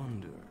guess.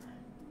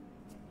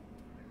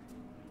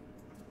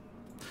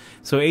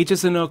 So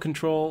HSNO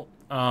control.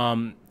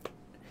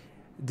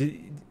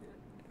 Did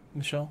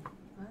Michelle?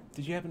 What?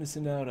 Did you happen to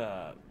send out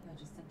I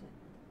just sent it.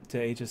 to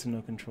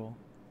HSNO control?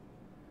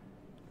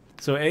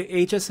 So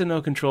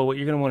HSNO control, what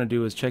you're going to want to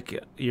do is check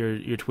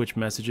your Twitch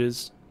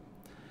messages,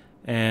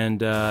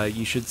 and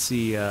you should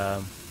see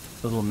a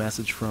little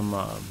message from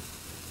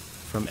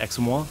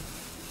Exmois,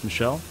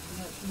 Michelle.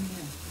 No, it's from you.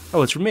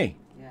 Oh, it's from me.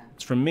 Yeah.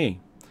 It's from me,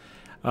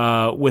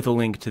 with a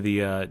link to the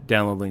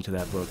download link to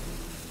that book.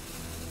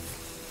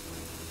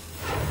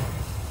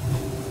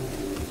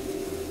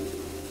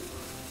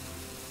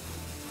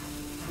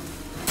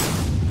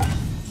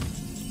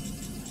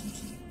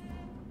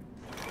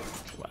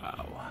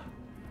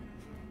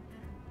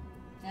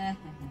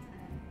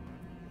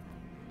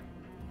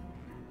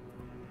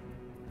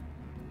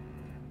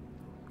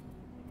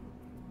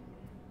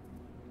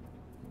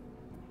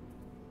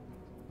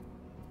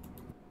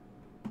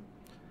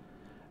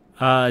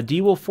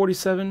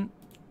 DWolf47,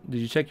 did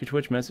you check your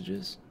Twitch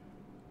messages?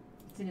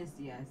 It's in his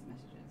messages.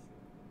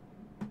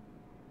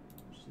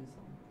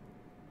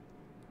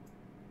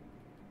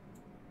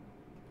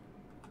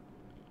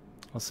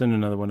 I'll send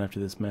another one after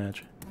this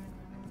match.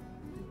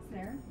 It's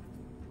there.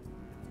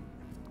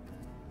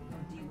 Oh,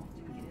 D-Wolf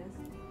didn't get his?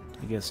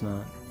 I guess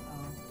not. Oh.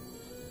 I'll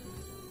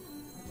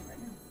do it right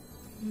now.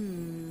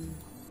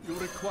 You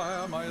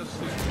require my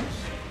assistance.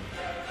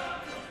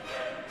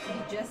 Did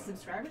he just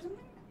subscribe or something?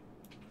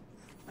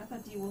 I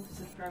thought D-Wolf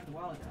subscribed a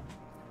while ago.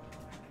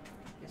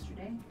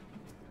 Yesterday?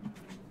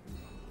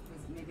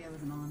 Maybe I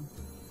wasn't on.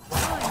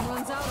 Time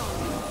runs out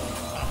on me.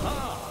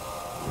 Wow,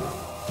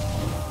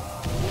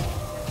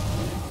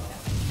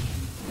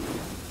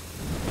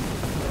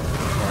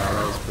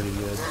 that was pretty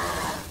good.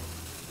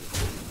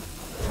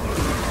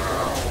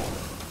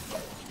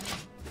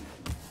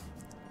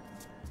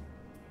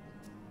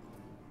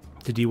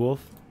 To DWolf?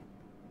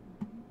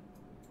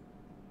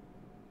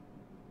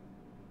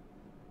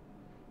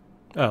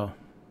 Oh.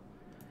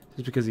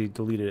 Just because he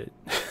deleted it.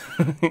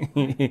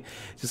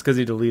 Just because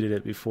he deleted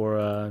it before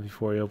he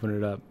opened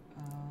it up.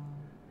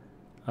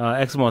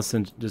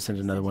 Exmois just sent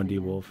another one,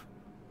 DWolf.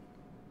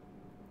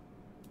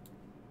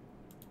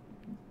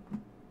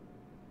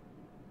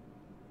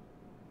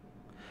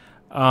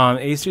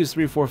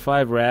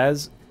 Asus345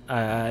 Raz.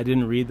 I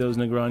didn't read those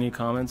Negroni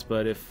comments,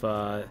 but if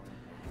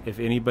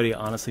anybody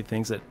honestly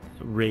thinks that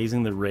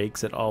raising the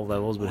rakes at all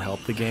levels would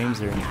help the games,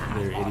 they're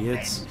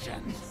idiots.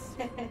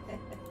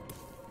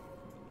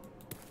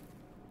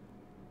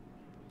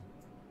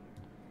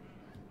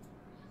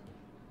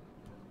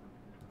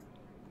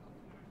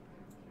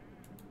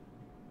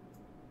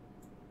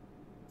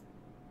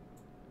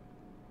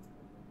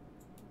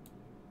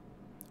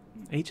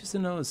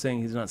 HSNO is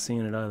saying he's not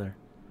seeing it either.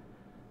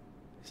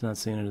 He's not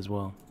seeing it as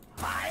well.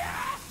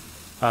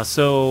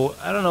 So,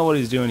 I don't know what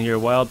he's doing here.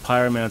 Wild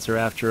Pyromancer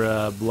after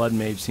a Blood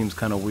Mage seems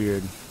kind of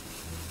weird.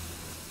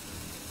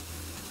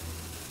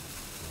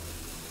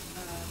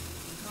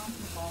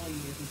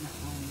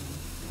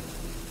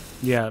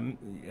 Yeah,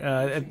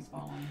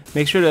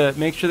 make sure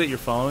that you're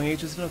following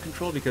HSNO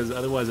control, because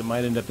otherwise it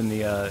might end up in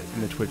the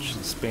Twitch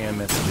spam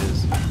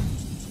messages.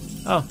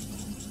 Oh,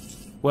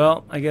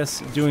 well, I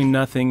guess doing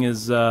nothing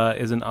is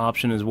an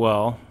option as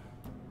well.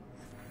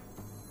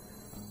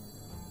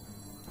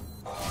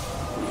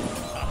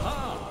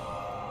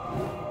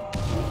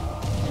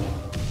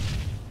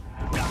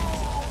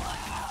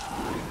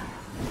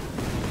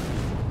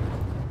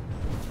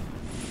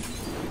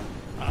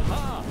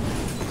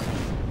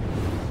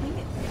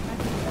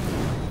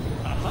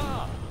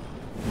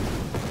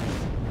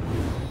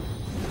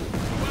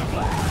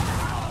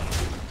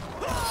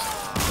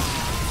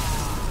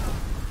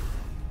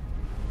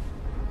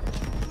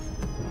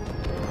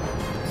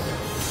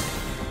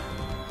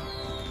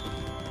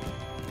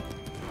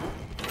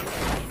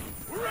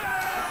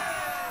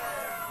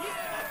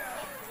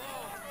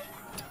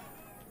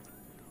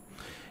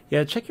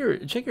 Yeah, check your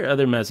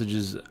other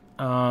messages.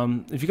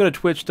 If you go to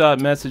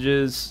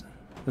twitch.messages,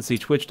 let's see,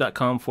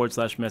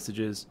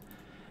 twitch.com/messages,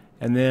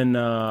 and then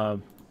let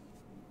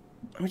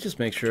me just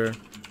make sure.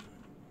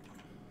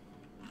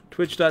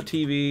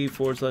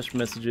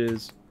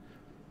 Twitch.tv/messages.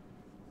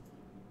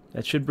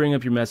 That should bring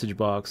up your message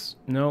box.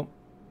 Nope.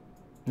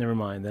 Never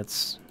mind.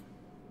 That's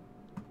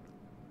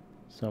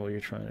not what you're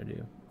trying to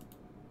do.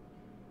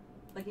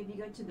 Like if you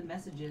go to the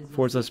messages.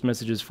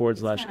 /messages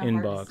 /inbox. It's kind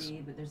of hard to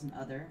see, but there's an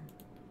other.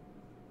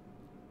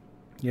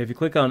 Yeah, if you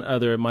click on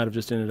other, it might have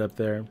just ended up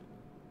there.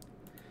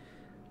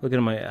 Looking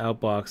at my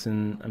outbox,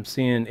 and I'm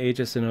seeing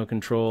HSNO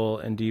Control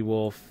and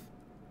D-Wolf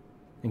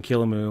and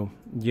Killamoo.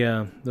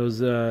 Yeah,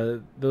 those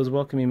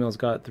welcome emails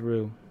got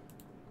through.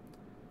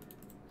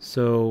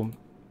 So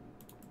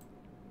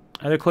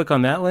either click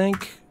on that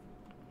link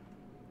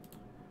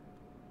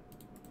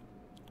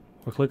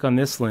or click on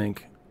this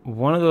link.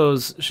 One of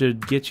those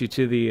should get you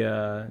to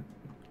the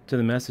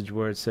message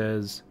where it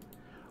says,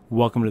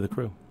 "Welcome to the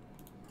crew."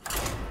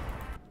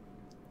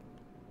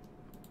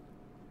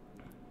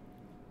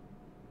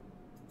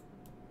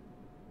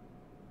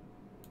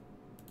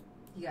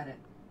 You got it.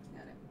 You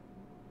got it.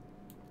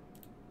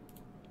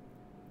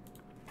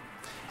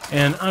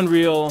 And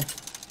Unreal,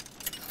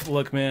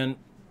 look, man,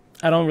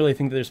 I don't really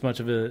think there's much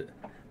of a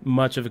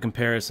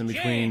comparison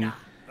between,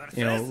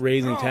 you know,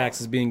 raising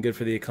taxes being good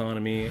for the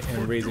economy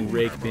and raising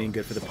rake being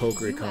good for the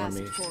poker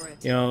economy.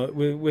 You know,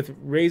 with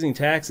raising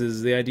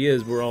taxes, the idea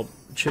is we're all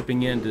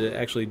chipping in to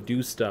actually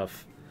do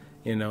stuff.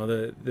 You know,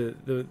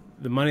 the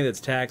money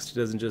that's taxed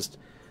doesn't just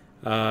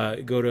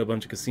go to a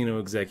bunch of casino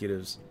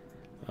executives.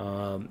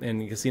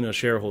 And casino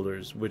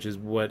shareholders, which is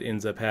what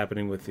ends up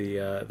happening with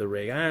the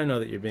rake. I know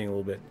that you're being a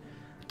little bit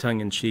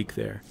tongue-in-cheek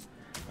there,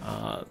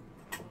 but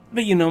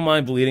you know,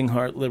 my bleeding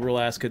heart liberal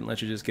ass couldn't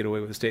let you just get away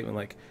with a statement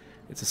like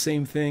it's the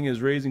same thing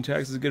as raising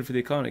taxes is good for the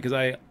economy, because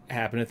I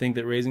happen to think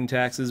that raising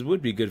taxes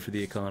would be good for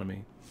the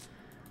economy.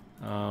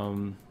 At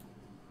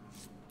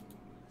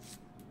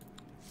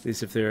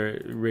least if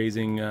they're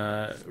raising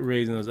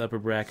those upper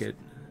bracket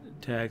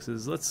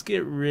taxes. Let's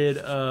get rid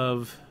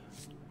of.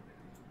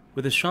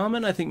 With a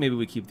shaman, I think maybe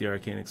we keep the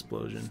arcane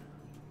explosion.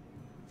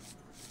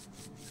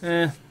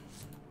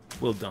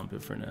 We'll dump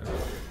it for now.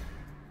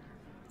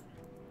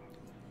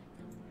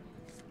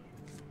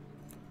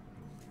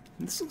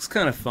 This looks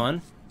kind of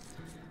fun.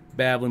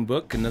 Babbling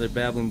book, another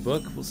babbling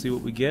book. We'll see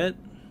what we get.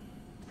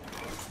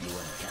 You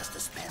want to cast a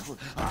spell?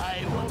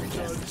 I want to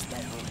cast a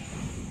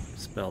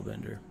spell.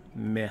 Spellbender.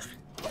 Meh.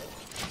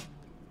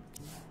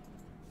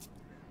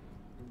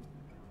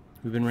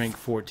 We've been ranked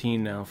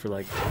 14 now for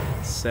like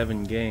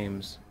 7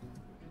 games.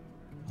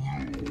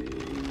 Raising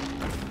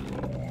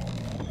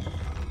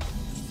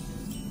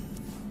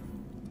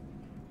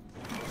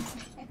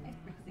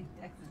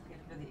tax is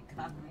good for the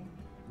economy.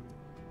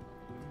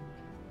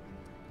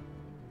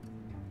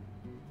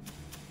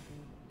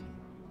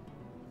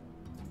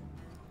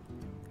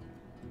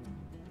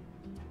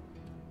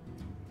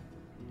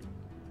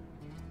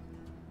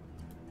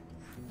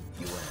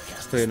 You want to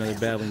cast Play a another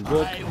spell? babbling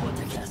book. I want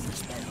to cast a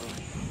spell.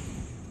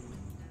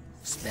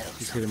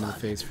 Spells Just hit him in the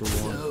face for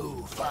one.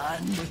 So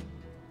fun.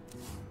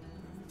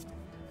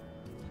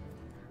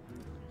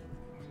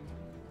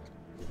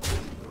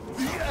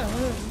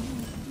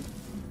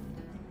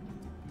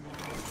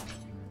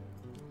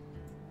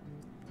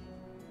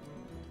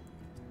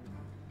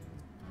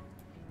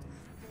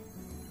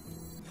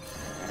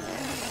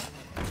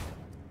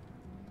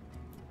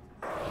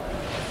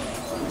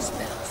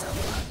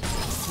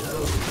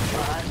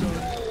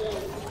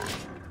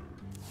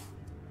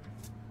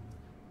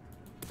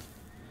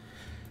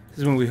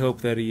 is when we hope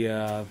that he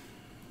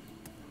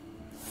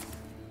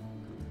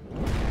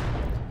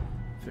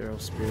Feral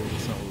Spirit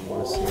is not what we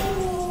want to see.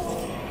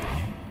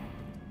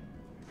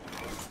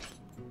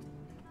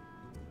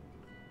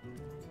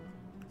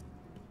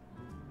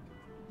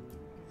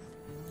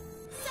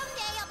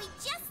 Someday I'll be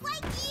just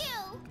like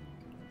you.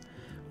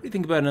 What do you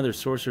think about another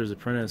Sorcerer's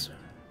Apprentice?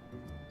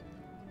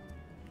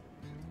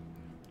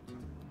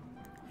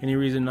 Any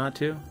reason not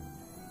to?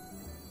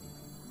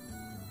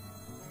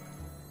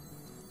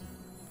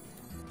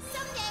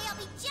 Someday I'll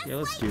be just Yeah,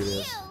 let's like do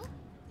this. you.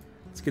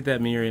 Let's get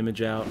that mirror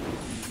image out.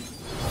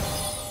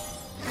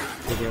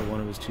 Take out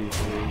one of his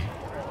 2/3.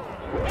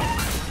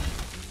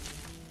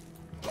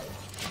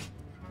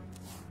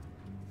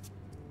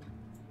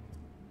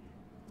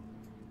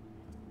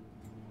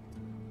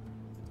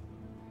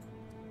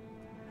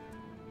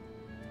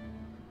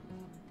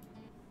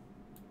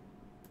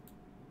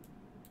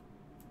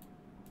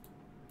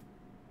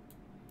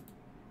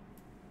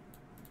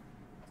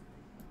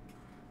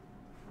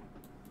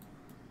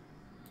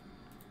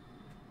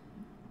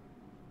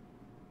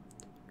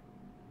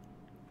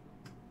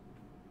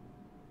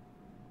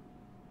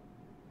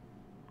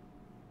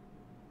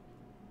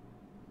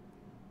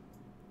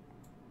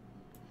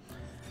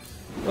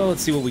 Well,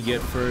 let's see what we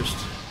get first.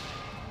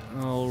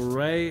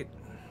 Alright.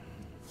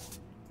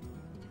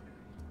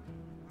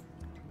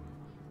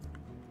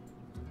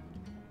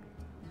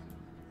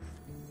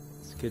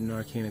 Let's get an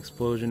Arcane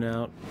Explosion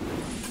out.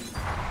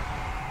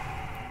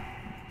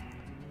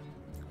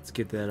 Let's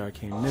get that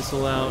Arcane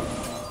Missile out.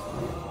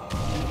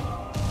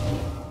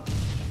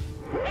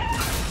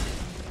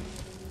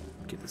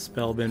 Get the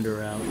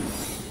Spellbender out.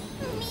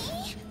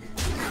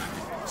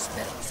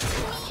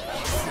 Spells.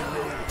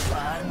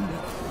 Fun.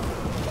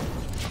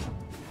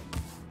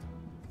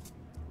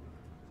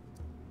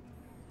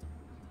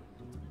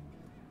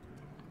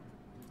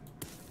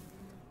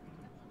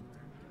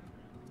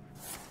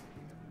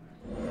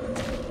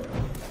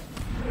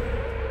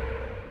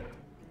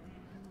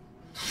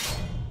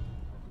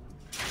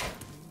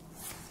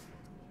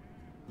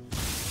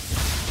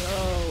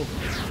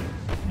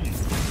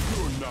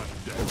 You're not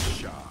that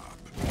sharp.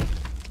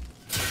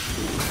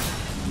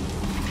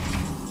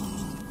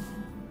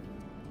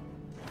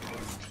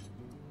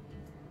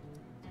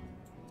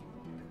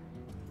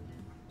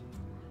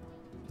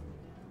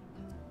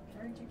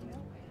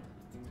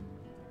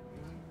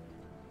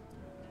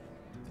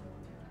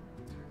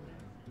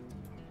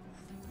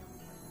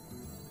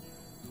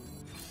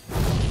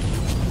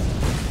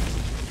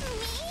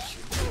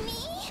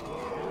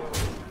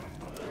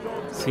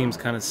 Seems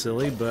kind of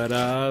silly, but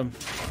I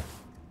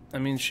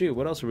mean, shoot,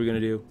 what else are we gonna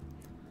do?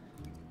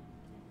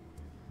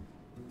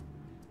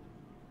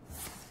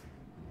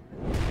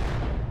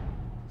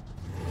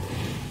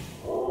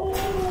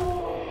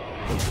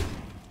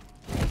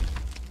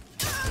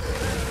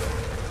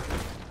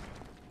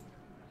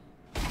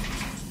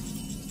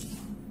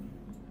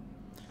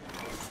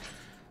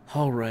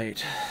 All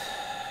right.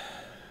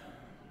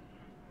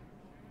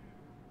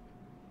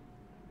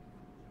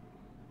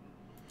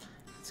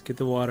 Let's get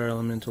the water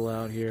elemental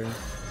out here.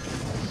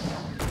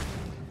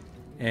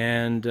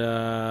 And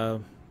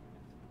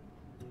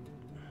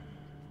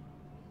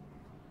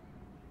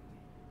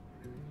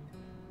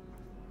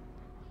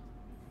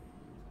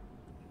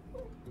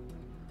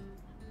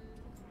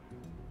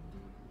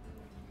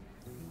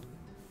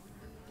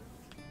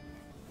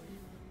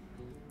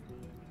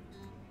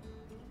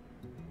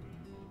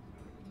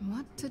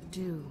What to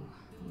do?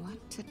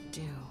 What to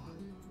do?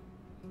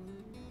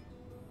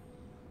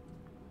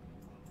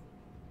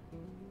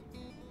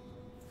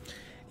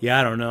 yeah,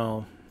 I don't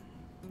know.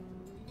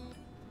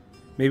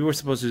 Maybe we're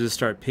supposed to just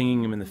start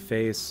pinging him in the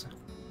face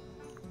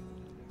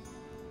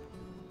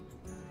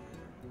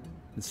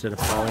instead of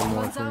falling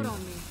more Runs for out him.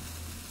 on me.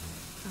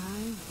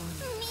 I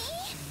wonder.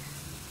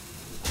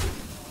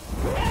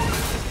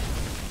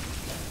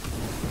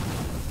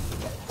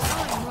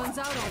 Time runs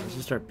out on Let's me.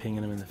 just start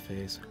pinging him in the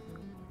face.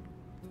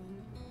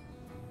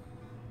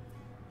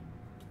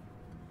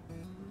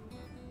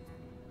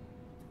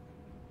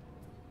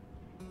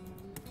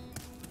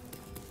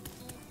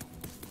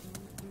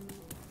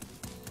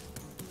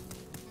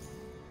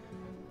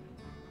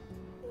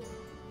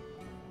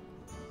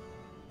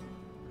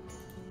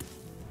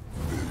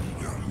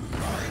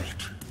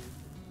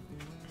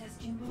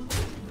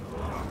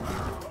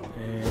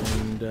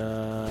 And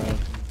yeah,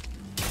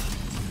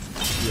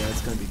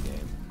 it's gonna be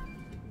game.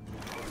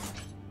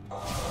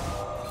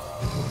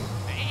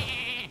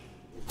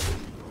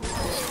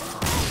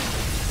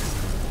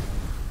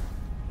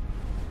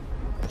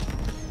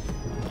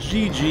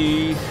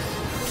 GG.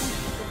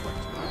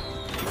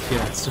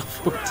 Yeah, it's still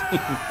 14.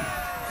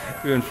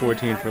 We've been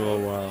 14 for a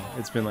little while.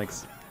 It's been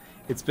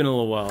a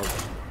little while.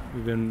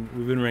 We've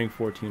been ranked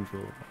 14 for a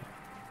little while.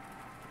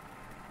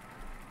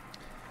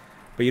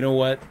 But you know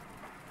what?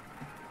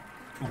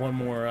 One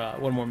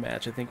more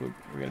match. I think we're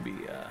gonna be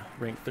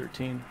ranked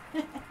 13.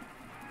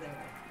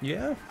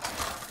 Yeah.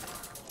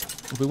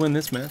 If we win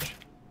this match.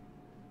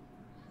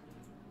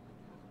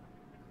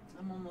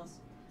 I'm almost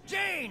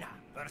Jaina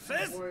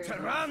versus worried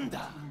about Tyrande.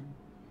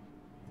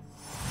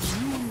 this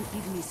You will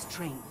give me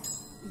strength.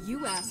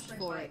 You asked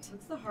for it.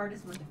 What's the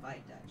hardest one to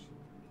fight, Dutch?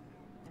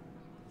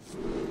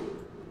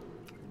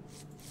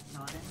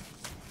 Paladin?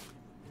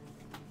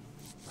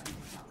 Fighting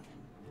a paladin.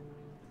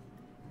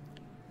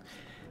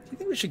 Do you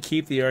think we should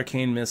keep the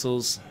arcane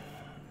missiles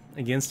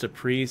against a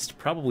priest?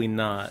 Probably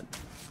not.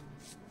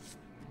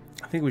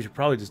 I think we should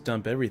probably just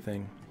dump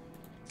everything.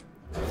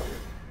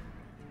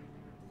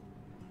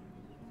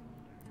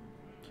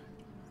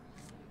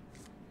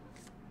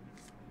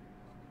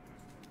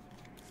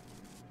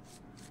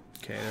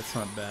 Okay, that's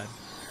not bad.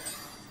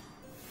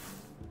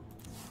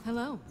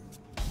 Hello.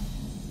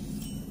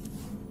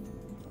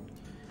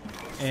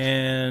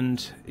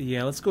 And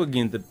yeah, let's go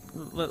again.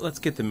 Let's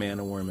get the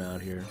mana worm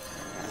out here.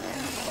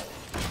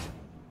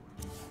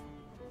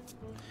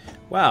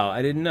 Wow,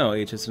 I didn't know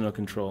HS no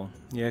control.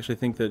 You actually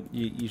think that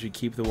you should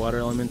keep the water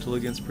elemental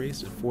against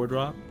priest at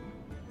 4-drop?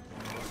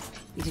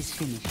 It is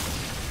finished.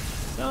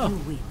 Oh, You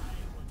win.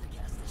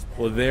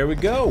 well there we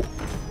go.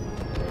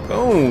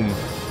 Boom.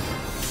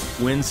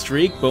 Win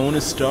streak,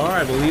 bonus star.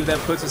 I believe that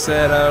puts us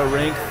at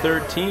rank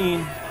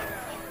 13.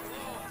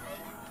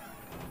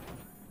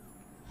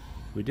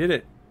 We did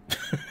it.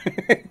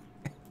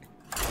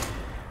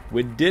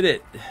 We did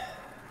it.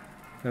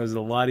 That was a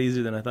lot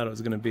easier than I thought it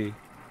was going to be.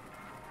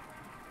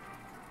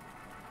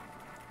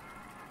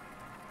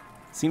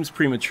 Seems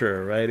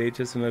premature, right?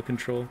 HS no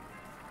control.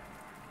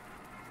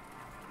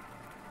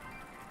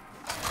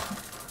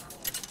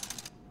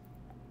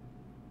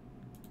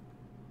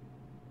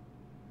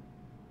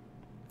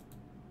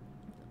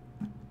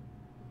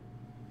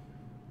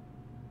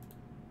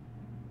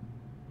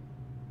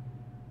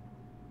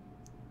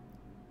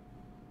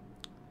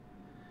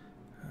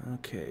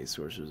 Okay,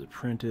 Sorcerer's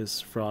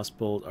Apprentice,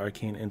 Frostbolt,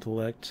 Arcane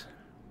Intellect.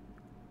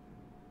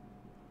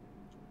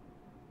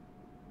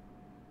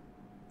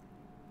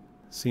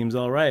 Seems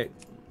alright.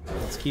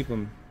 Let's keep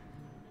him.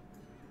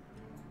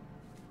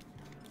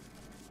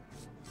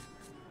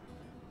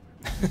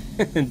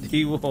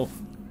 D-Wolf.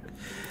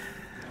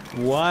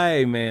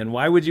 Why, man?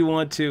 Why would you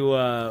want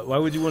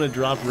to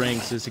drop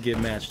ranks just to get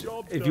matched?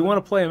 If you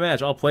want to play a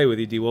match, I'll play with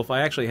you, D-Wolf.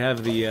 I actually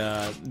have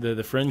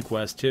the friend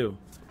quest too.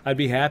 I'd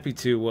be happy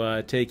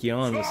to take you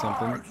on with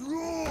something.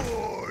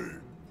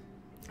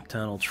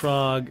 Tunnel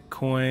Trog,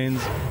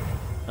 coins,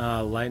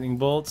 lightning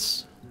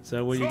bolts. Is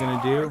that what you're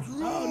gonna do?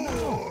 Oh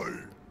no!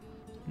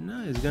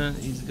 No,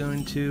 he's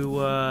going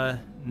to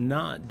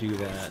not do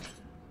that.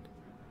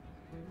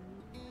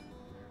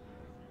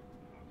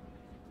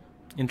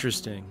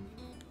 Interesting.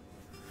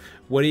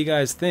 What do you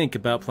guys think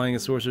about playing a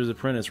Sorcerer's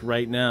Apprentice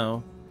right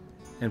now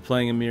and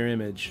playing a mirror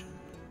image?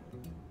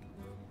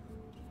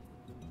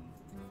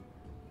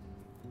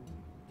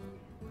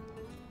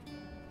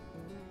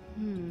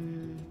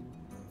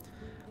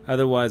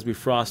 Otherwise, we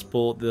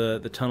Frostbolt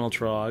the Tunnel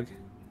Trog.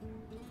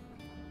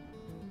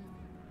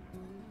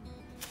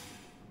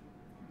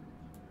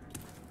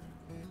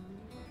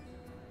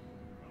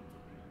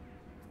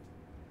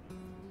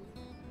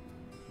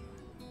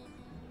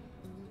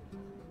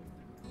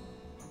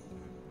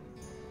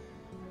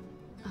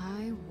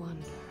 I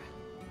wonder.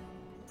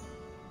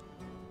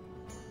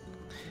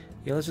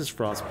 Yeah, let's just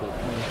Frostbolt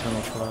the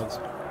Tunnel Trogs.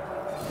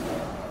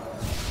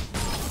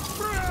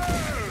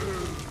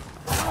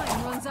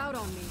 Time runs out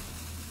on me.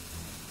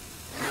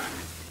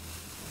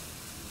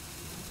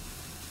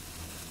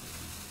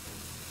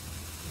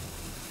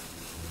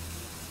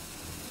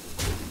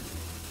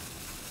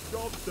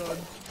 Job done.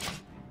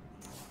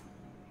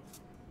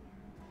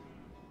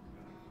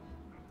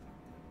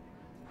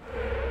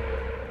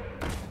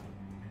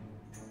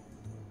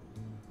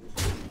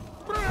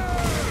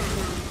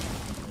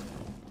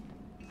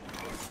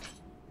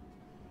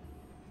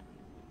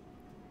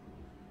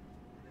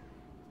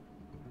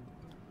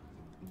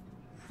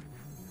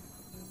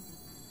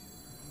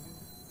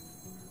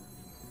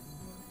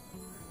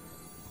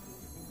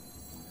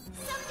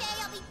 Someday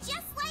I'll be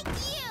just like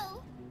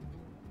you.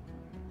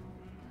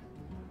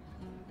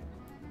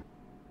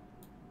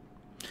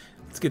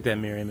 Let's get that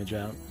mirror image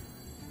out.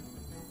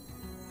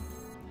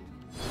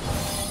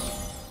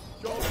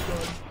 Job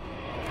done.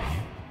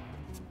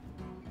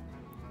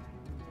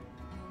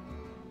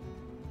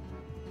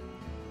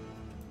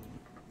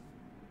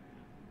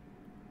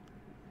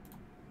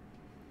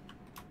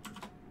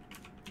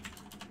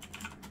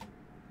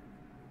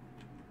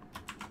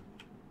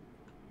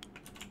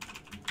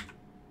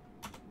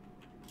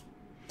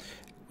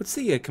 What's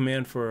the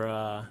command for,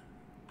 oh,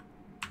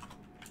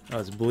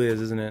 it's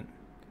Blizz, isn't it?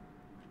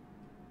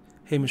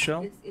 Hey,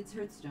 Michelle? It's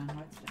Hearthstone.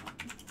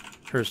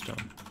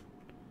 Hearthstone.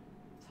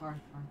 It's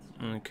Hearthstone.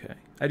 Okay.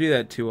 I do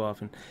that too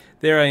often.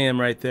 There I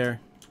am right there.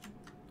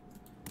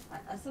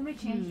 Somebody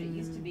changed it. It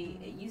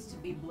used to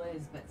be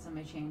Blizz, but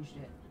somebody changed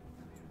it.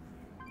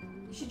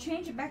 You should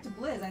change it back to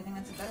Blizz. I think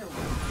that's a better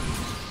one.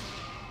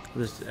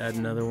 I'll just add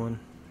another one.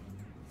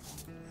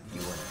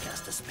 You want to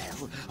cast a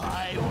spell?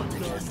 I want to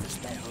cast a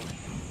spell.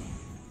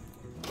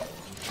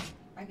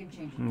 I can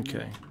change it.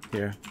 Okay,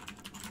 here.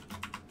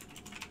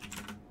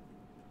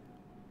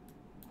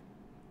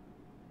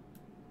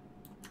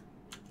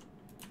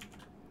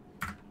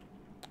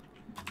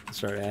 Let's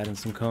start adding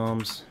some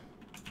comms.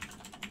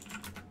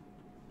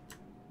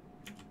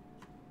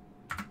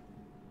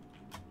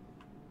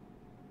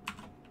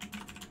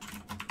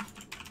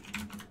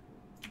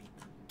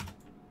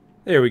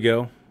 There we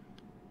go.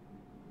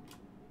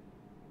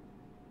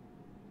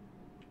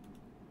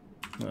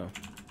 Oh.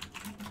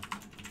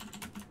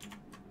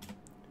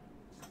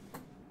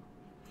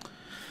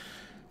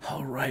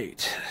 All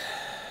right.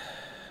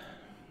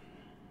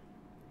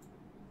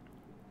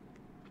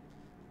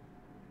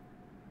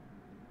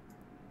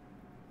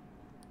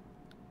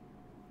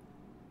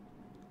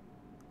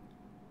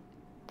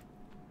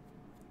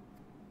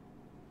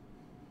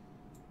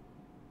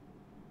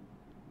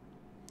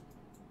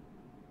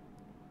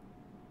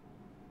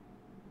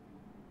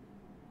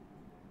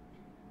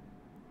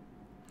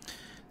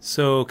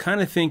 So,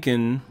 kind of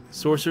thinking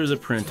Sorcerer's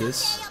Apprentice.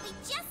 Someday I'll be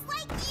just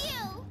like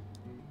you.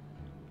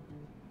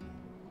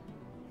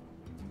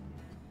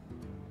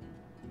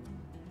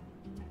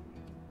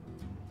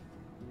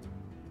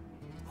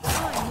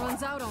 Time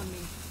runs out on me.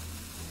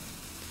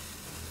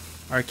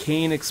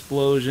 Arcane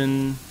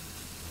Explosion.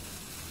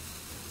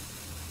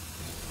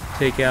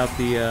 Take out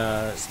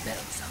the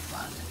Spells are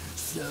fun.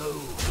 So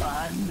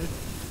fun.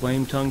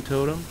 Flame Tongue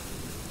Totem.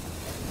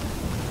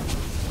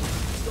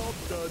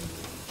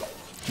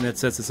 And that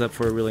sets us up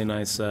for a really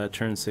nice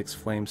turn 6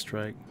 Flame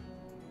Strike.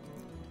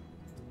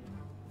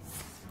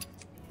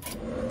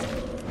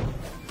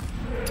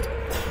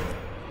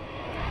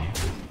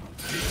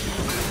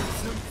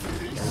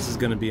 This is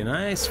going to be a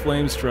nice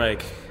Flame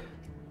Strike.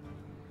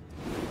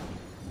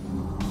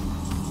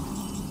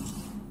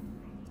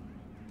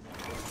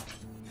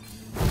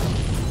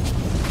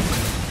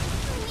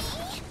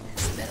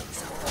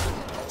 Spells are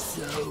fun.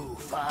 So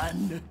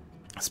fun.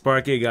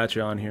 Sparky got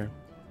you on here.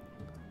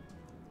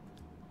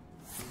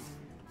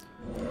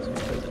 So you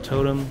put the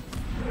totem.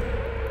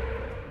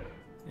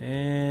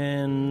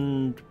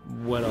 And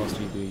what else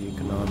do? You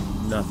can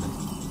on nothing.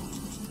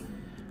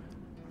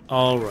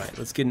 Alright,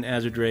 let's get an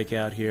Azure Drake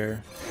out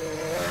here.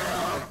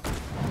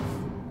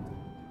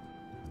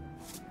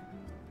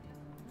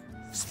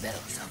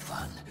 Spells are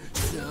fun.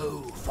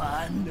 So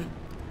fun.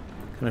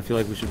 Kind of feel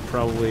like we should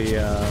probably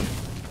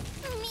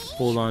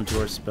hold on to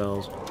our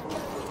spells.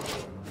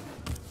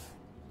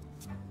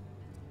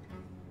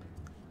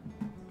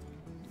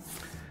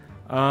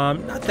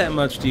 Not that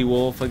much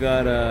D-Wolf. I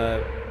got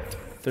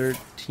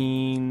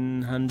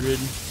 1,300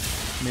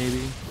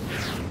 maybe.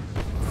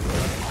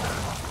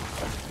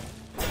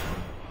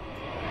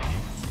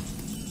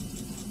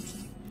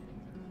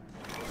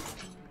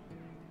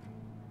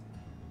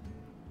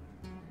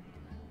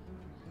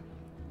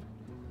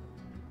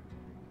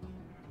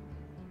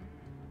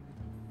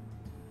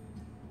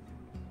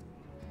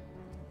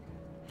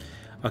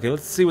 Okay,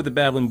 let's see what the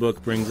Babbling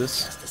Book brings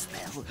us. Cast a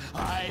spell.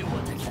 I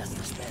want to cast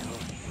a spell.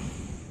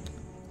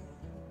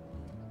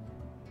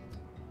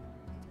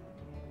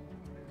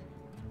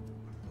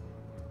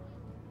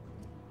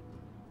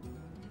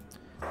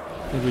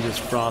 I think we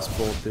just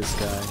Frostbolt this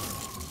guy.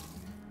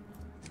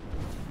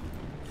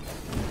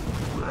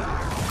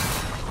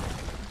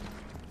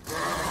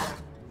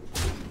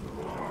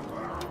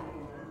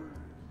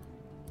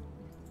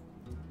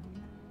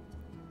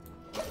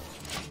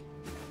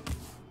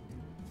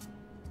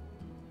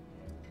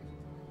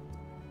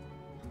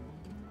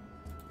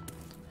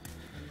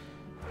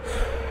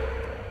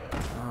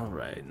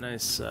 Alright,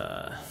 nice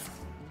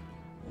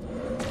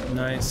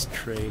nice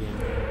trading.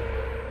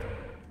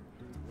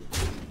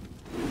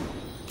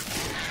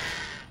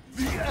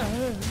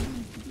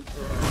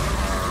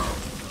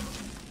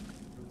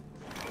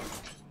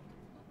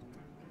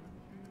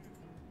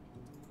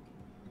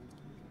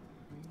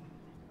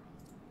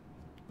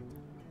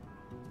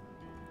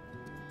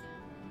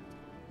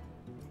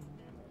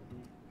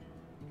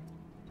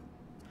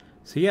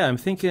 So yeah, I'm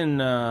thinking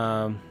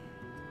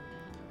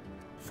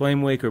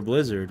Flame Wake or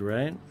Blizzard,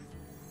 right?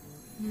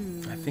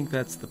 I think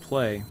that's the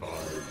play.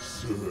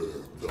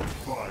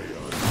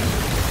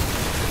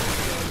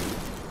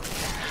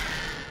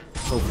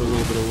 Hope for a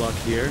little bit of luck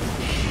here.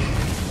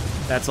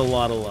 That's a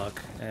lot of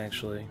luck,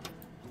 actually.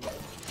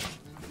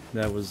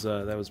 That was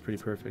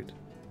pretty perfect.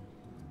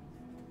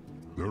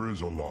 There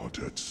is a lot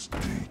at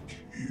stake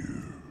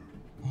here.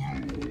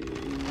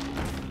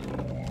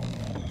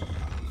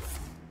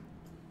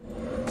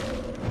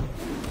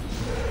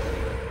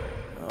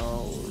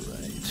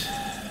 Alright.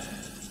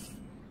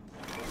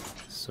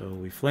 So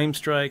we Flame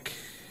Strike.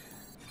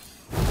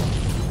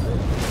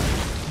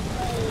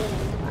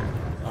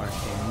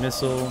 Arcane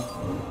Missile.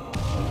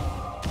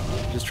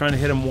 Just trying to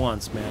hit him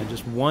once, man.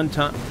 Just one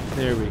time.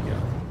 There we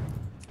go.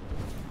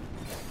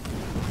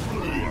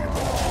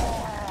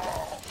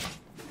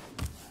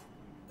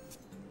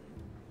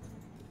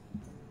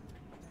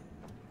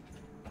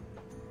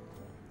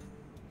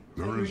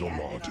 There is a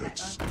lot at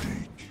stake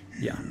here.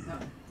 Yeah. No. I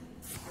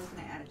was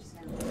gonna add it just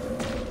now.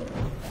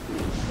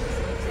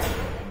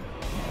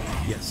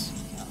 Yes.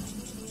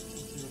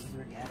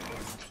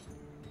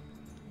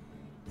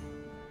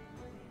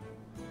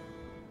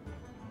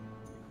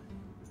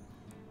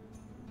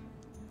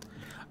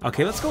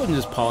 Okay, let's go ahead and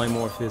just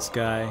polymorph this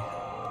guy.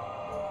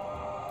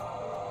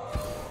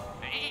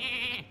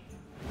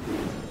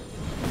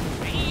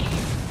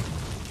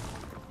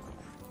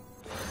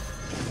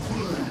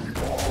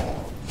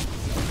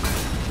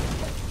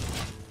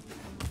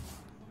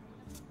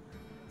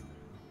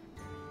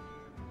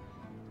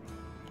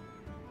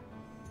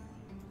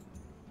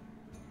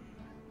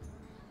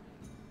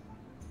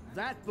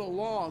 That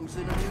belongs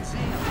in a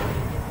museum.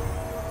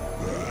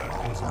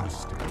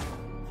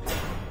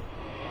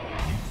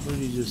 What did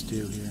he just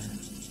do here?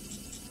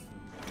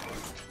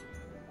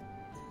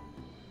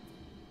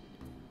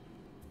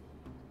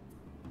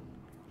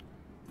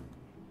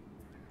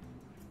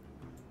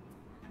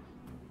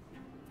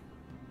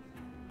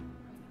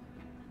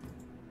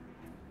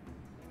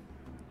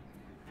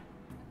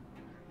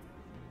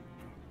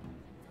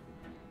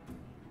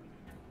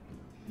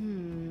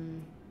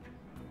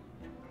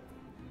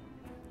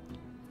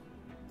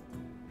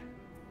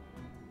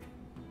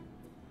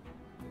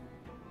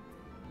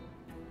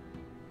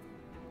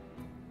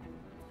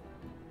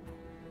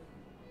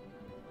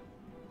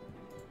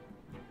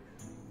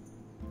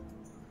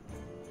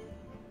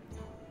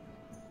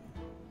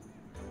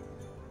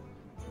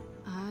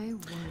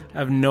 I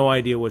have no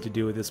idea what to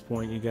do at this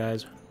point, you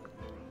guys.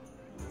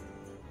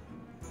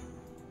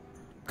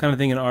 Kind of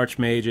thinking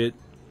Archmage it,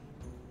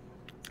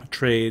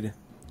 trade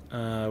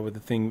with the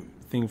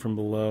thing from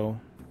below.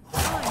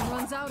 Time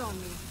runs out on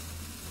me.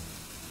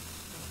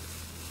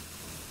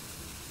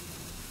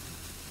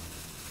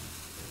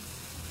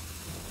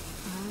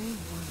 I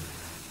wonder.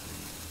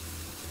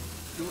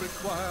 You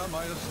require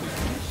my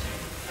assistance.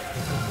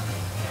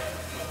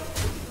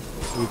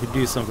 So we could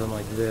do something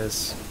like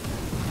this.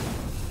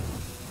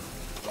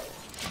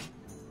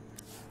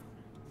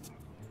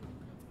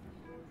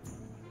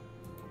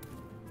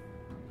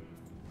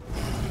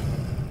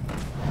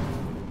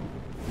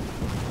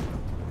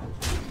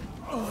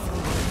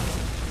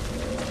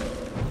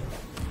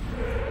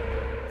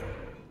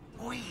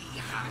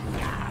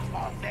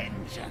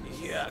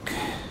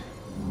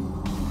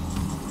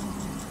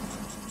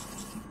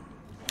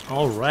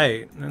 All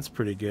right, that's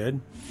pretty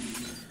good.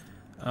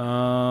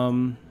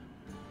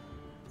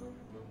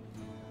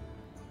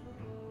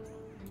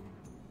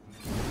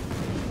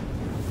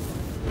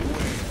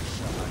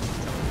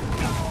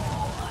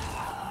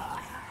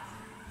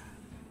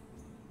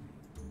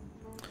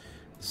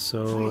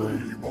 So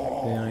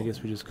then I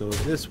guess we just go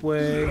this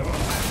way.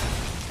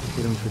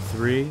 Hit him for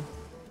 3.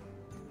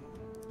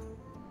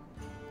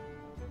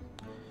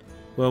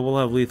 Well, we'll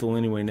have lethal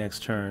anyway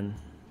next turn.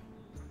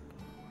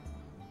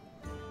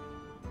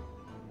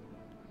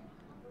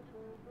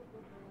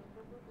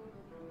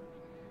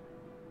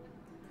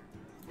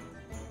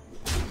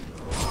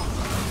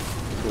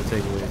 We'll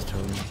take away his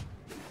totem.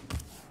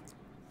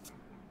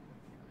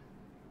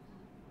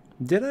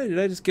 Did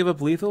I just give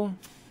up lethal?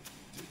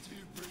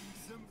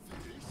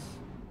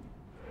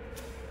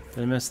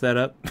 Did I mess that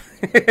up?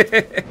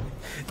 Did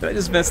I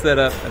just mess that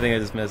up? I think I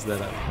just messed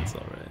that up. That's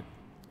alright.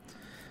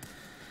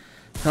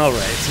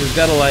 Alright, so we've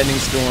got a lightning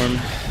storm.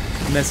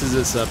 Messes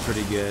us up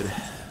pretty good.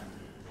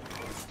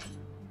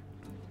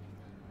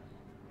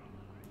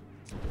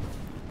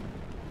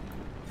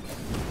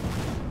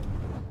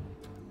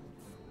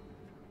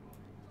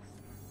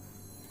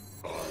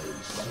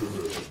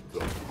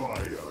 The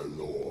Fire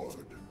Lord.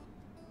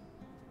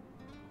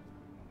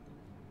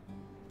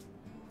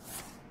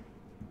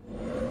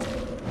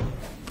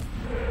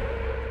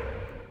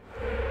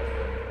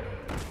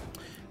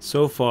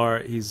 So far,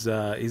 he's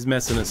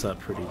messing us up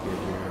pretty good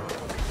here.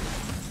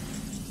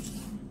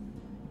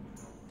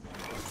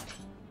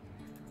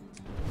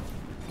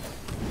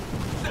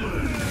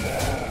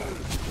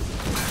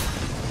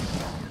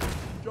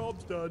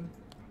 Job's done.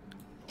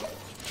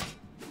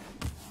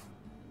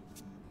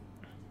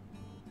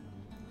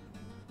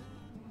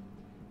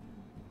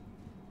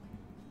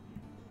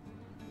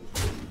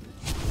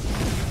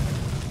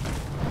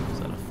 Is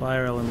that a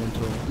fire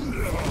elemental?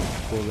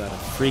 Pull that a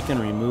freaking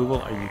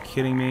removal? Are you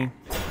kidding me?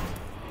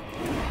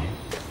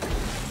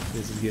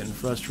 This is getting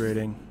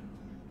frustrating.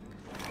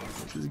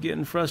 This is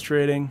getting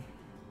frustrating.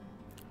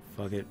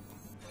 Fuck it.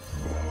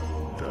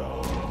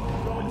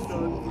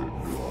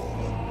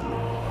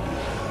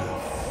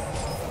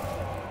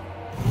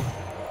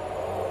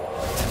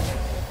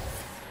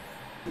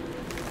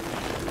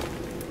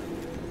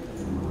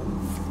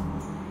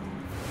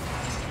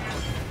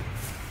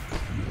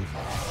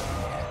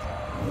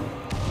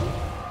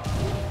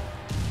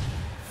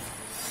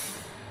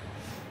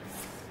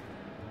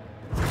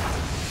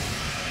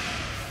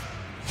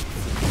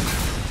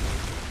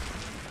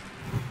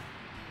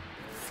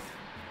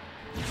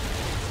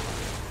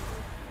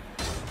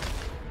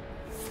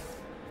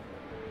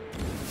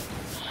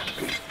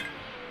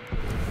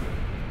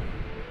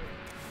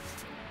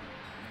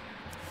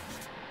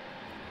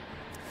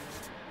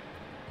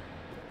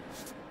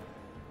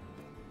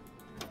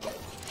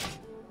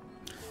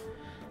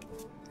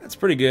 That's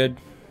pretty good.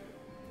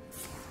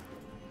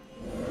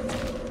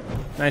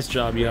 Nice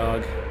job,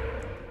 Yogg.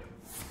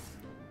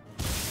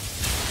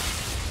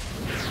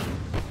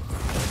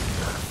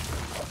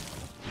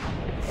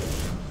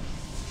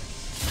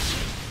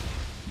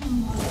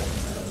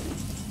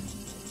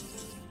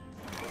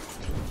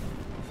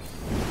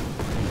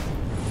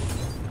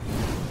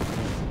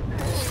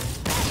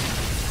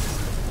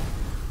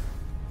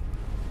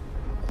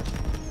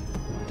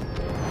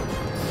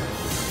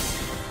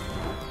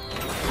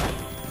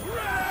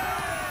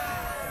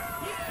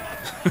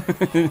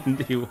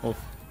 He won't.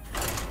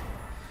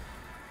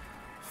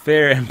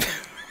 Fair and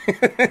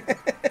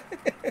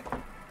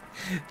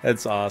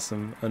that's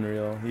awesome,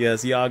 unreal.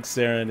 Yes, Yogg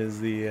Saron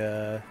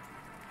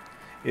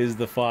is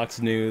the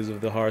Fox News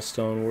of the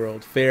Hearthstone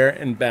world. Fair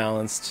and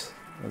balanced.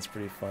 That's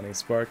pretty funny.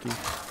 Sparky,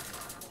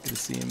 good to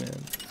see you,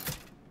 man.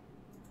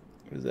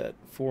 What is that?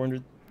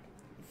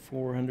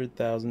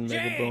 400,000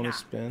 mega bonus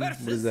spin. What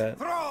is that?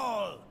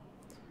 I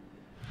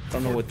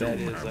don't know what that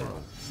is. I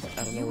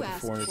don't know what the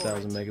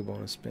 400,000 mega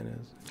bonus spin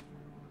is.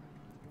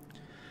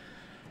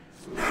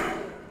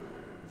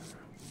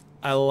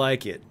 I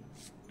like it.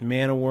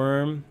 Mana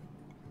Worm,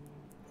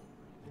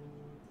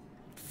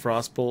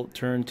 Frostbolt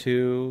turn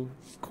 2,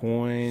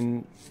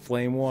 Coin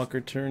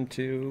Flamewalker turn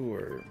 2,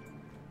 or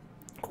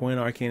Coin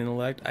Arcane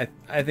Intellect.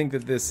 I think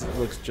that this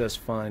looks just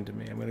fine to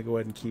me. I'm going to go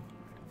ahead and keep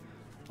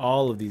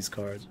all of these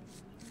cards.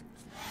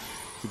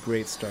 It's a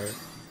great start.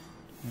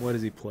 What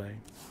does he play?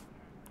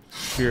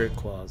 Spirit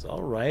Claws.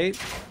 Alright.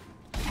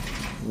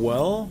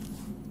 Well,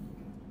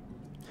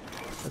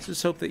 let's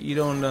just hope that you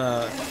don't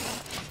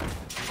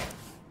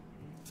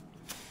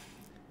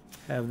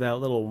have that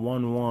little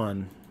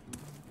 1/1.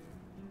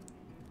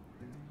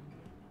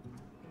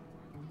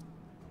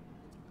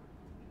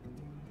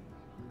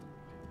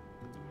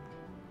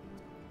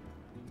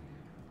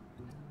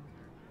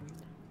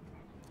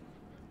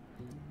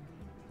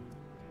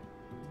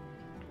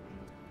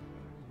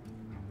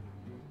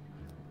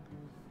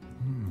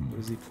 What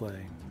does he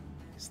play?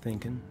 He's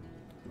thinking.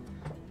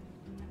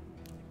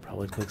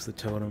 Probably clicks the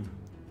totem.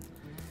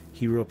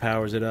 Hero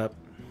powers it up.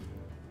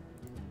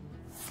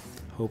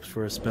 Hopes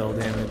for a spell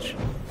damage.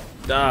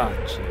 Ah,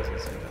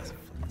 Jesus. He does a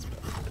fucking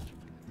spell damage.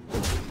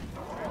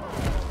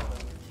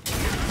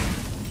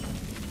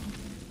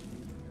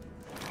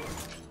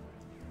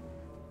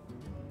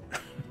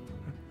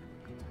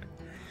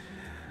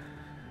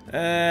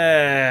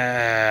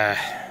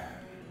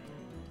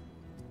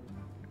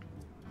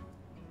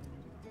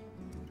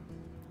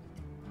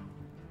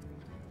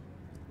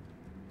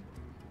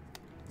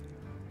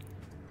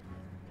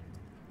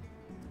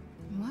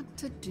 What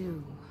to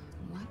do?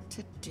 What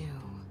to do?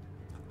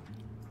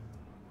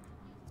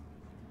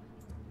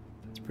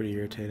 It's pretty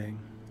irritating.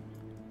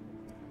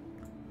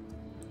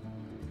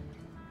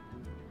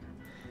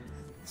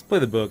 Let's play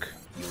the book.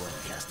 You want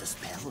to cast a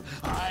spell?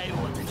 I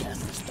want to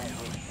cast a spell.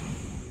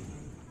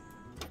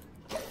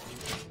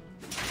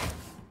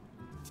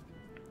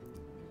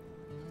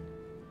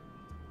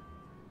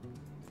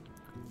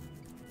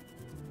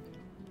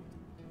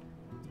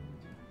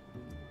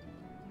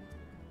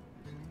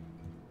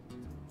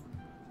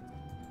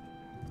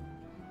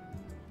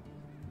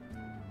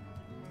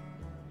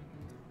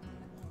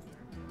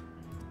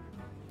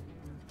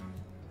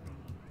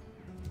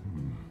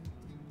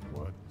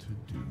 What to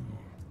do?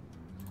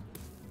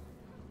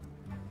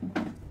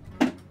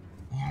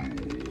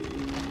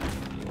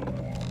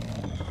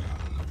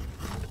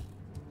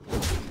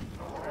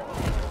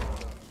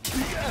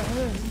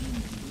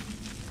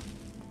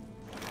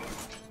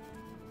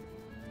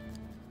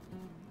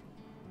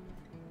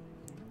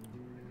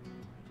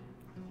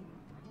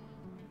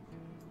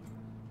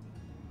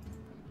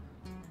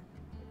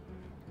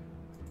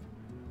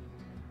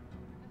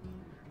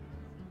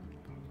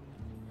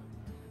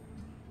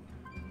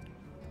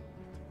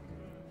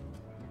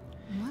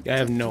 I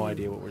have no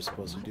idea what we're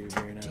supposed to do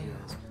here now,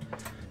 guys.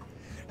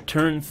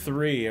 Turn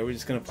 3. Are we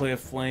just gonna play a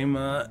flame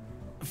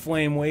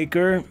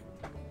waker?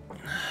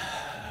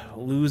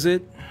 Lose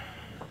it.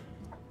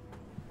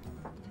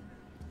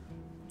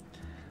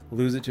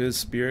 Lose it to his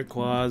Spirit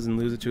Claws and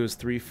lose it to his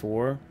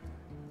 3/4.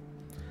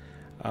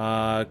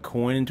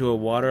 Coin into a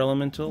water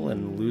elemental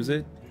and lose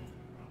it.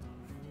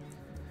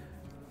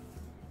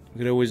 We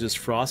could always just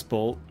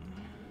Frostbolt.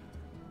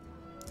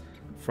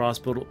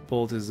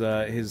 Frostbolt is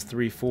his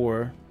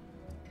 3/4.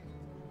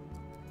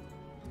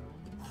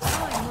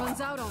 Time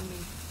runs out on me.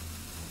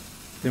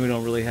 Then we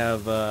don't really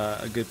have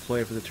a good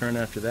play for the turn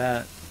after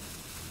that. I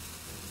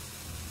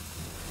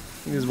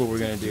think this is what we're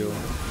going to do.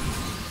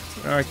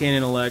 Arcane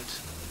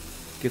Intellect,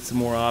 get some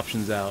more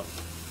options out.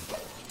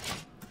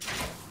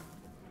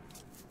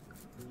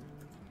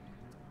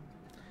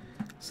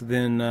 So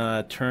then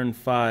turn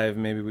 5,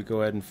 maybe we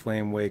go ahead and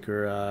Flame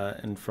Waker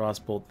and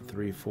Frostbolt the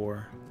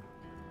 3/4.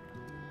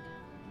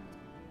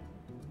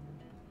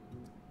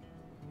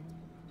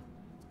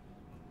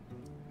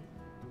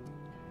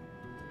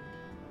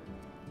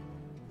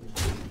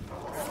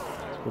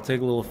 We'll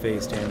take a little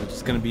face damage.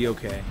 It's going to be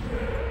okay.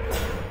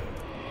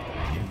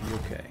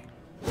 Okay.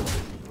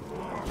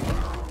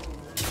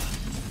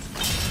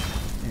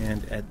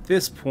 And at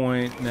this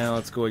point, now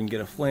let's go ahead and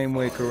get a Flame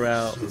Waker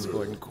out. Let's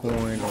go ahead and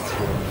coin. Let's go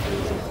ahead and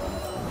freeze it.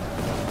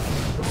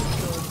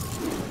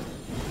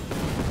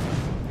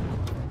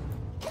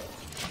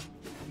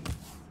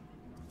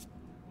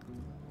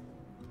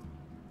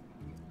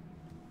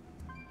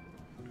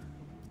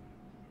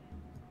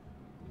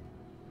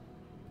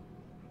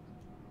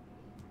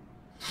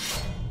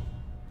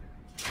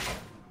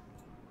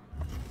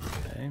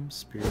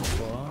 Spirit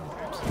Claw,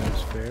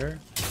 seems fair.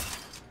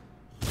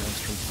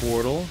 That's from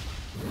Portal.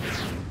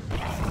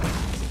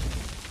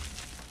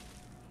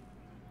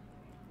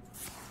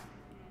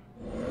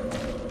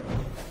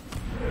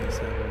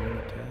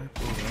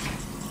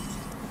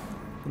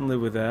 Can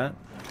live with that.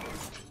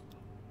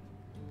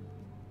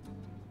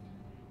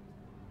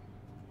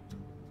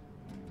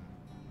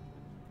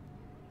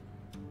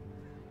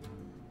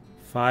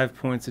 Five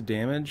points of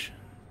damage.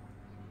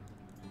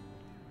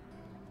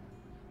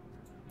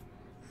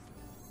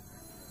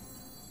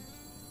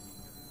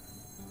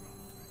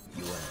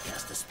 You want to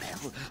cast a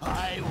spell?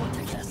 I want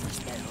to cast a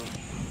spell.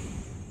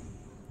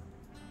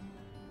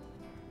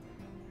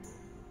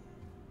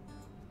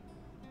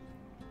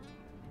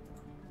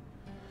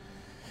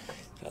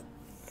 Got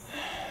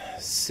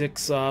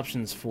 6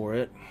 options for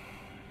it.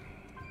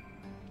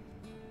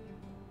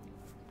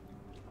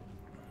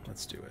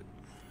 Let's do it.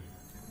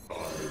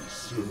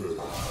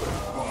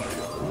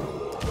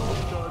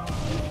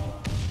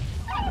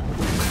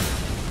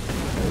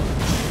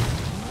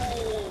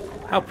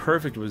 How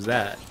perfect was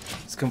that?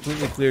 It's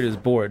completely cleared his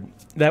board.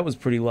 That was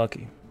pretty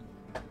lucky.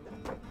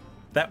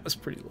 That was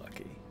pretty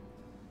lucky.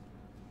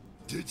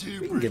 We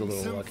can get a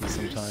little lucky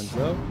sometimes,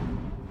 though.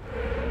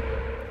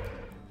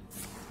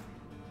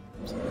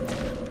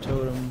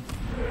 Totem.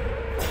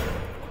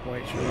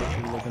 Quite sure what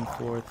you're looking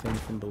for. Thing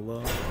from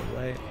below,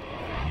 right?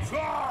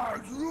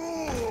 Flag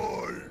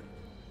roar!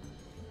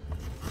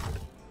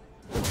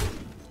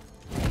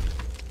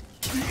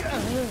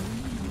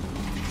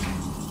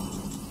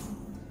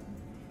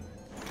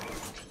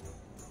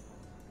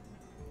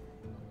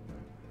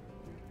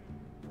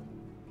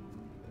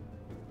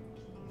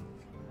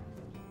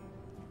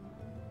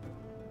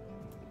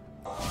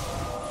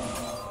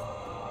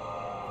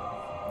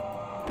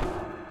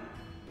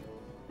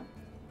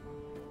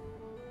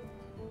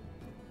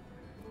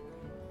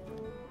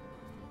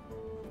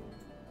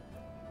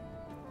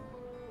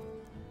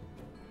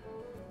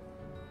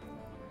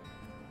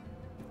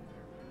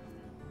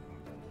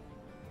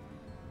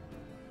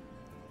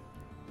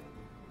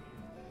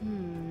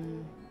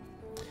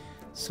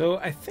 So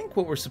I think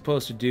what we're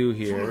supposed to do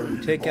here,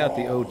 take out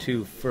the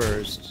O2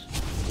 first,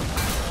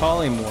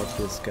 polymorph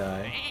this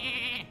guy,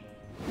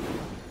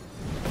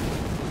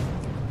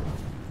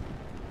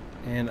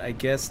 and I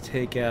guess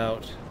take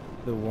out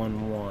the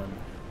 1/1.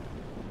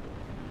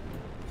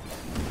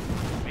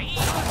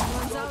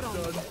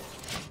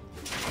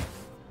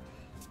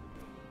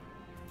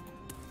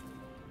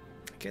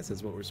 I guess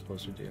that's what we're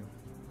supposed to do.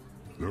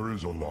 There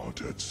is a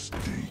lot at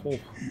stake here.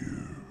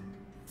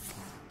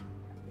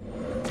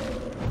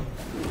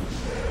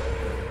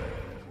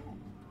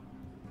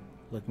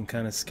 Looking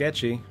kind of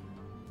sketchy.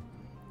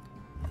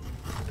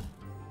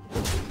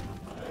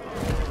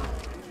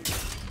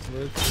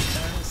 Looking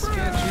kind of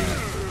sketchy.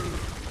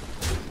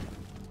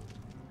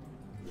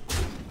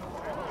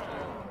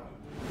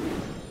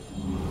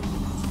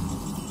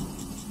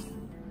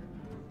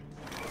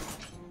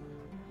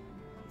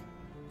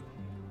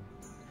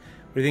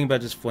 What do you think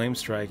about just flame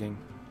striking?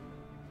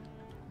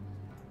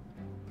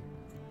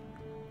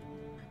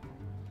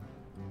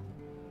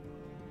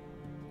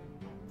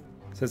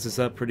 Sets us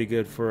up pretty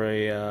good for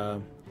a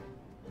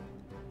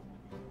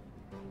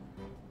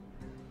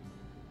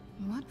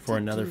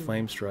another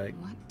flame strike.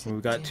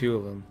 We've got 2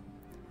 of them.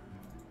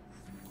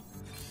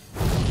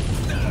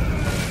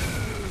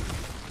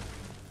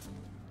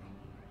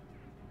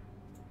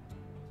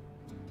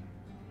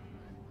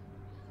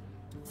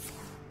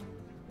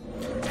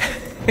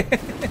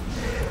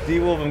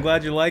 D-Wolf, I'm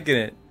glad you're liking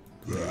it.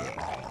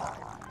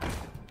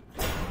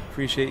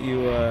 Appreciate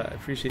you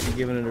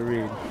giving it a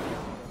read.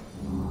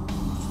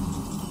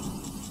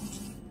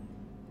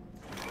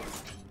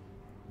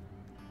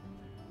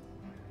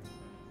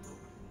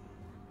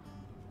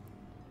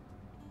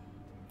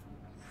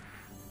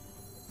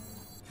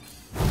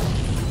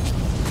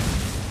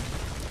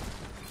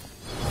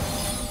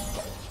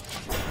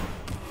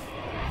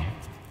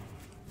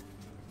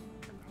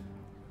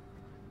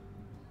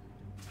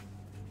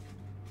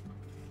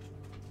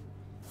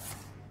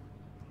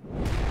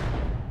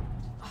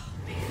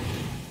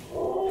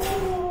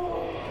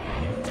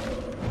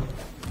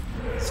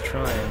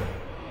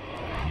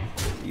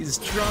 He's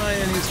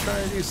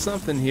trying to do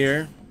something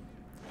here.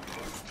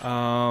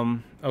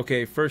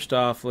 Okay, first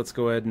off, let's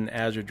go ahead and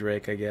Azure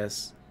Drake, I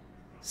guess.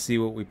 See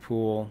what we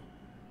pull.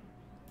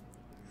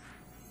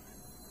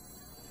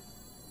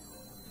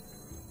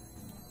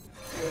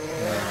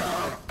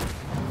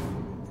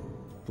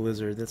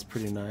 Blizzard, that's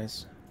pretty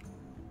nice.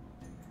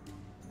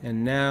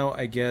 And now,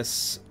 I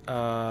guess,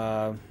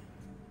 now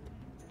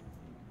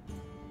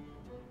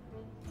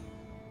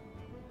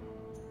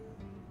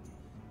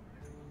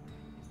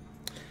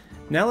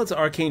let's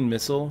Arcane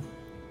Missile.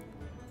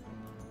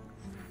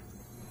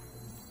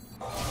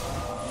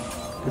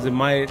 Because it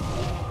might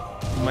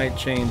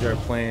change our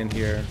plan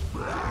here.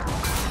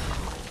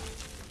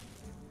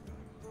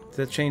 Does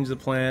that change the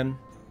plan?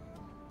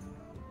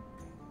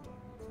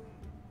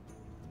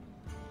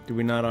 Do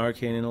we not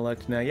Arcane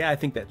Intellect now? Yeah, I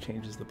think that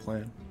changes the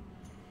plan.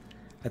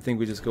 I think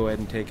we just go ahead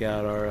and take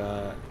out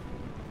our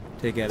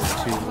take out his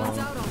 2/1.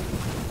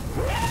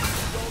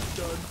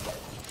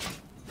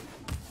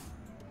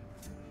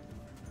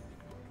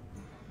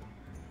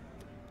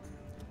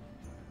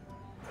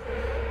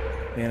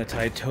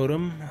 Manatide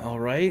Totem,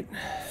 alright.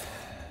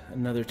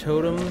 Another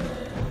totem.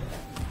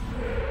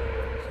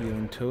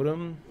 Healing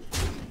totem.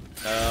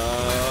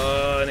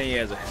 And he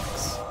has a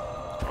hex.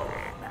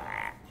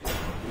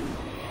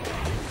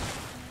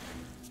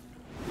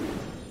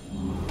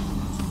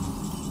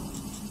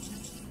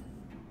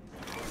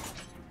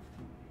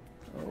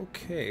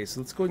 Okay,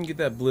 so let's go ahead and get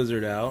that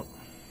blizzard out.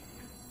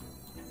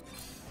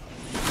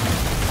 Yeah,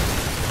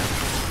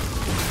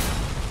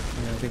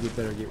 I think we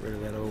better get rid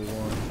of that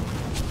 01.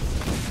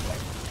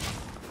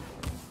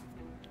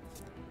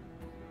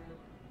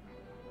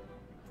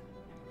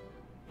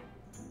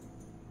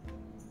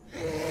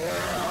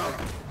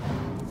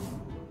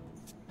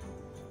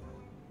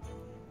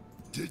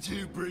 Did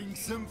you bring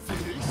some fish?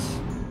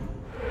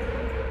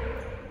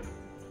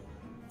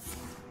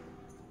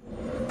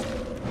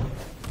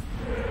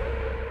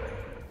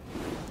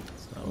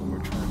 That's not what we're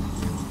trying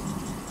to do.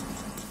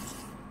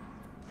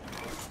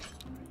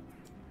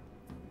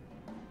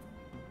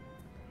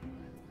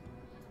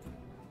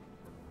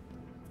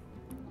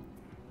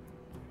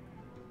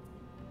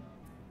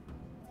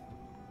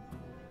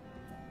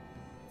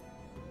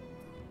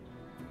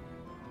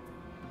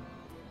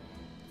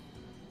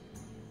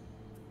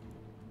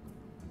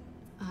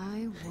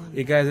 I wonder.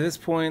 Hey guys, at this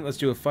point, let's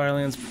do a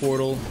Firelands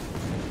portal.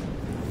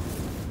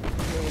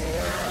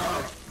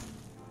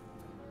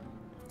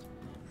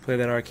 Play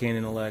that Arcane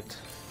Intellect.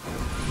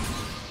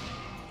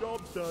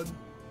 Job's done.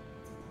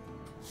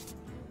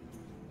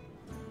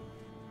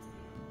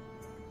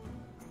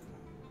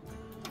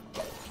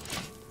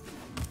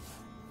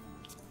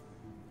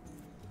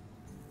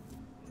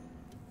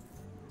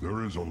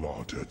 There is a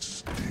lot at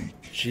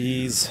stake.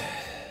 Jeez.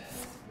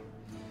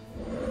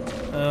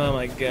 Oh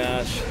my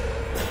gosh.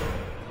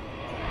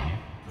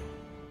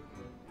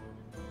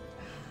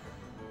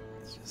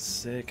 It's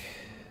just sick.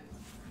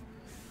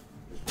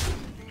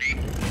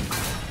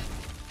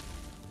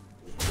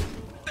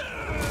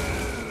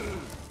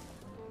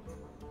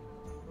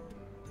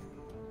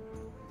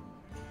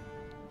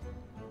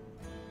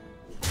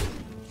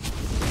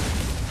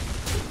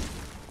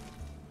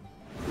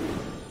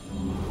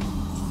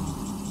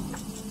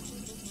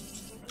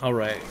 All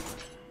right.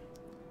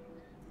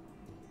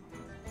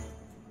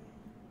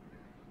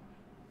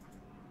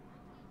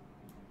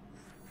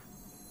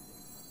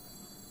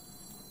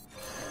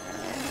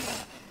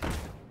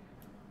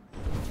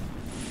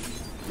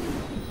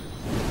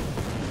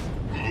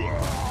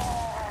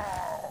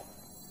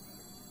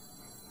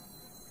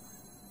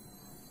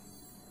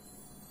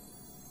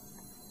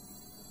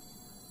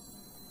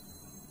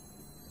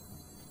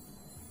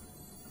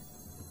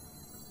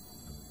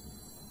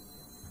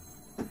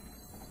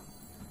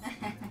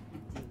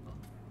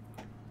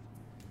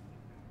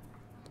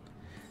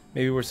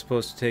 Maybe we're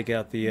supposed to take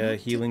out the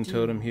healing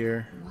totem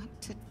here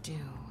What to do?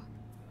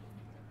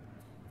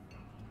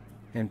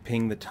 and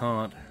ping the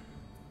taunt.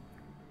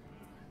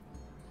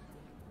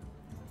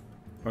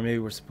 Or maybe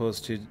we're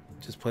supposed to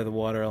just play the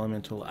water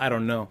elemental. I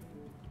don't know.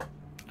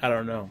 I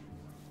don't know.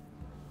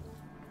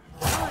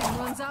 Time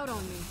runs out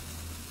on me.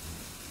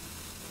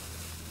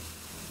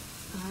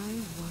 I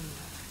wonder.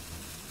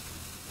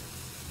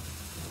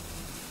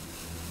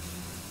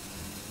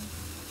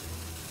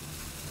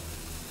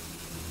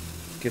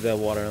 Get that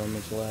water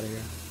elemental out of here.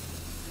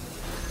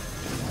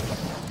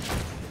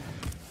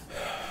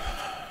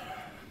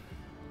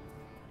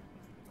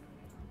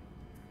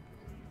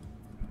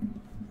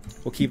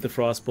 We'll keep the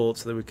frostbolt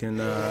so that we can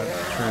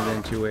turn it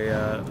into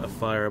a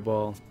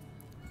fireball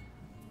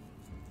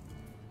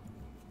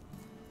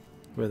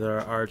with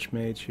our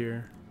archmage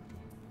here.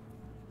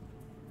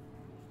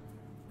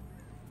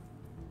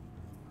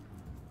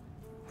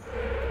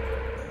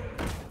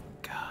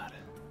 God,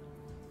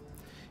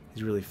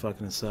 he's really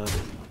fucking us up.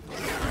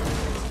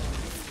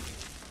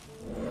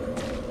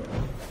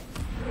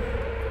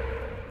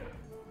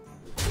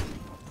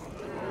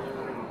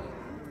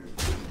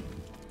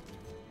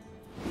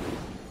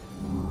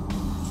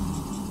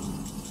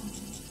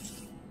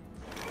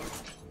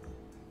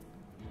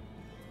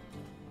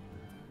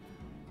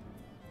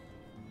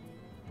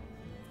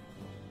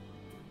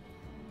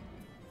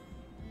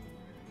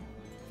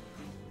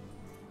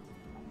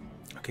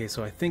 Okay,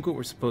 so I think what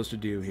we're supposed to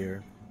do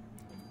here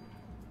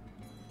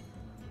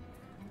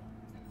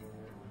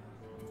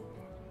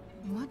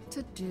What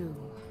to do?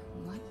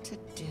 What to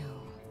do?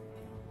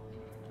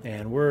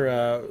 and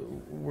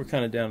we're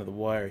kind of down to the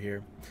wire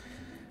here.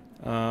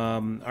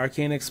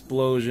 Arcane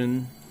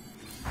Explosion.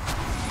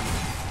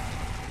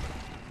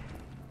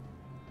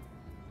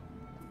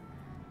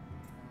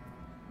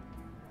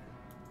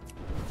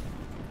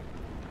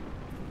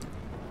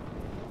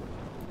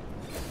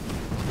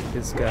 Get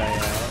this guy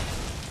out.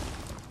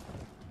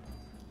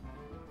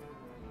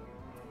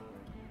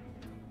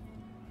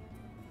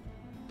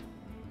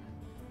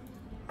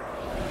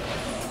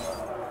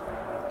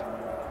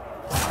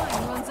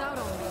 Time runs out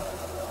on me.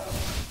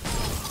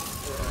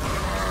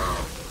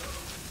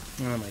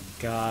 Oh my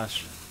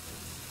gosh.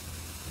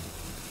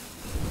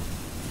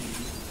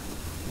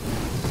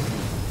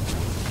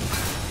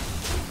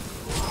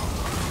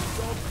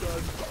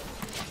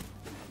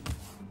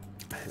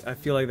 I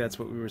feel like that's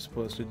what we were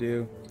supposed to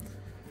do.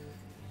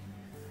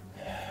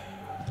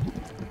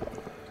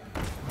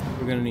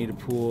 We're gonna need to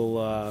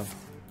pull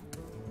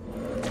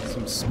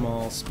some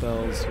small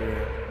spells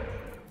here.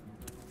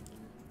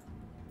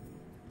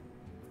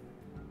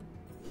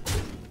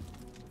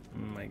 Oh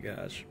my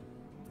gosh.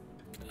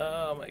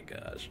 Oh my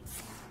gosh.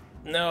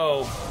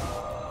 No!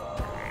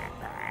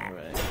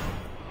 Alright.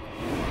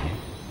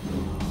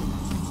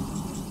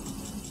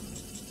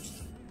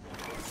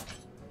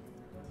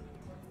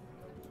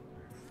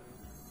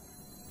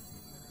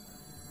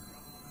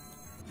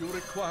 You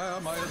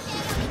require my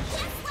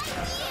assistance.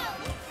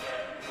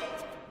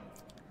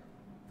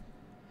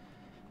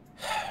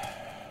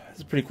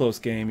 It's a pretty close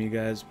game, you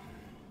guys.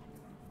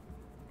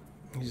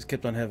 He just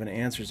kept on having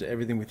answers to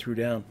everything we threw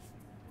down.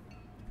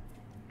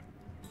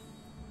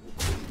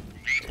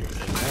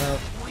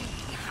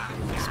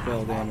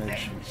 Spell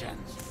damage.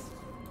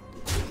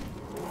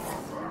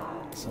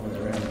 Someone's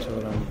around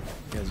totem.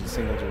 He has a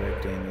single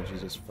direct damage.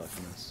 He's just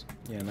fucking us.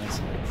 Yeah, nice.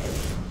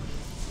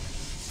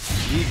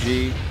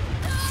 GG.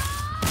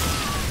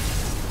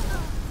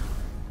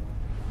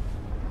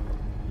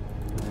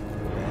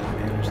 Bad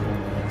damage to the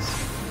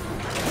nuts.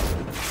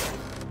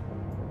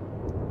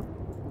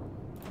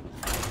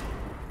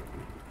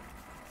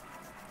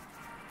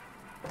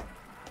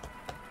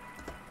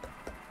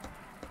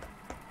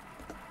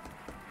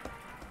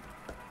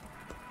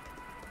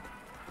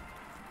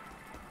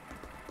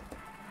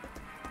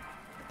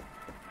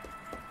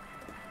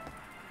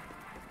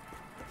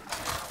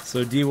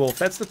 So D-Wolf,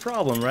 that's the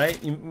problem, right?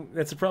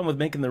 That's the problem with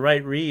making the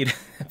right read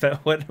about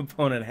what an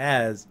opponent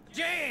has.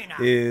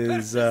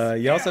 Is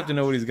you also have to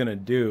know what he's gonna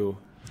do.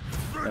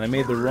 And I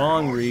made the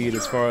wrong read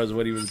as far as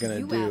what he was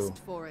gonna do. You asked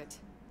for it.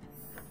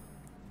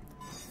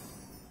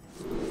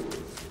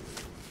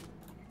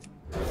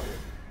 I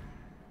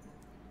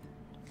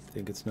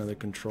think it's another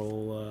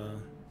control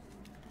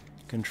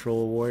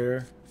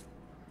warrior.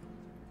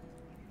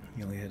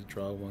 He only had to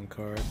draw one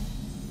card.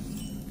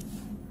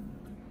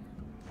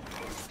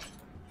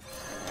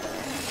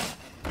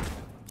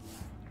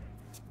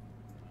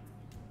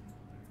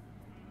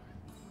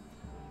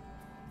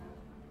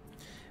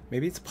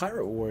 Maybe it's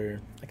Pirate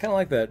Warrior. I kind of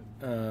like that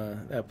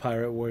that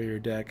Pirate Warrior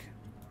deck.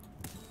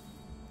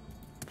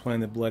 Playing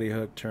the Bloody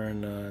Hook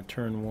turn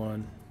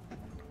 1.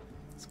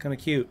 It's kind of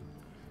cute.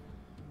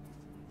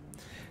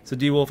 So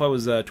D-Wolf, I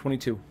was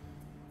 22.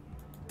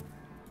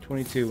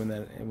 22 when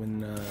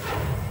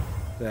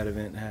that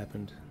event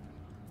happened.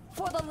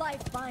 For the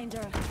life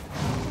binder.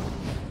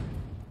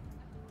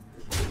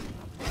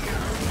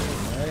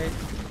 Alright.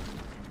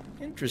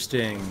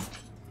 Interesting.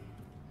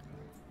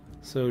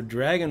 So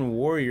Dragon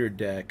Warrior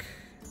deck.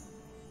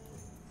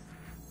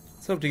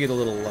 Let's hope to get a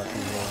little lucky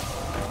here.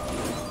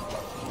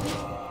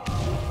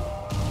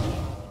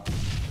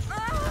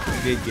 We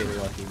did get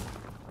lucky.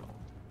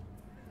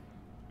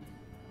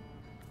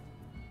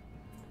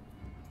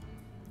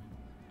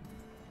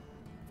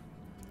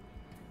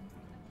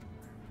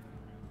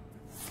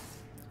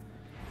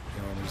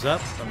 Yawner's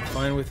up. I'm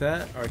fine with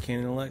that. Arcane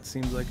Intellect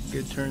seems like a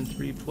good turn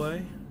 3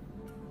 play.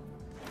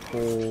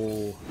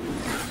 Oh.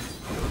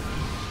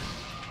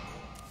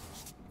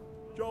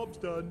 Job's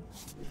done.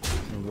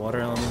 And Water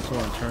Elemental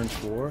on turn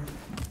 4.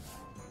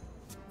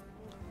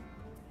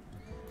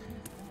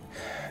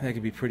 That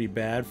could be pretty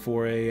bad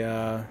for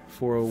a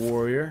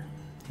warrior.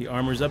 He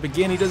armors up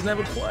again. He doesn't have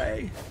a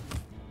play.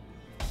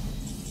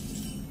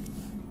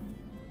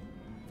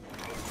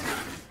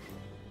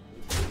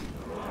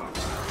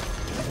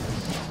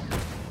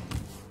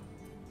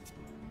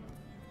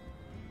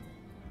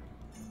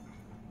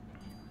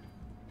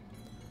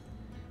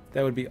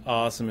 That would be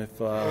awesome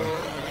if,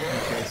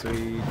 okay, so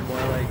we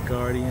Twilight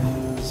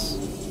Guardians.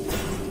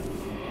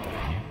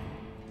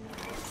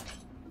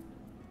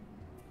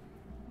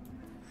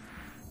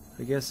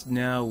 I guess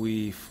now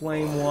we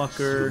Flame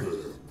Walker.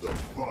 The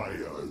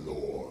Fire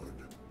Lord.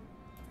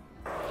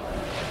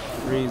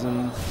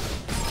 Reason.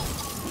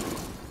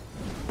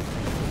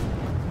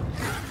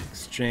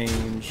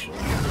 Exchange.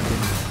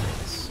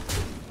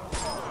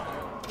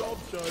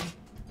 Job's done.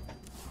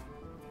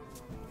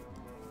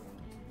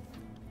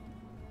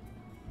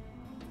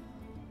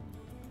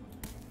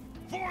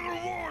 For the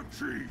War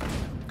Chief.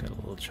 Got a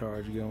little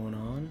charge going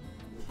on.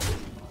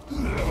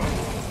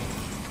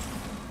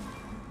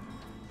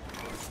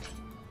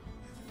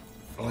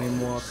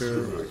 Flame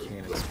Walker,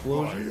 Arcane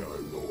Explosion.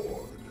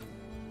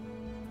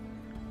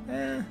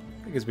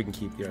 I guess we can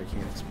keep the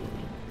Arcane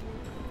Explosion.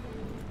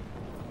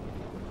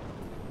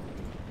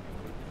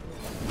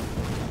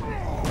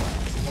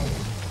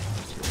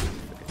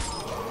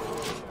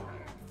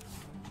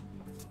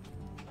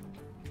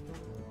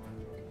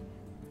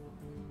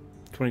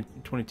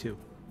 $22.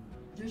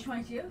 You were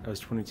 22? I was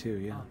 22,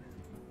 yeah.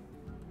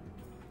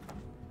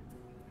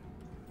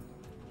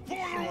 For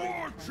the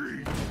War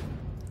Chief.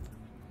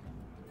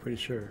 Pretty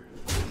sure.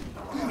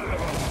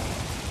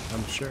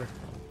 I'm sure.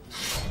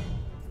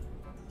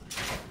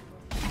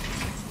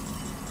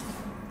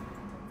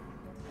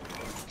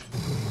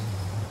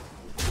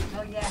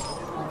 Oh yeah, 'cause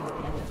there's one at the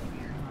end of the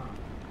mirror, huh?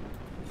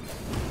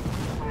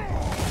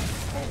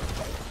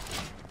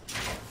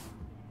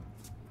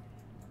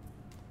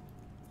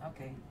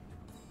 Okay.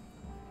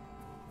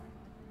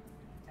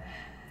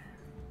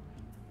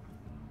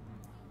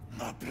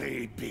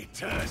 They'd be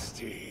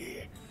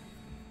thirsty.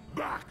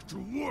 Back to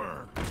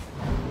work.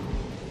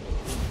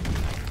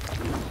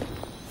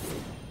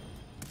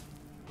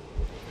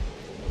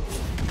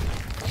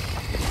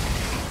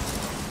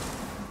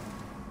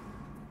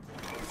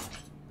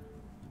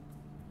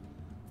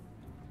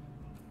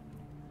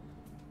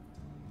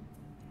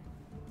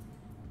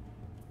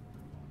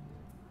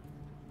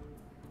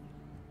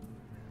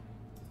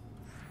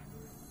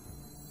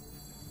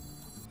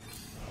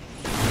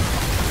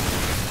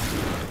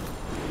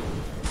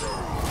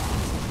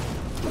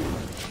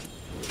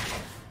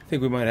 I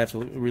think we might have to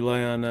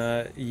rely on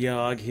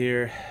Yogg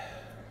here.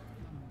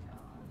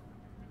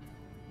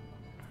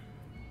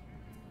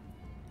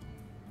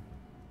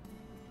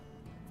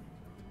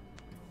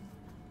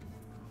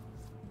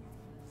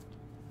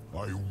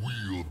 I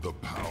wield the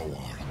power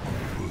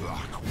of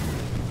Black.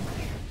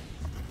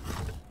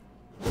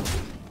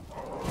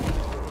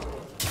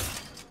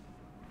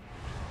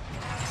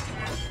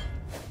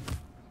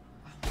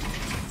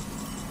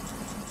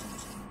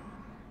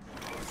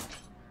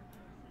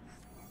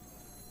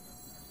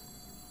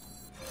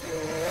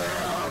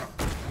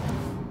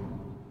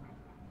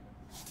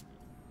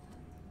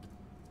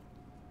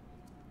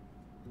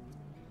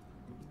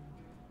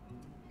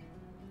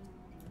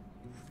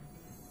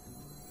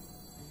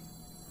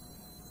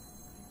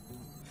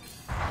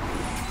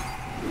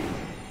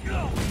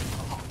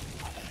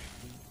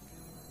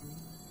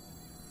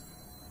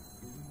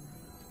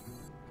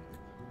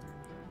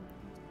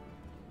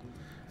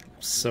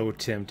 So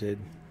tempted.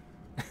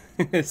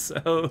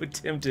 So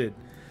tempted.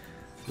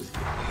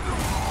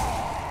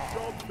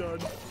 Job done.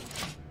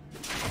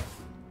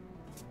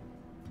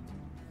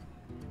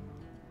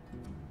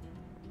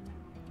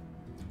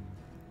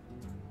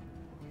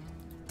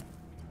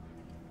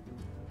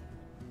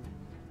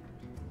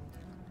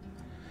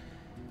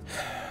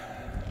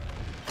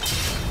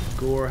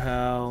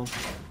 Gorehowl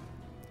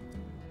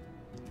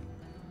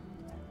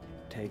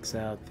takes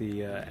out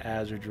the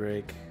Azure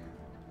Drake.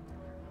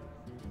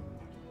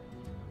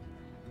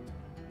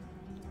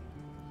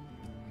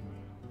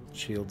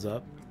 Shields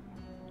up.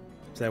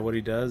 Is that what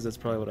he does? That's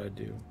probably what I'd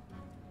do.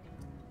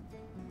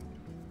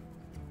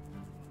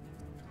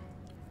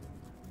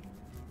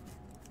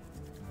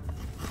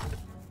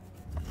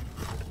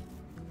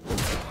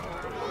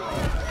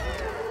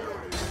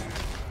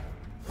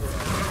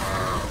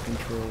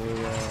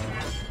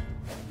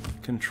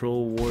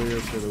 Control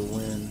warrior for the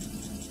win.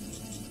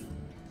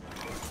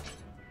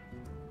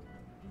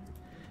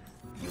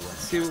 Let's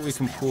see what we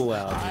can pull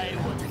out here.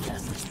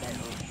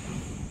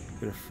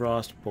 Get a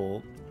frost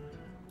bolt.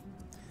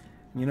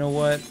 You know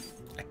what?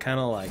 I kind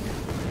of like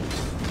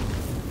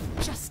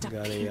it. Just a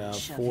Got a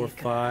pinch of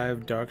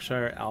 4/5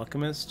 Darkshire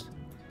Alchemist.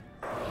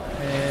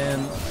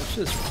 And let's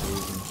just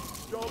freeze him.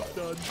 Job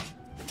done.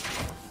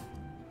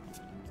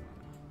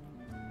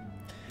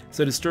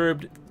 So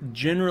Disturbed,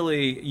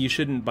 generally you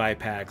shouldn't buy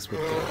packs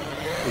with gold.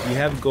 If you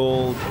have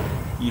gold,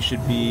 you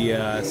should be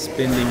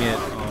spending it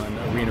on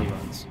arena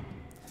runs.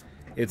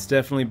 It's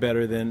definitely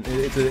better than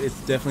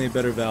it's definitely a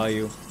better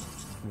value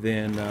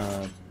than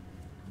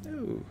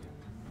ooh.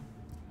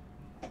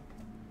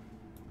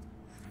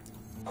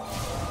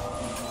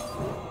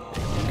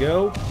 There you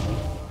go.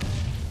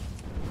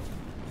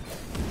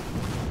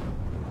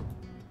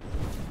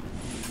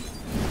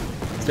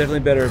 It's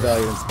definitely better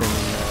value than spending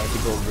the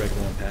gold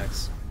directly on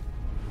packs.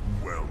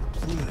 Well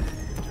played.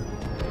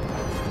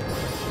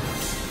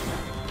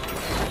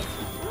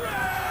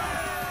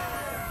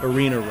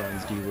 Arena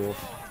runs,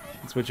 D-Wolf.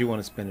 That's what you want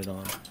to spend it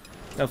on.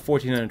 Got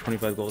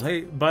 1,425 gold.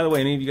 Hey, by the way,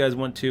 any of you guys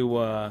want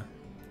to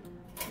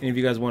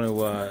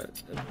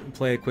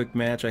play a quick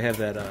match? I have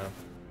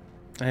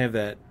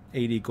that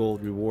 80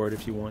 gold reward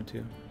if you want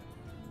to.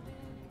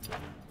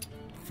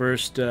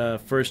 First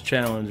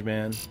challenge,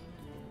 man.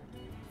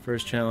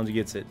 First challenge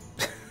gets it.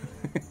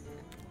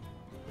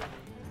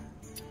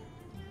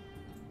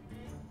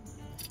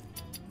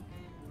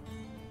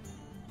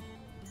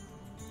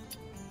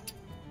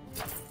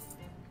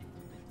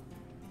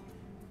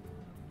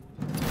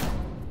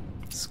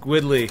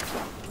 Squidly.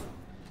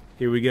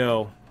 Here we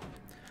go.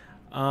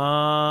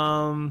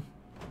 I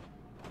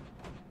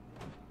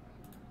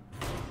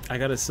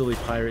got a silly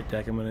pirate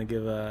deck. I'm gonna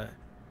give a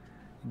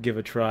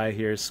try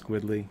here,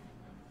 Squidly.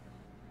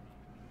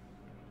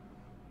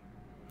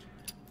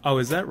 Oh,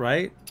 is that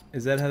right?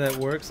 Is that how that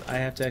works? I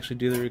have to actually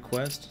do the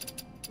request?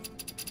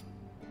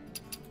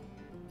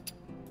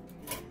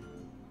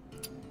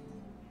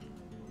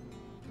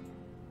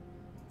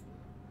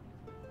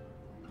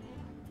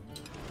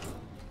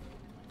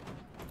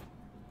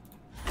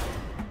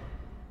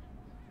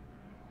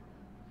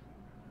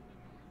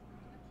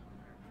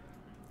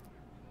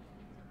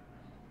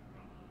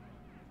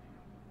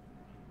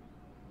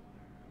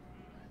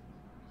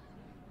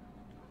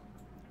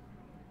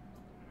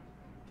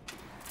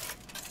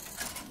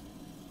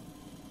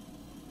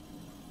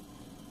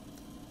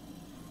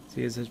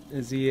 See, is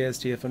the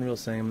ESTF Unreal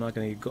saying I'm not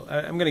going to get gold?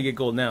 I'm going to get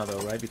gold now,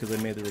 though, right? Because I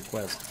made the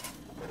request.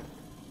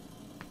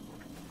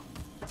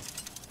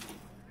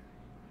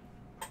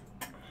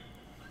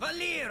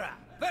 Valera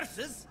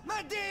versus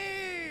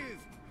Medivh!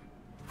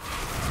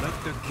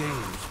 the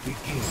games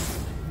begin.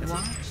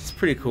 It's a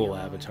pretty cool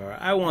avatar.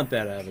 I want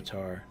that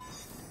avatar.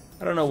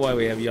 I don't know why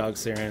we have Yogg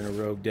Saron in a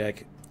rogue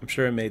deck. I'm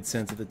sure it made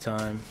sense at the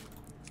time.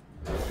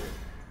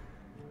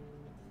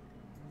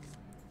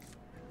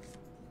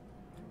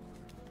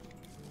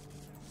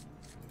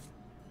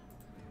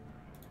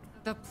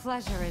 The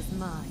pleasure is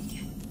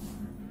mine.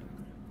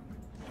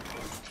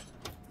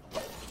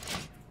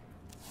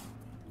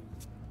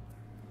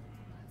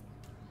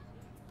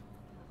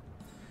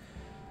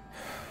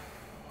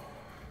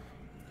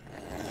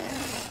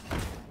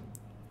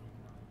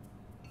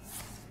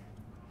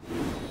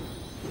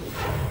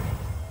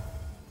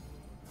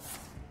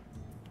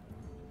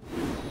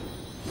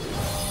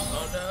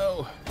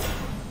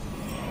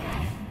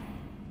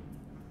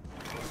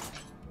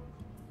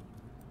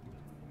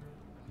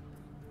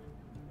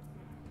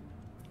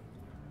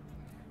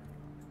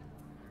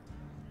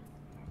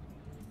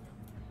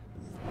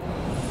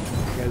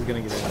 Guy's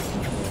gonna get out of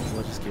control, so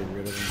let's just get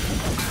rid of him.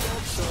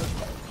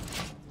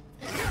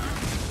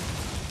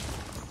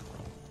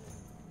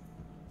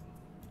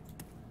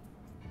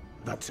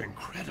 That's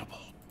incredible.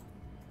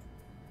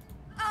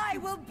 I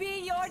will be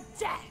your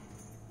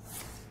death.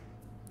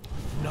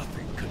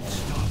 Nothing could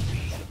stop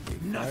me.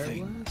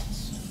 Nothing.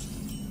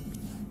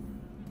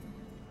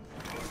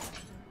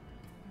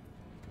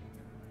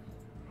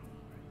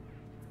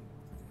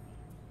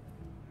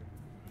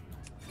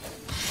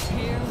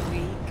 Here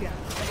we go.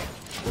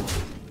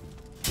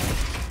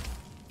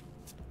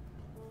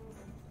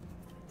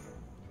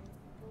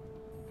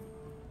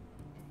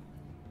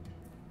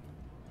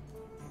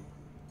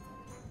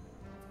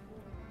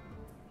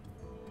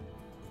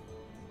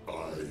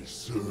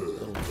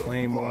 Little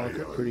Flame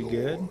Walker, pretty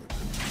good.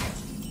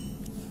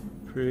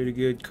 Pretty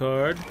good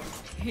card.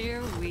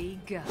 Here we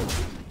go. It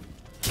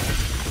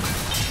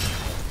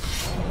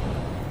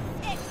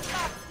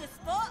marks the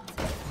spot.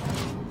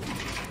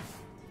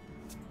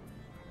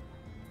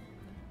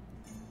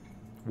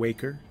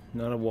 Waker,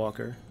 not a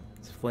walker.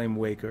 It's a Flame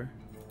Waker.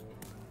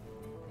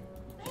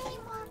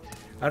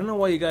 I don't know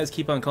why you guys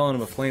keep on calling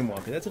him a Flame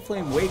Walker. That's a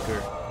Flame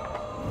Waker.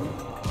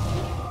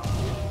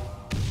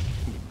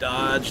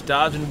 Dodge,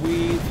 dodge and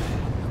weave.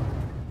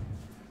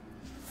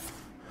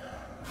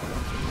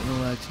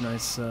 Intellect,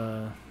 nice,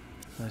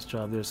 nice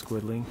job there,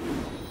 Squidly.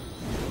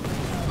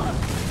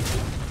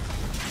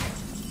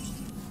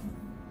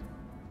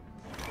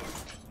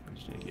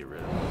 Just need to get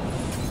rid of him.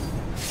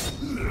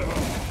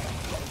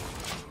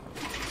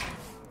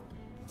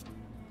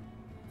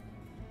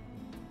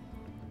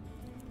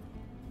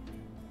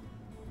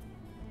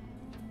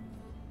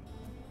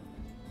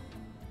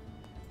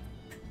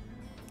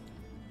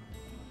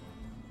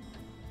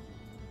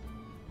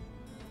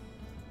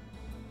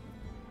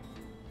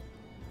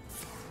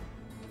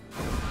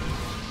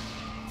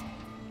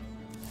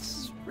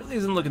 Really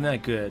isn't looking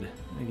that good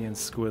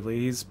against Squidly.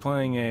 He's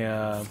playing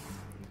a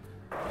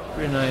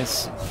pretty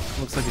nice,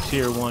 looks like a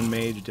tier 1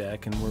 mage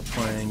deck, and we're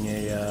playing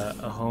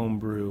a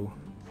homebrew.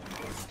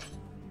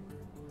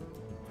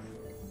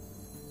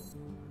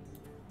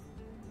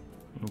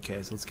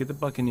 Okay, so let's get the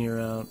Buccaneer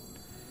out.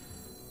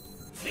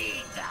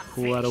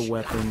 Pull out a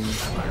weapon and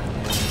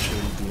show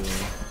you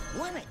deal.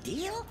 Want a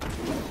deal?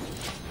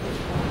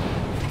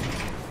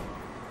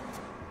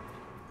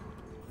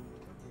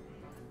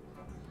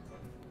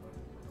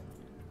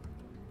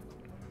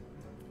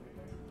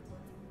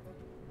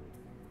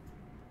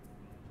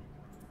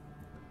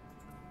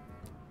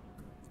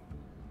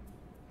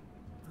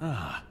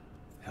 Ah,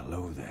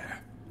 hello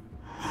there.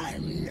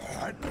 I'm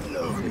not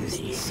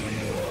lonely.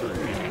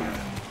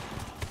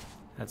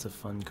 That's a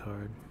fun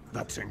card.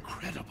 That's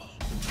incredible.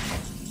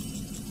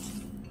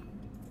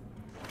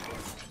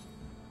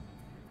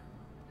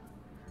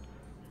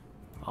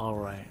 All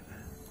right.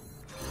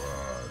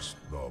 Trust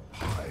the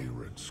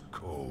pirate's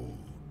code.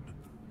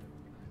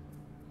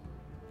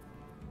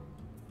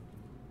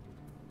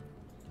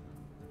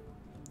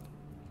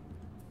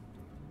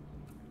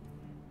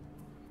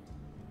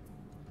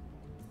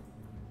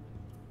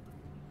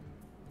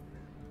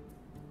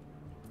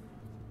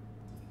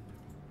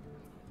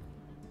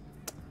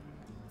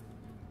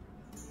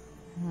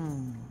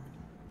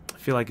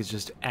 I feel like it's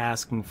just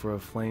asking for a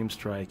flame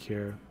strike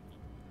here.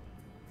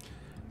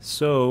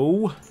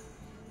 So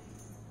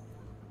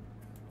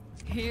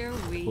Here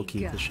we we'll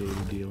keep go. the Shady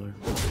Dealer.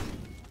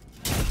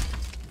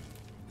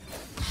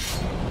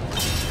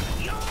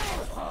 Yo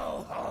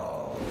ho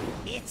ho!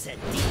 It's a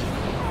deal.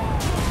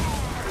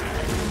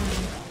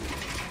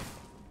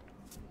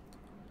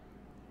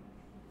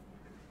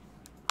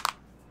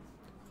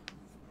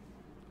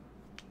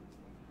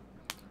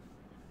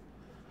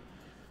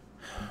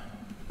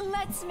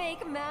 Let's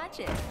make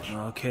magic.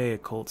 Okay,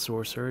 Occult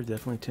Sorcerer,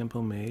 definitely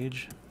Tempo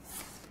Mage.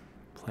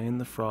 Playing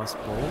the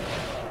Frostbolt.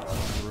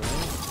 Alright.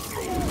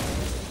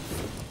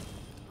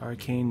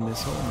 Arcane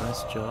Missile,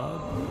 nice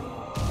job.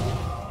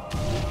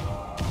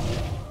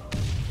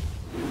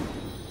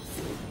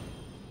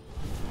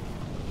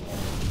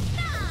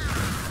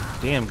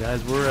 Damn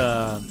guys,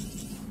 we're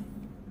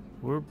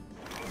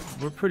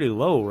pretty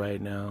low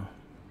right now.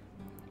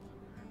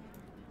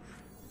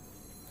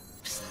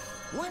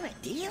 Want a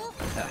deal?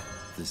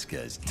 This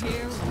guy's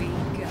Here we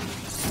go.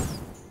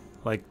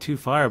 Like 2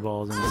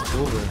 fireballs and it's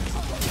over.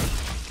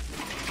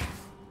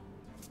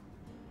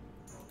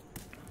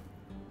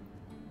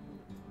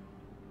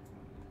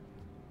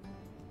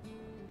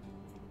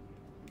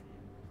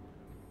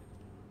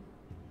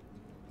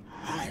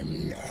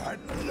 I'm not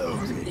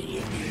loaded. 2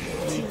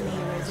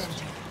 heroes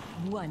enter.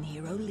 1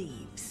 hero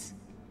leaves.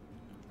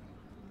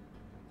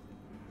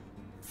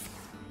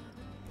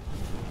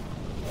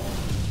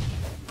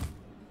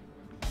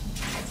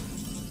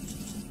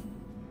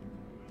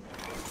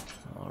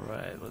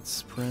 Alright, let's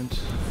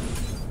sprint.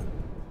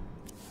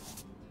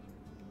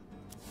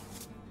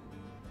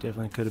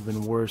 Definitely could have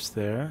been worse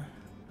there.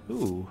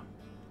 Ooh.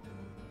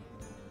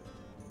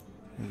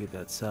 Let me get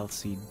that South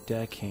Sea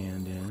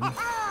deckhand in.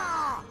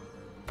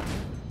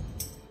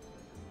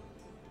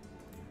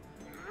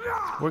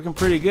 Working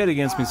pretty good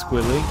against me,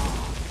 Squidly.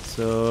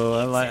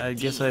 So I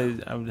guess I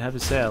would have to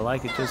say I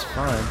like it just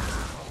fine.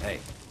 Hey,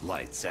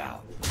 lights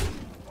out.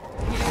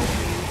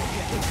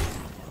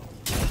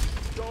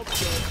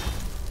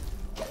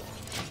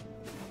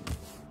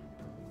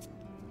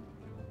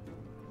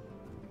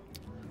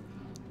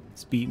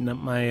 It's beating up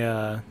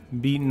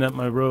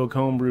my rogue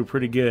homebrew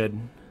pretty good.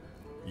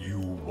 You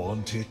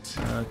want it?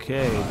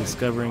 Okay,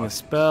 discovering a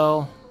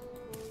spell.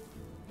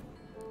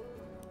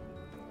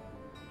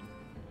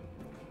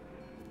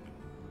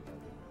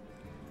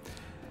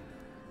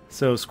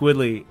 So,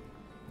 Squidly,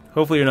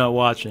 hopefully you're not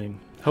watching.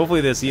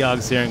 Hopefully this Yogg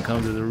Saron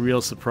comes as a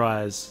real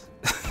surprise.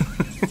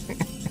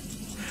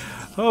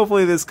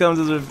 Hopefully this comes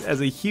as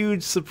a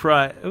huge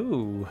surprise.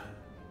 Ooh.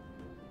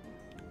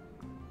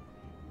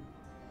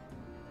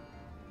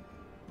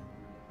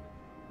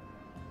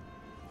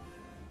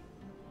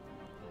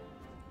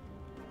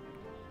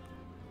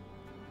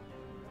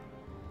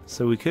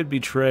 So we could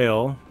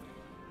betrayal.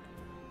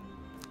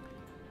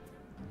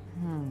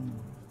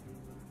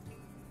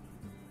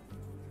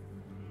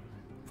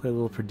 Play a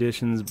little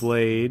Perdition's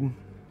Blade.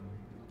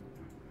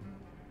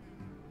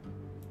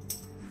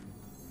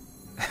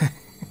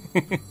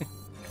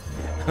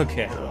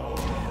 Okay,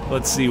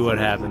 let's see what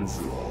happens.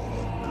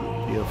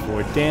 Deal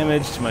 4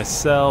 damage to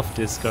myself,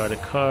 discard a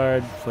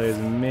card, play as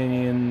a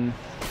minion.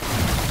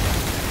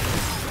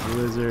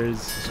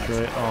 Wizards,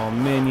 destroy all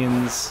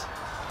minions.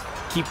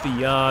 Keep the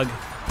Yogg.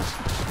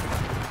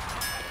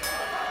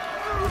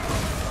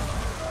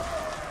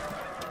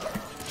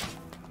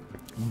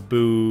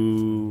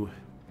 Boo.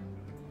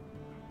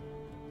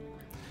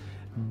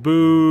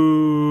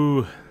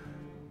 Boo.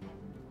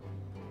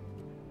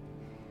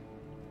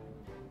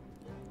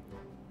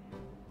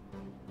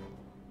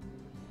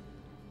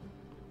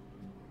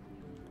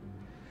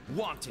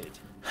 Wanted.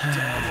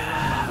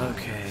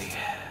 Okay.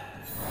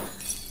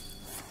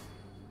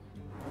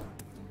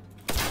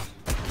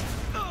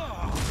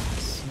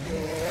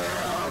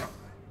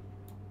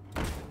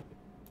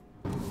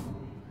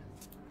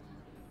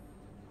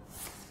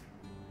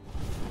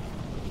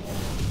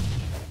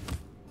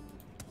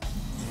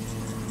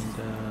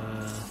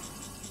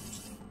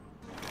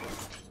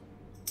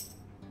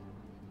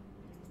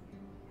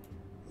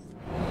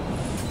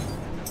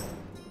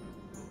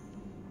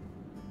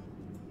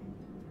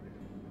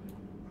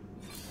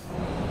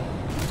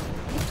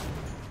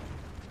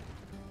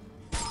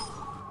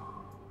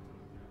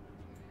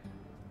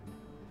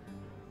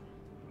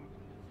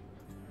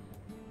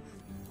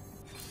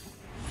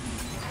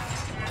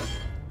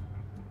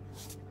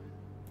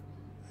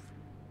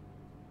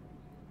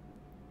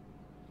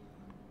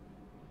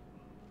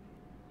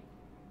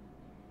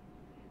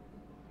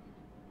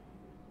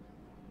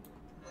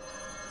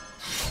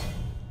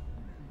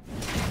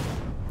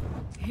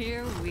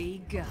 Here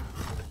we go.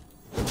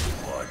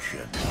 Watch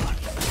it not.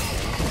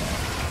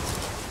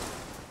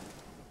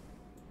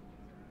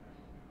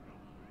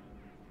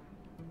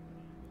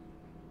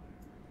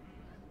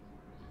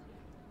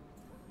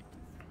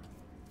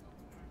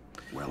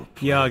 Well,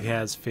 Yogg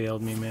has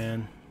failed me,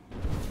 man.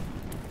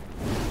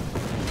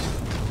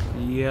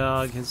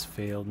 Yogg has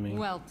failed me.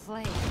 Well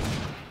played.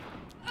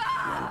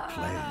 well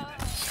played.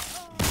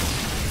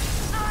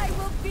 I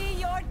will be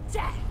your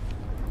death.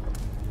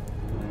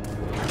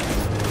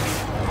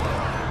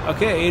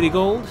 Okay, 80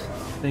 gold.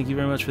 Thank you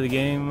very much for the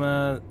game,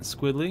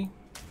 Squidly.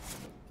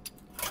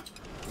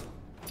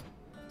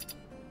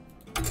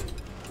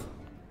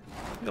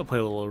 I'll play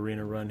a little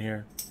arena run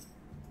here.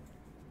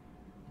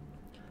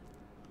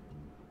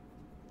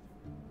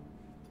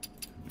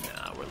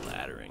 Nah, we're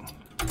laddering.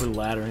 We're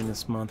laddering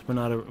this month.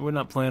 We're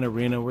not playing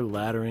arena. We're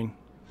laddering.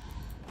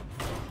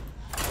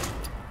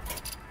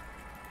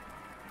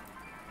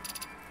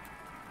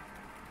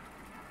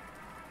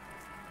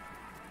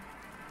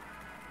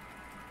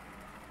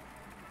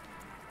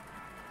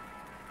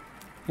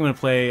 I'm gonna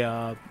play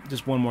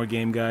just one more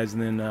game, guys,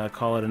 and then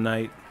call it a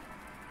night.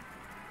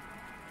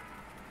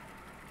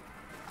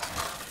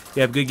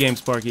 Yeah, good game,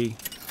 Sparky.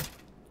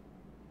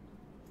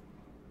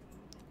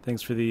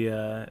 Thanks for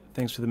the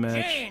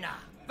match. Jaina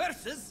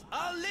versus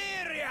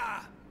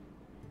Illyria.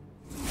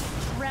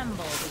 Tremble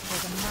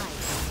before the might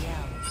of the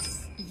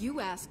elves. You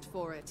asked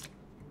for it.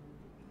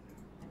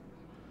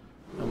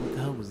 Oh, what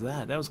the hell was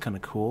that? That was kind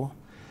of cool.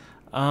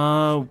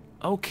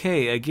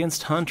 Okay,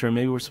 against Hunter,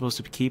 maybe we're supposed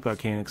to keep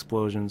Arcane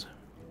Explosions.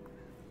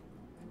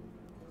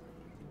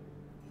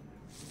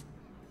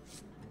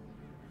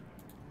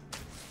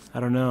 I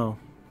don't know.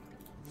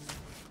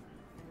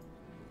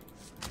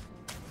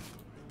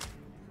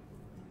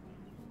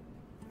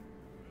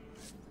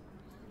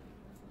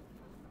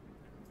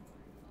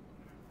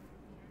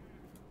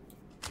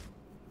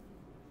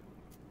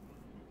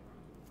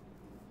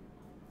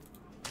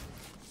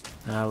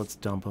 Let's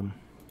dump him.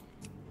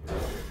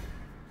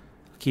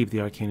 Keep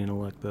the Arcane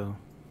Intellect, though.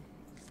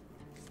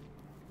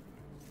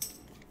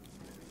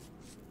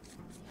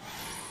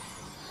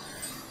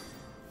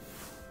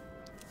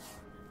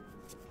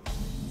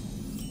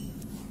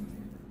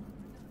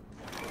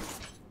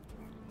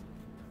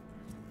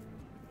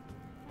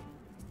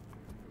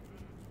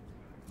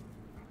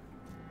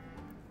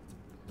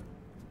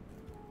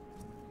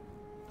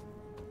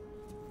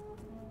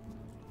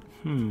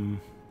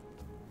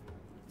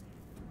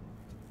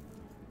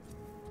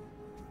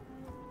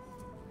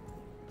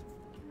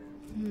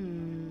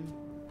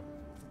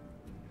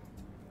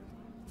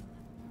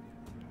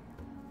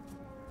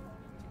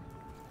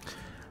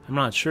 I'm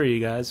not sure, you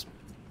guys.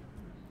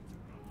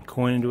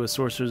 Coin into a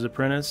Sorcerer's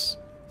Apprentice.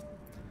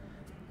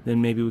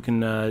 Then maybe we can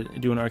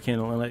do an Arcane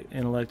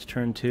Intellect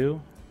turn 2.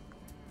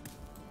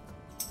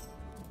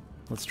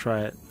 Let's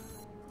try it.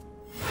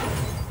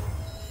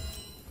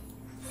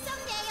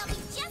 Someday I'll be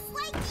just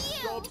like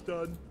you. Job's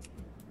done.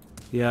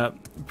 Yeah,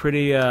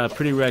 pretty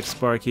wrecked,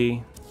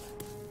 Sparky.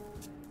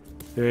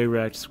 Very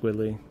wrecked,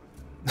 Squidly.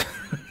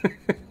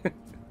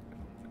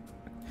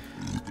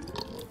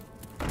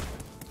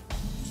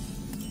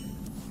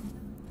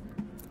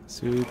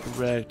 Super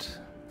wrecked.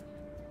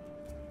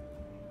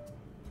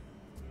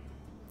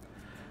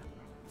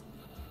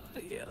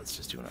 Yeah, let's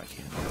just do an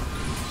Arcane.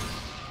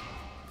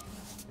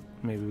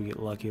 Maybe we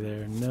get lucky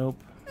there. Nope.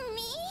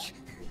 Me?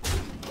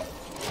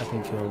 I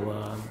think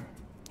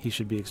he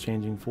should be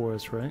exchanging for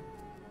us, right?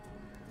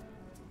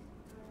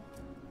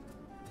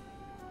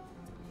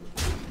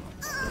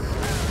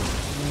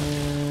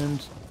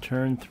 And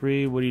turn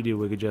 3, what do you do,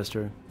 Wicked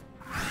Jester?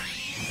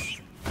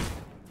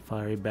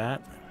 Fiery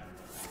Bat.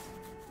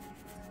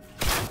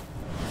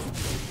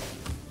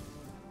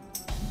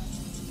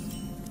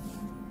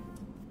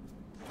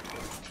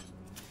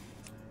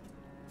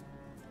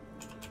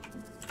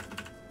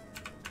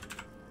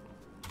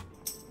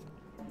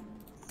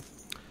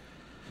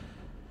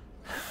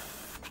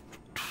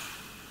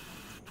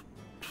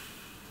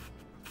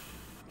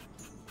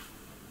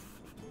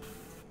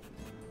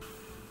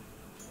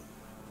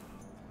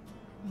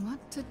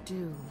 What to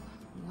do?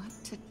 What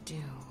to do?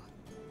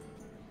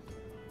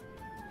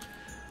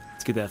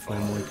 Let's get that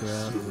Flame Waker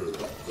out.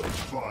 The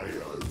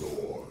Fire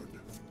Lord.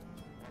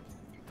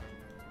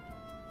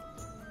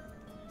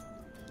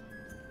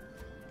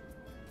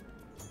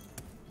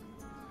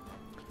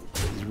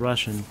 He's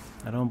rushing.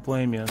 I don't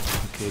blame you.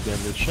 Okay,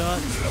 deadly shot.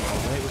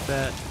 Alright with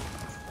that.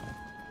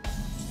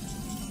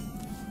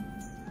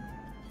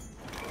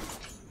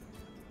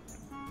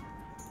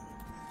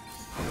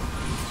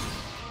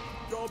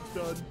 Job's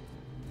done.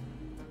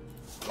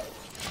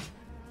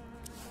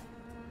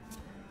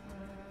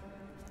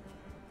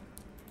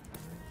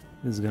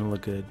 This is gonna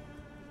look good.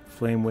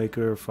 Flame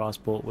Waker,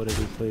 Frostbolt, whatever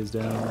he plays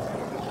down.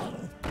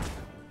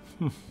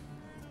 I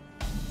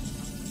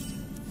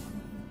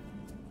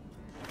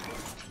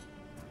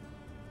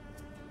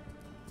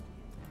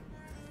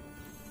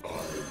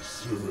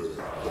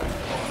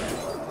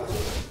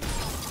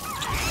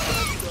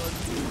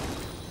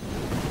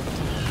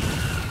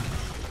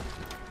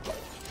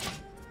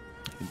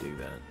can dig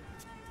that.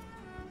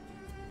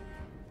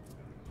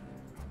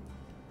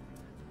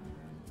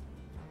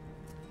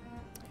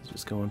 He's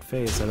just going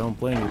face. I don't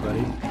blame you,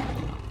 buddy.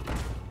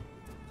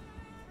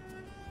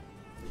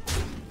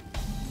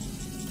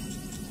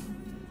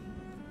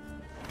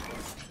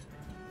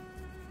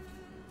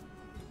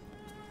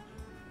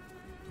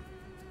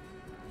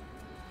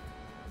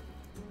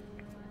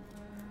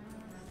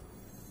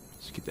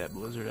 Just get that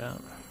blizzard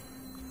out.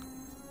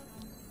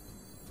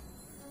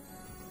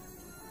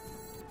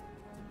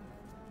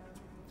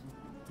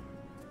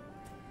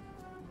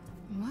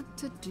 What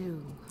to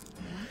do?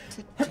 What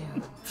to do?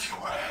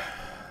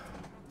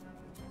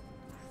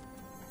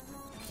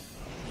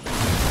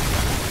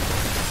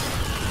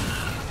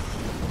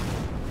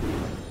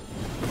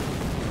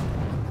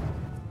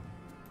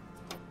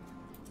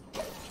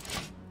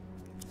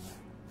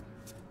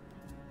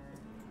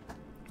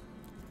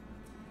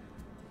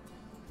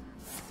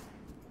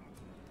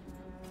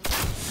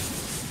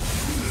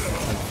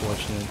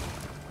 Unfortunate.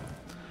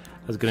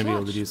 I was gonna be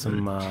able to do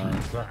some. I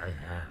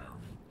have.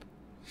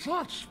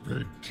 Such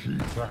big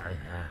teeth I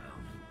have.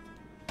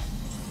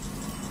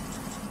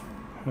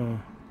 Huh.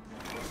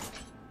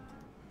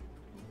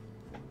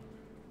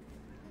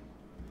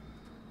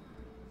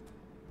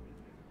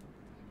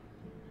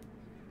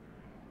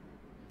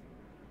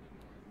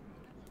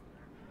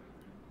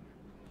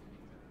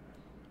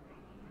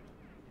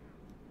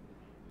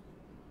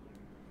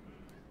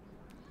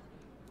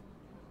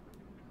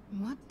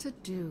 What to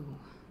do?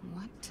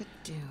 What to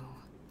do?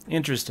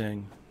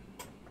 Interesting.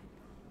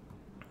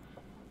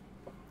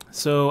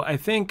 So I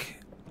think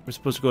we're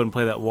supposed to go ahead and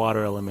play that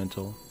water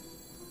elemental.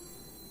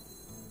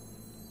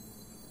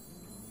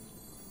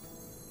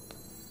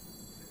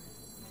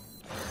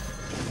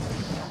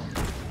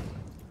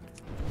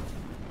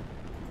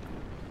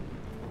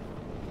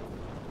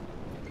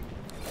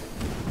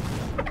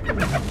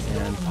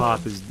 And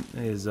Pop is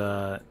his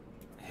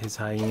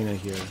hyena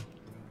here.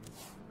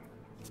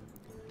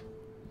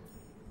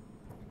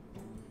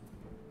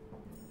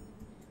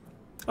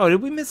 Oh,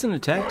 did we miss an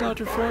attack,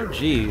 Dr. Fro?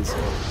 Jeez.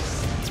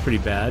 It's pretty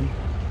bad.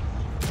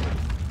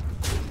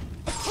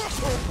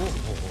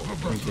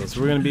 Okay, so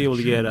we're going to be able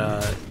to get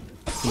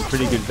some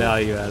pretty good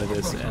value out of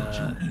this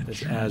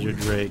this Azure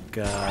Drake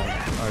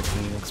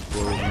Arcane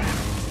Explosion.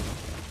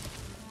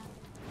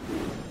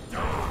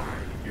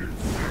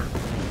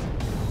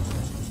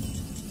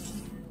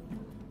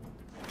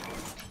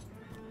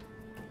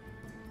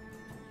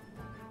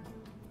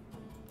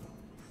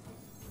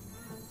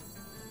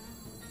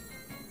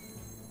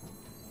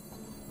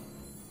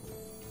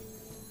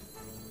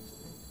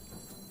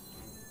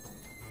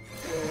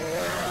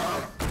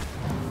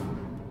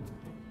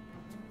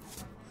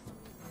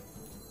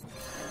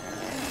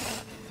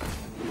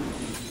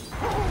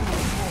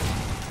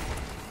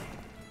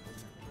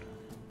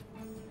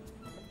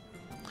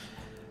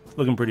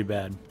 Looking pretty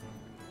bad.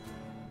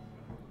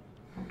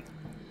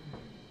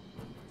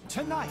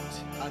 Tonight,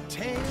 a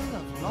tale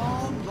of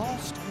long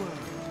lost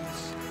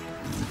worlds.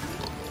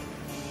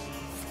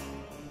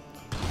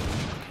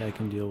 Okay, I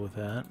can deal with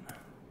that.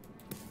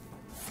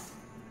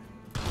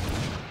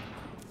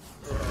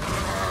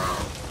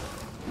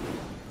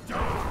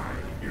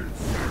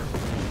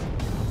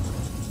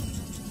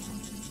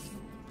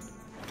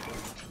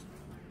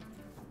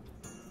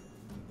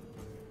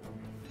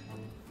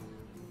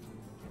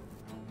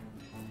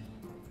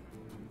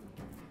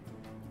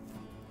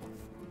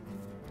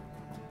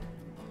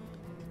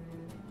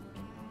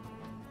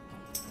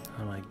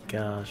 Oh my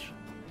gosh.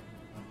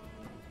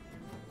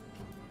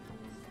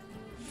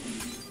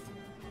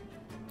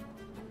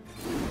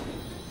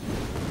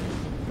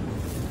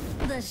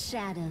 The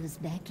shadows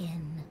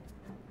beckon.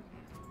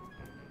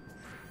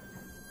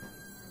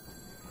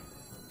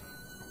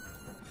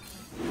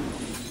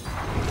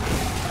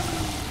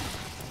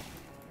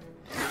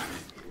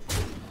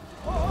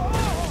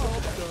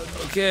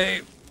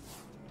 Okay.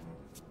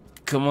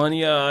 Come on,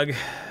 Yogg.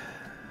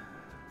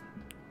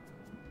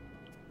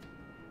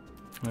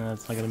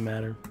 It's not gonna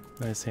matter.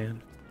 Nice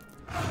hand.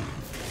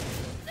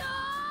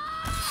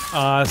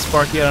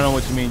 Sparky, I don't know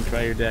what you mean.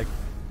 Try your deck.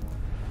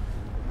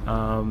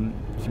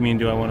 If you mean,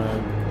 do I want to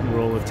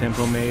roll with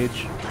Tempo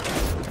Mage?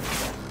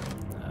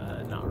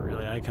 Not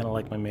really. I kind of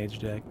like my Mage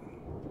deck.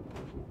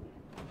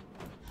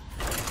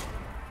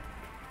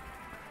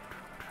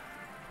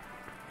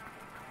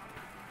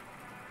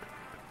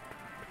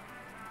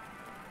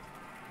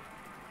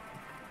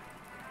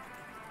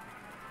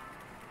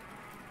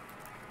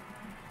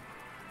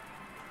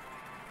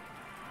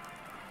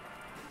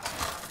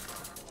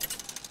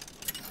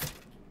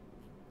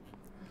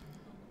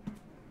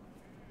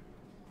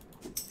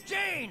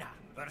 Jaina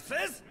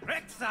versus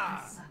Rexa.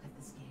 I suck at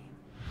this game.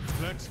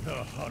 Let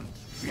the hunt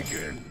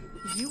begin.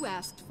 You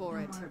asked for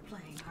No it. more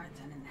playing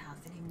Hearthstone in the house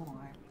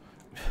anymore.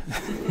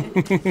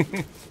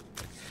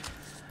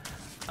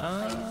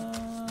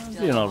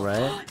 Doing all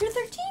right. You're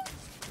 13?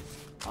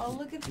 Oh,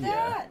 look at Yeah,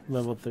 that.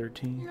 level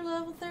 13. You're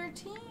level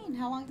 13.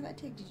 How long did that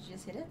take? Did you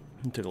just hit it?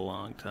 It took a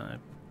long time.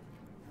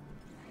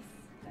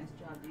 Nice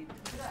job, dude.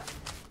 Keep it up.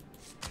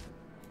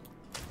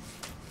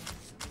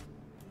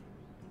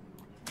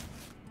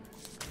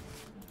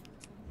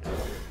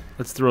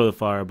 Let's throw the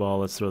fireball.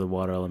 Let's throw the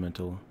water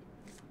elemental.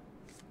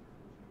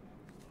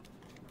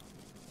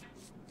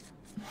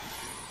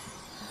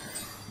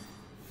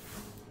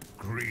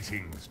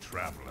 Greetings,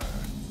 traveler.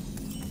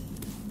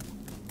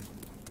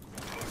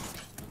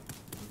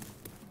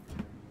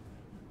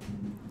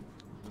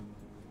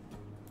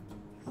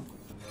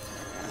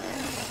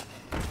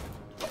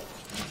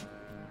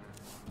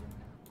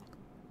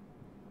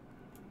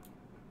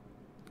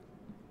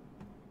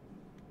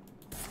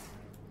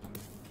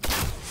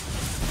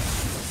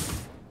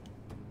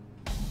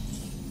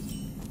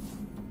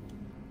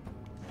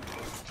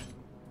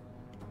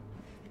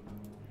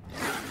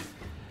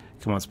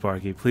 Come on,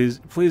 Sparky. Please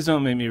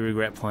don't make me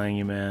regret playing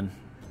you, man.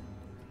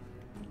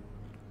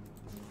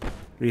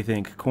 What do you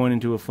think? Coin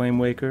into a Flame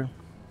Waker?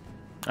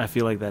 I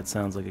feel like that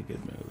sounds like a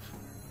good move.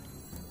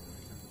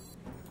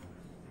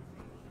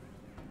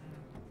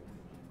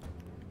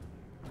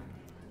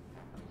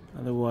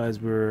 Otherwise,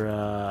 we're,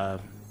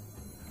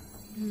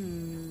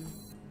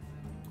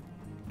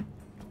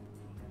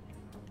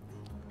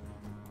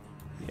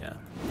 yeah.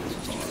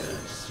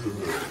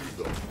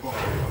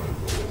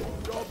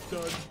 Job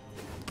done.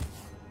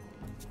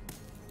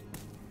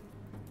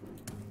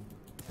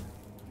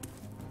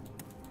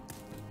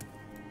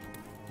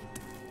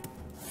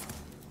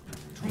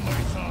 To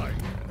my side.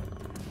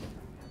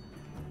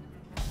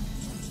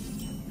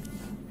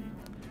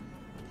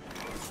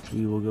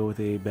 We will go with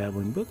a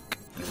Babbling Book.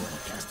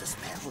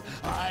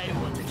 I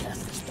want to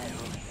cast a spell.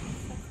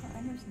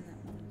 I've never seen that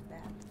one.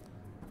 Bad.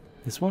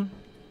 This one?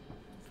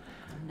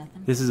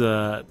 Nothing. This is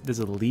a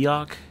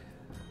Leok.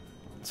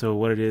 So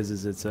what it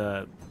is it's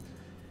a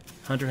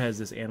Hunter has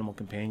this animal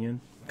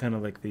companion, kind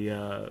of like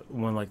the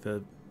one like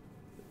the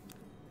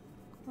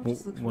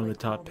one of the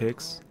top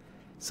picks.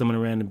 Summon a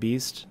random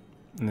beast,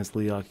 and this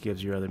Leok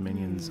gives your other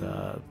minions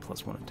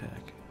 +1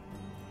 attack.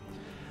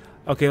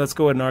 Okay, let's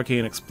go ahead and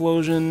Arcane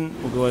Explosion.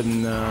 We'll go ahead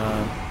and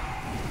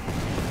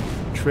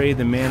trade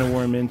the Mana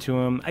Worm into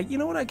him. You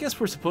know what? I guess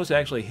we're supposed to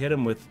actually hit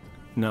him with...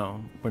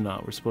 No, we're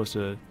not. We're supposed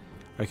to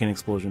Arcane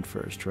Explosion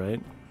first, right?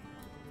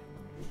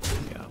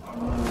 Yeah.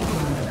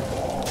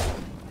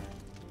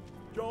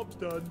 Job's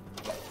done.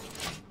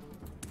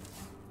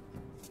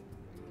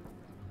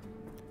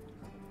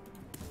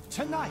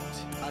 Tonight,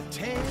 a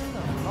tale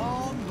of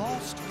long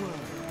lost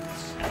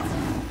worlds.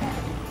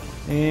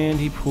 And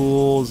he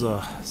pulls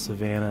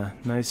Savannah.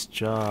 Nice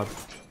job.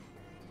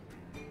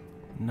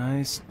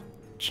 Nice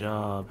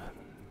job.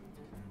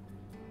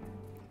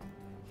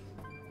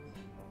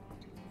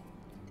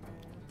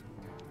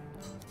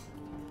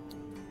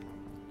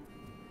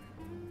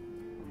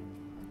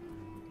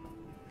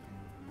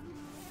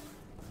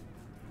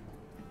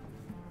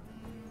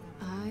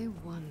 I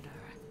wonder.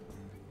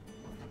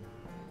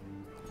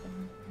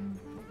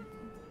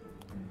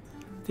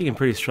 Thinking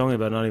pretty strongly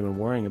about not even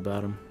worrying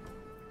about him.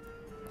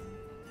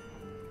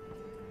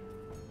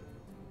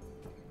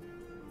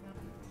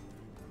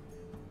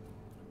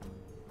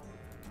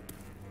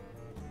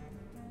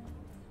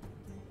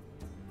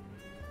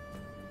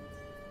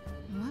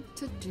 What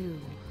to do?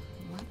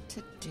 What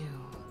to do?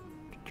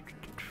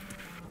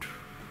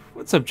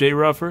 What's up, Jay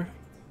Ruffer?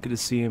 Good to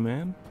see you,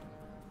 man.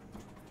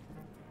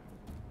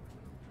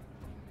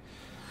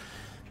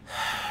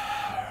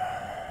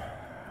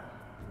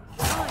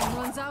 Time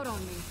runs out on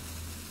me.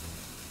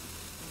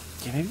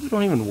 Yeah, maybe we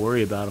don't even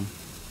worry about him.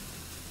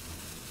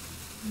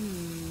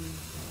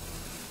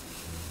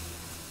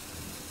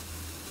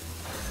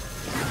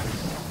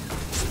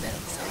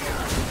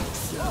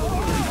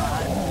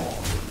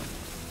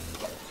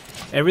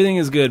 Everything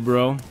is good,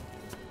 bro.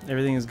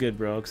 Everything is good,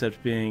 bro,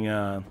 except being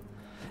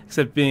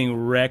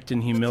wrecked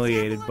and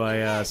humiliated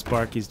by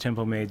Sparky's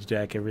Tempo Mage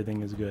deck.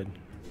 Everything is good.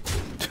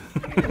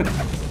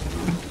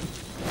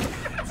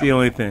 It's the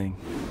only thing.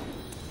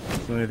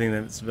 It's the only thing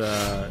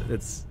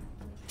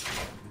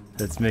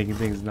that's making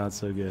things not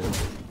so good.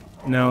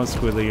 No,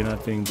 Squidly, you're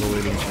not being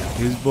bullied in chat.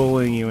 Who's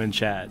bullying you in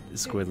chat,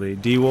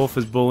 Squidly? D-Wolf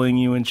is bullying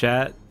you in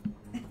chat?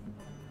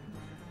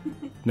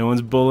 No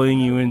one's bullying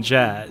you in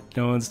chat.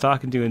 No one's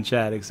talking to you in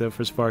chat except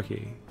for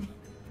Sparky.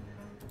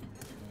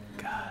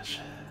 Gosh.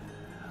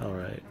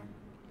 Alright.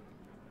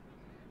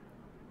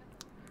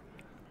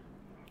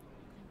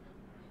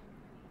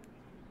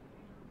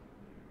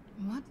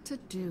 What to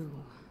do?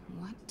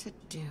 What to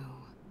do?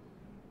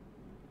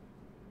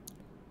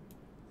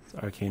 It's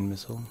Arcane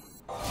Missile.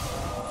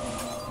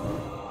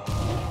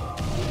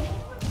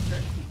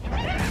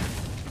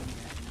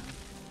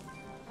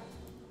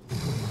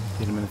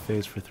 Get him in the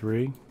face for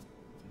 3.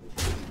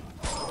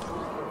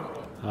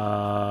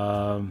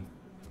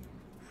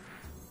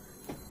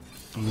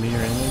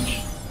 Mirror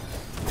Image.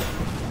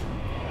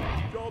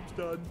 Job's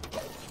done.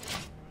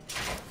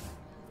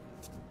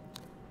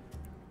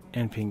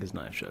 And pink is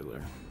Knife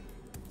Juggler.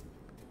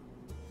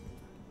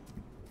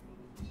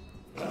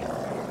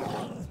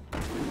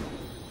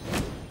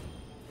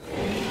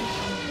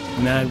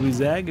 Mad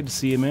Weezag, good to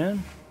see you,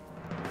 man.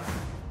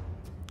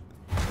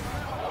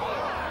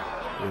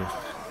 Ugh.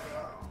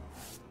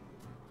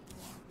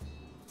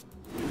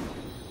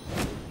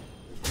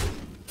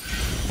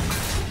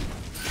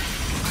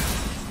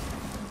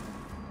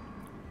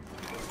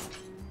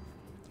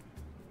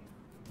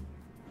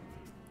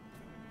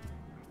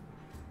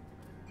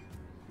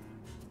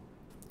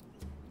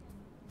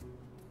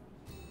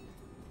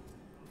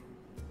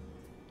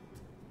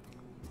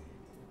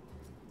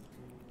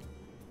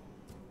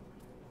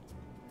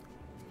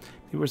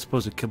 We were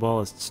supposed to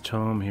Kabbalist's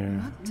Tome here.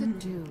 What to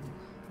do?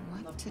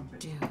 What to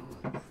do?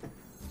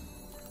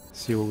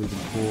 See what we can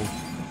pull.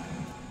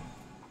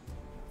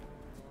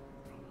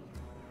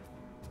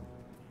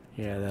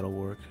 Yeah, that'll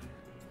work.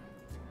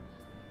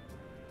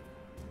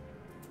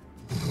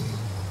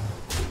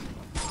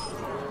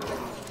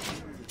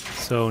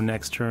 So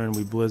next turn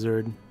we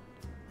Blizzard.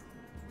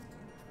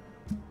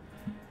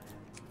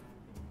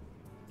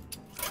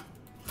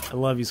 I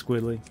love you,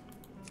 Squidly.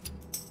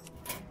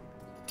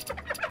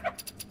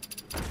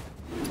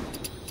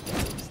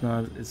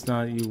 It's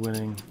not you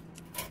winning.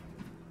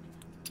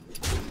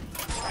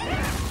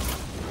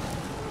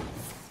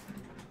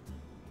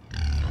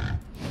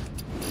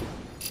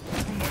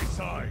 On my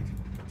side.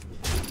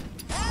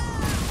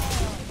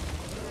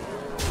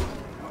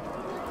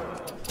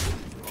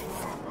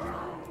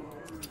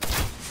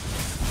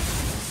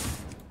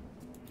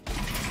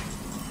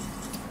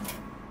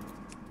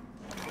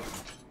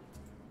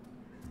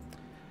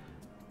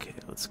 Okay,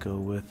 let's go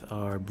with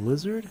our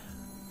Blizzard.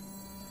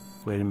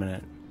 Wait a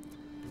minute.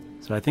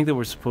 So I think that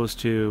we're supposed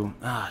to...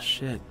 Ah,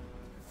 shit.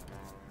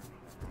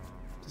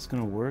 Is this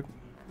gonna work?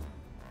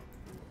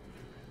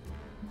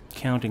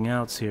 counting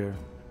outs here.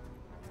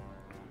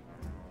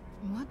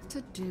 What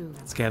to do?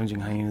 Scavenging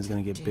hyena is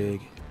gonna get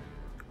big.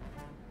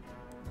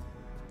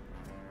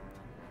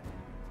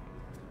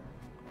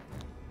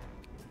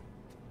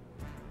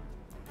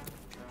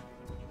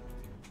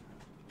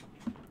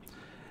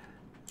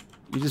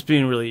 You're just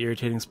being really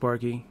irritating,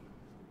 Sparky.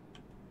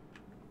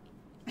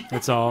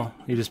 That's all.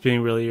 You're just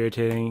being really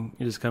irritating.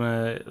 You're just kind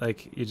of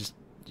like you're just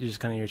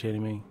kind of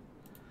irritating me.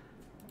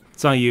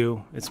 It's not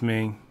you. It's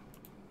me.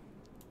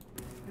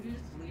 Did you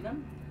just delete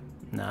him?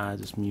 Nah, I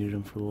just muted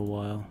him for a little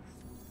while.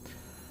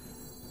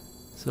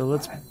 So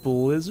let's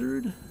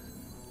Blizzard.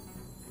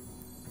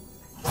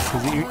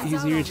 'Cause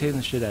he's irritating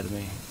the shit out of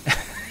me.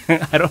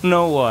 I don't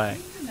know why.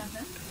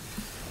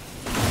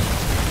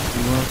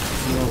 You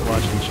won't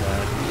watch me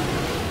chat.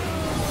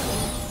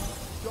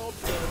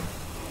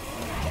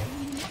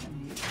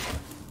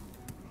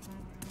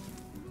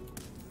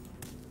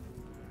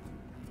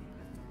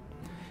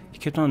 He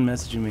kept on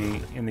messaging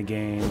me in the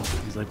game.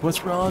 He's like,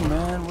 "What's wrong,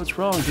 man? What's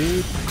wrong,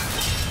 dude?"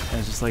 And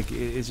it's just like,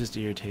 it's just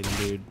irritating,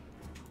 dude.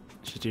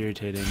 It's just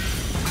irritating.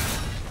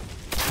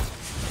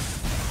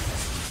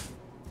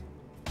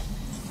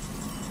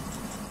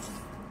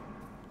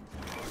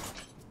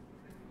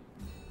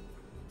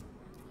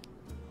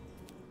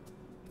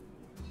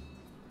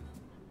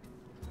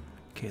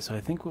 Okay, so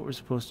I think what we're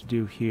supposed to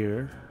do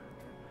here...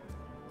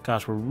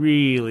 Gosh, we're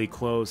really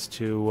close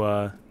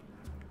to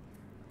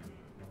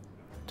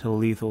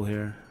lethal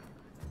here.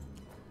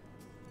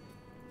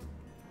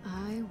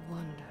 I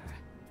wonder.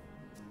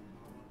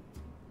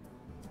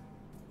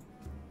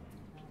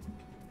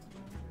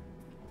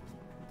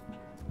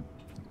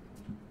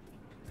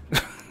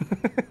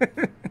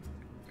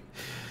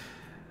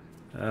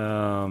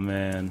 Oh,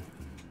 man.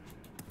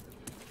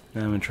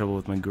 Now I'm in trouble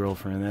with my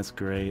girlfriend. That's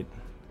great.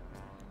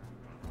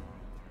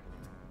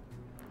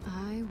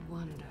 I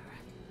wonder.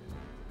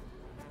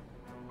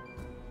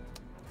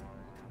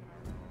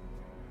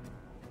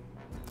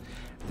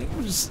 I think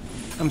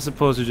I'm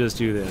supposed to just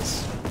do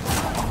this.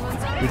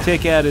 We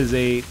take out his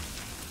 8.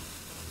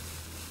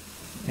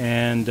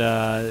 And,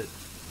 I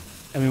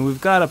mean,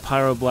 we've got a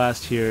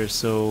Pyroblast here,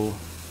 so...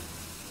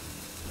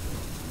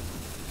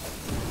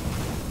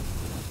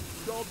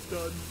 Job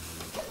done.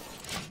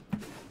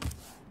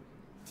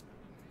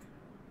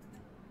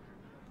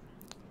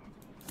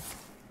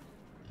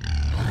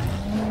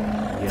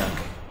 Yuck.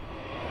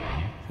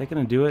 Is that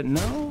gonna do it?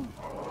 No.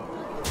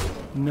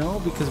 No,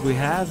 because we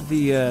have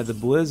the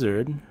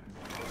Blizzard.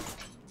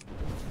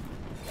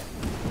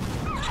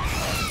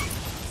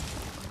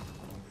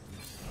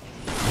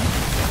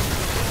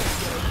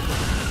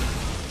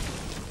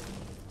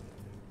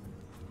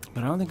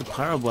 But I don't think a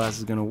Pyroblast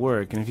is gonna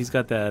work, and if he's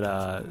got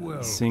that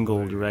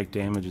single direct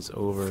damage, it's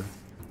over.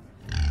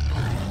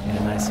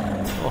 Yeah, nice.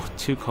 Oh,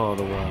 2 Call of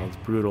the Wilds,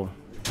 brutal.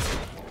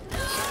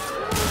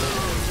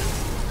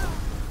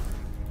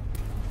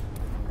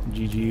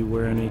 GG,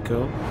 where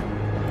Nico?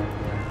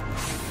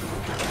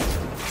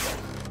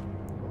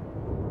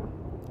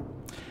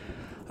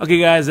 Okay,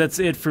 guys, that's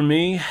it for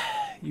me.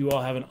 You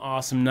all have an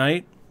awesome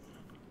night.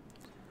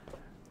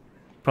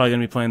 Probably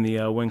gonna be playing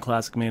the Win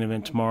Classic main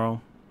event tomorrow.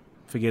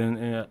 If I get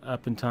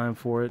up in time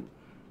for it.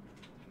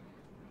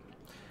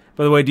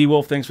 By the way, D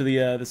Wolf, thanks for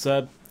the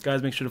sub,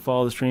 guys. Make sure to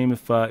follow the stream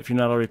if you're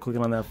not already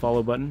clicking on that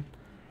follow button.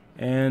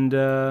 And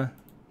no,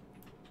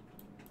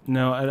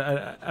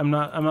 I'm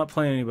not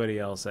playing anybody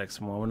else.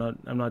 XML.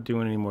 I'm not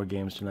doing any more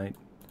games tonight.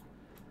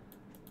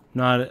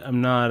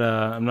 I'm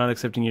not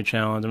accepting your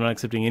challenge. I'm not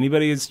accepting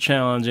anybody's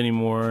challenge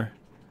anymore.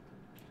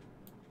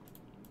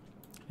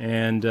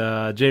 And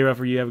J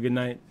Ruffer, you have a good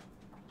night.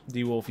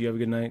 D Wolf, you have a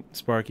good night.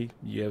 Sparky,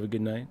 you have a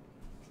good night.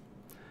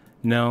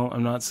 No,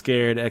 I'm not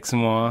scared.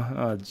 XML.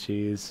 Oh,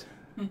 jeez.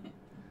 I'm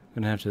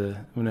gonna have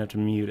to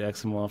mute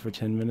XML for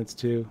 10 minutes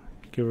too.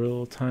 Give her a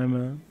little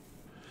timeout.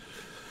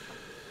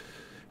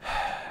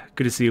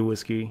 Good to see you,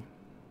 Whiskey.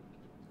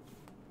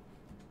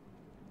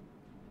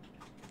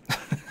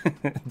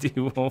 D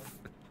Wolf.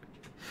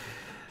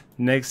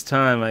 Next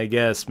time, I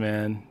guess,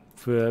 man.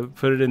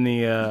 Put it in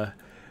the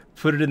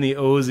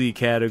Ozzy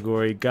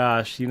category.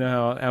 Gosh, you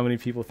know how many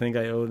people think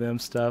I owe them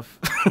stuff.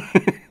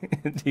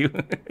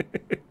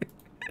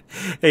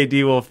 Hey,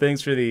 D Wolf,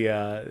 thanks for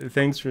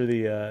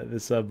the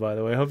sub, by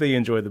the way. I hope that you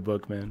enjoyed the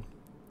book, man.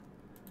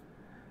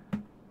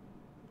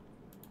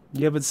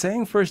 Yeah, but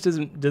saying first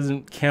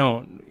doesn't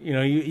count. You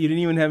know, you didn't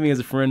even have me as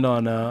a friend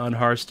on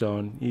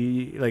Hearthstone.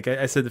 Like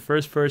I said, the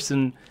first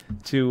person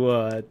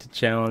to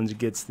challenge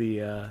gets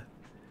the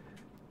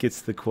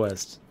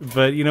quest.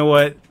 But you know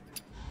what?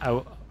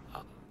 I'll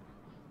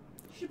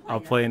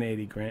play an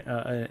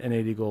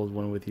 80 gold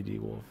one with you, D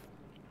Wolf.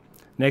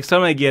 Next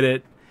time I get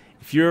it,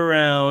 if you're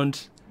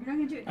around,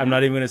 I'm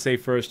not even gonna say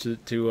first to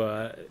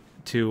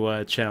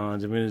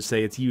challenge. I'm gonna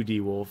say it's you,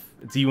 D Wolf.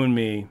 It's you and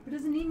me. But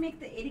doesn't he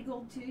make the 80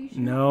 gold too? You should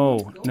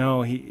No,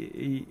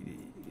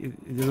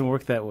 it doesn't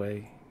work that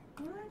way.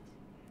 What?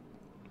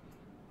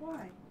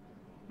 Why?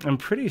 I'm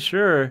pretty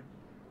sure.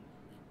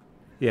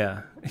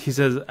 Yeah, he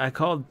says I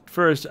called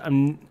first.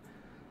 I'm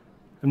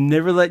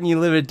never letting you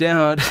live it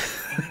down.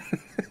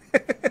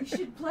 You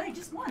should play.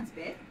 once,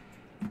 babe.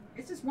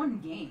 It's just one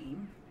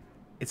game.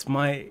 It's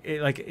my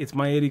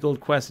 80 gold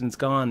quest and it's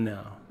gone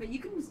now. But you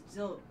can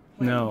still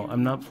play. No,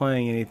 I'm not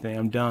playing anything.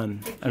 I'm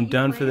done. I'm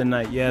done for the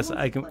night. Yes,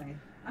 I can.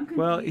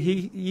 Well,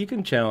 you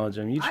can challenge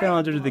him. You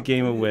challenge her to the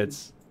game of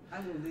wits. I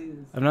will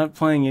lose. I'm not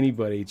playing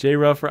anybody. J.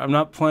 Ruffer, I'm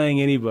not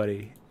playing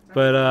anybody.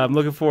 But I'm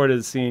looking forward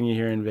to seeing you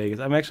here in Vegas.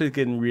 I'm actually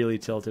getting really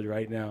tilted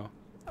right now.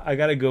 I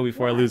gotta go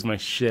before I lose my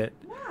shit.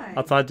 Why?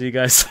 I'll talk to you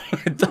guys.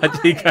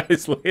 Talk to you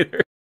guys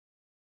later.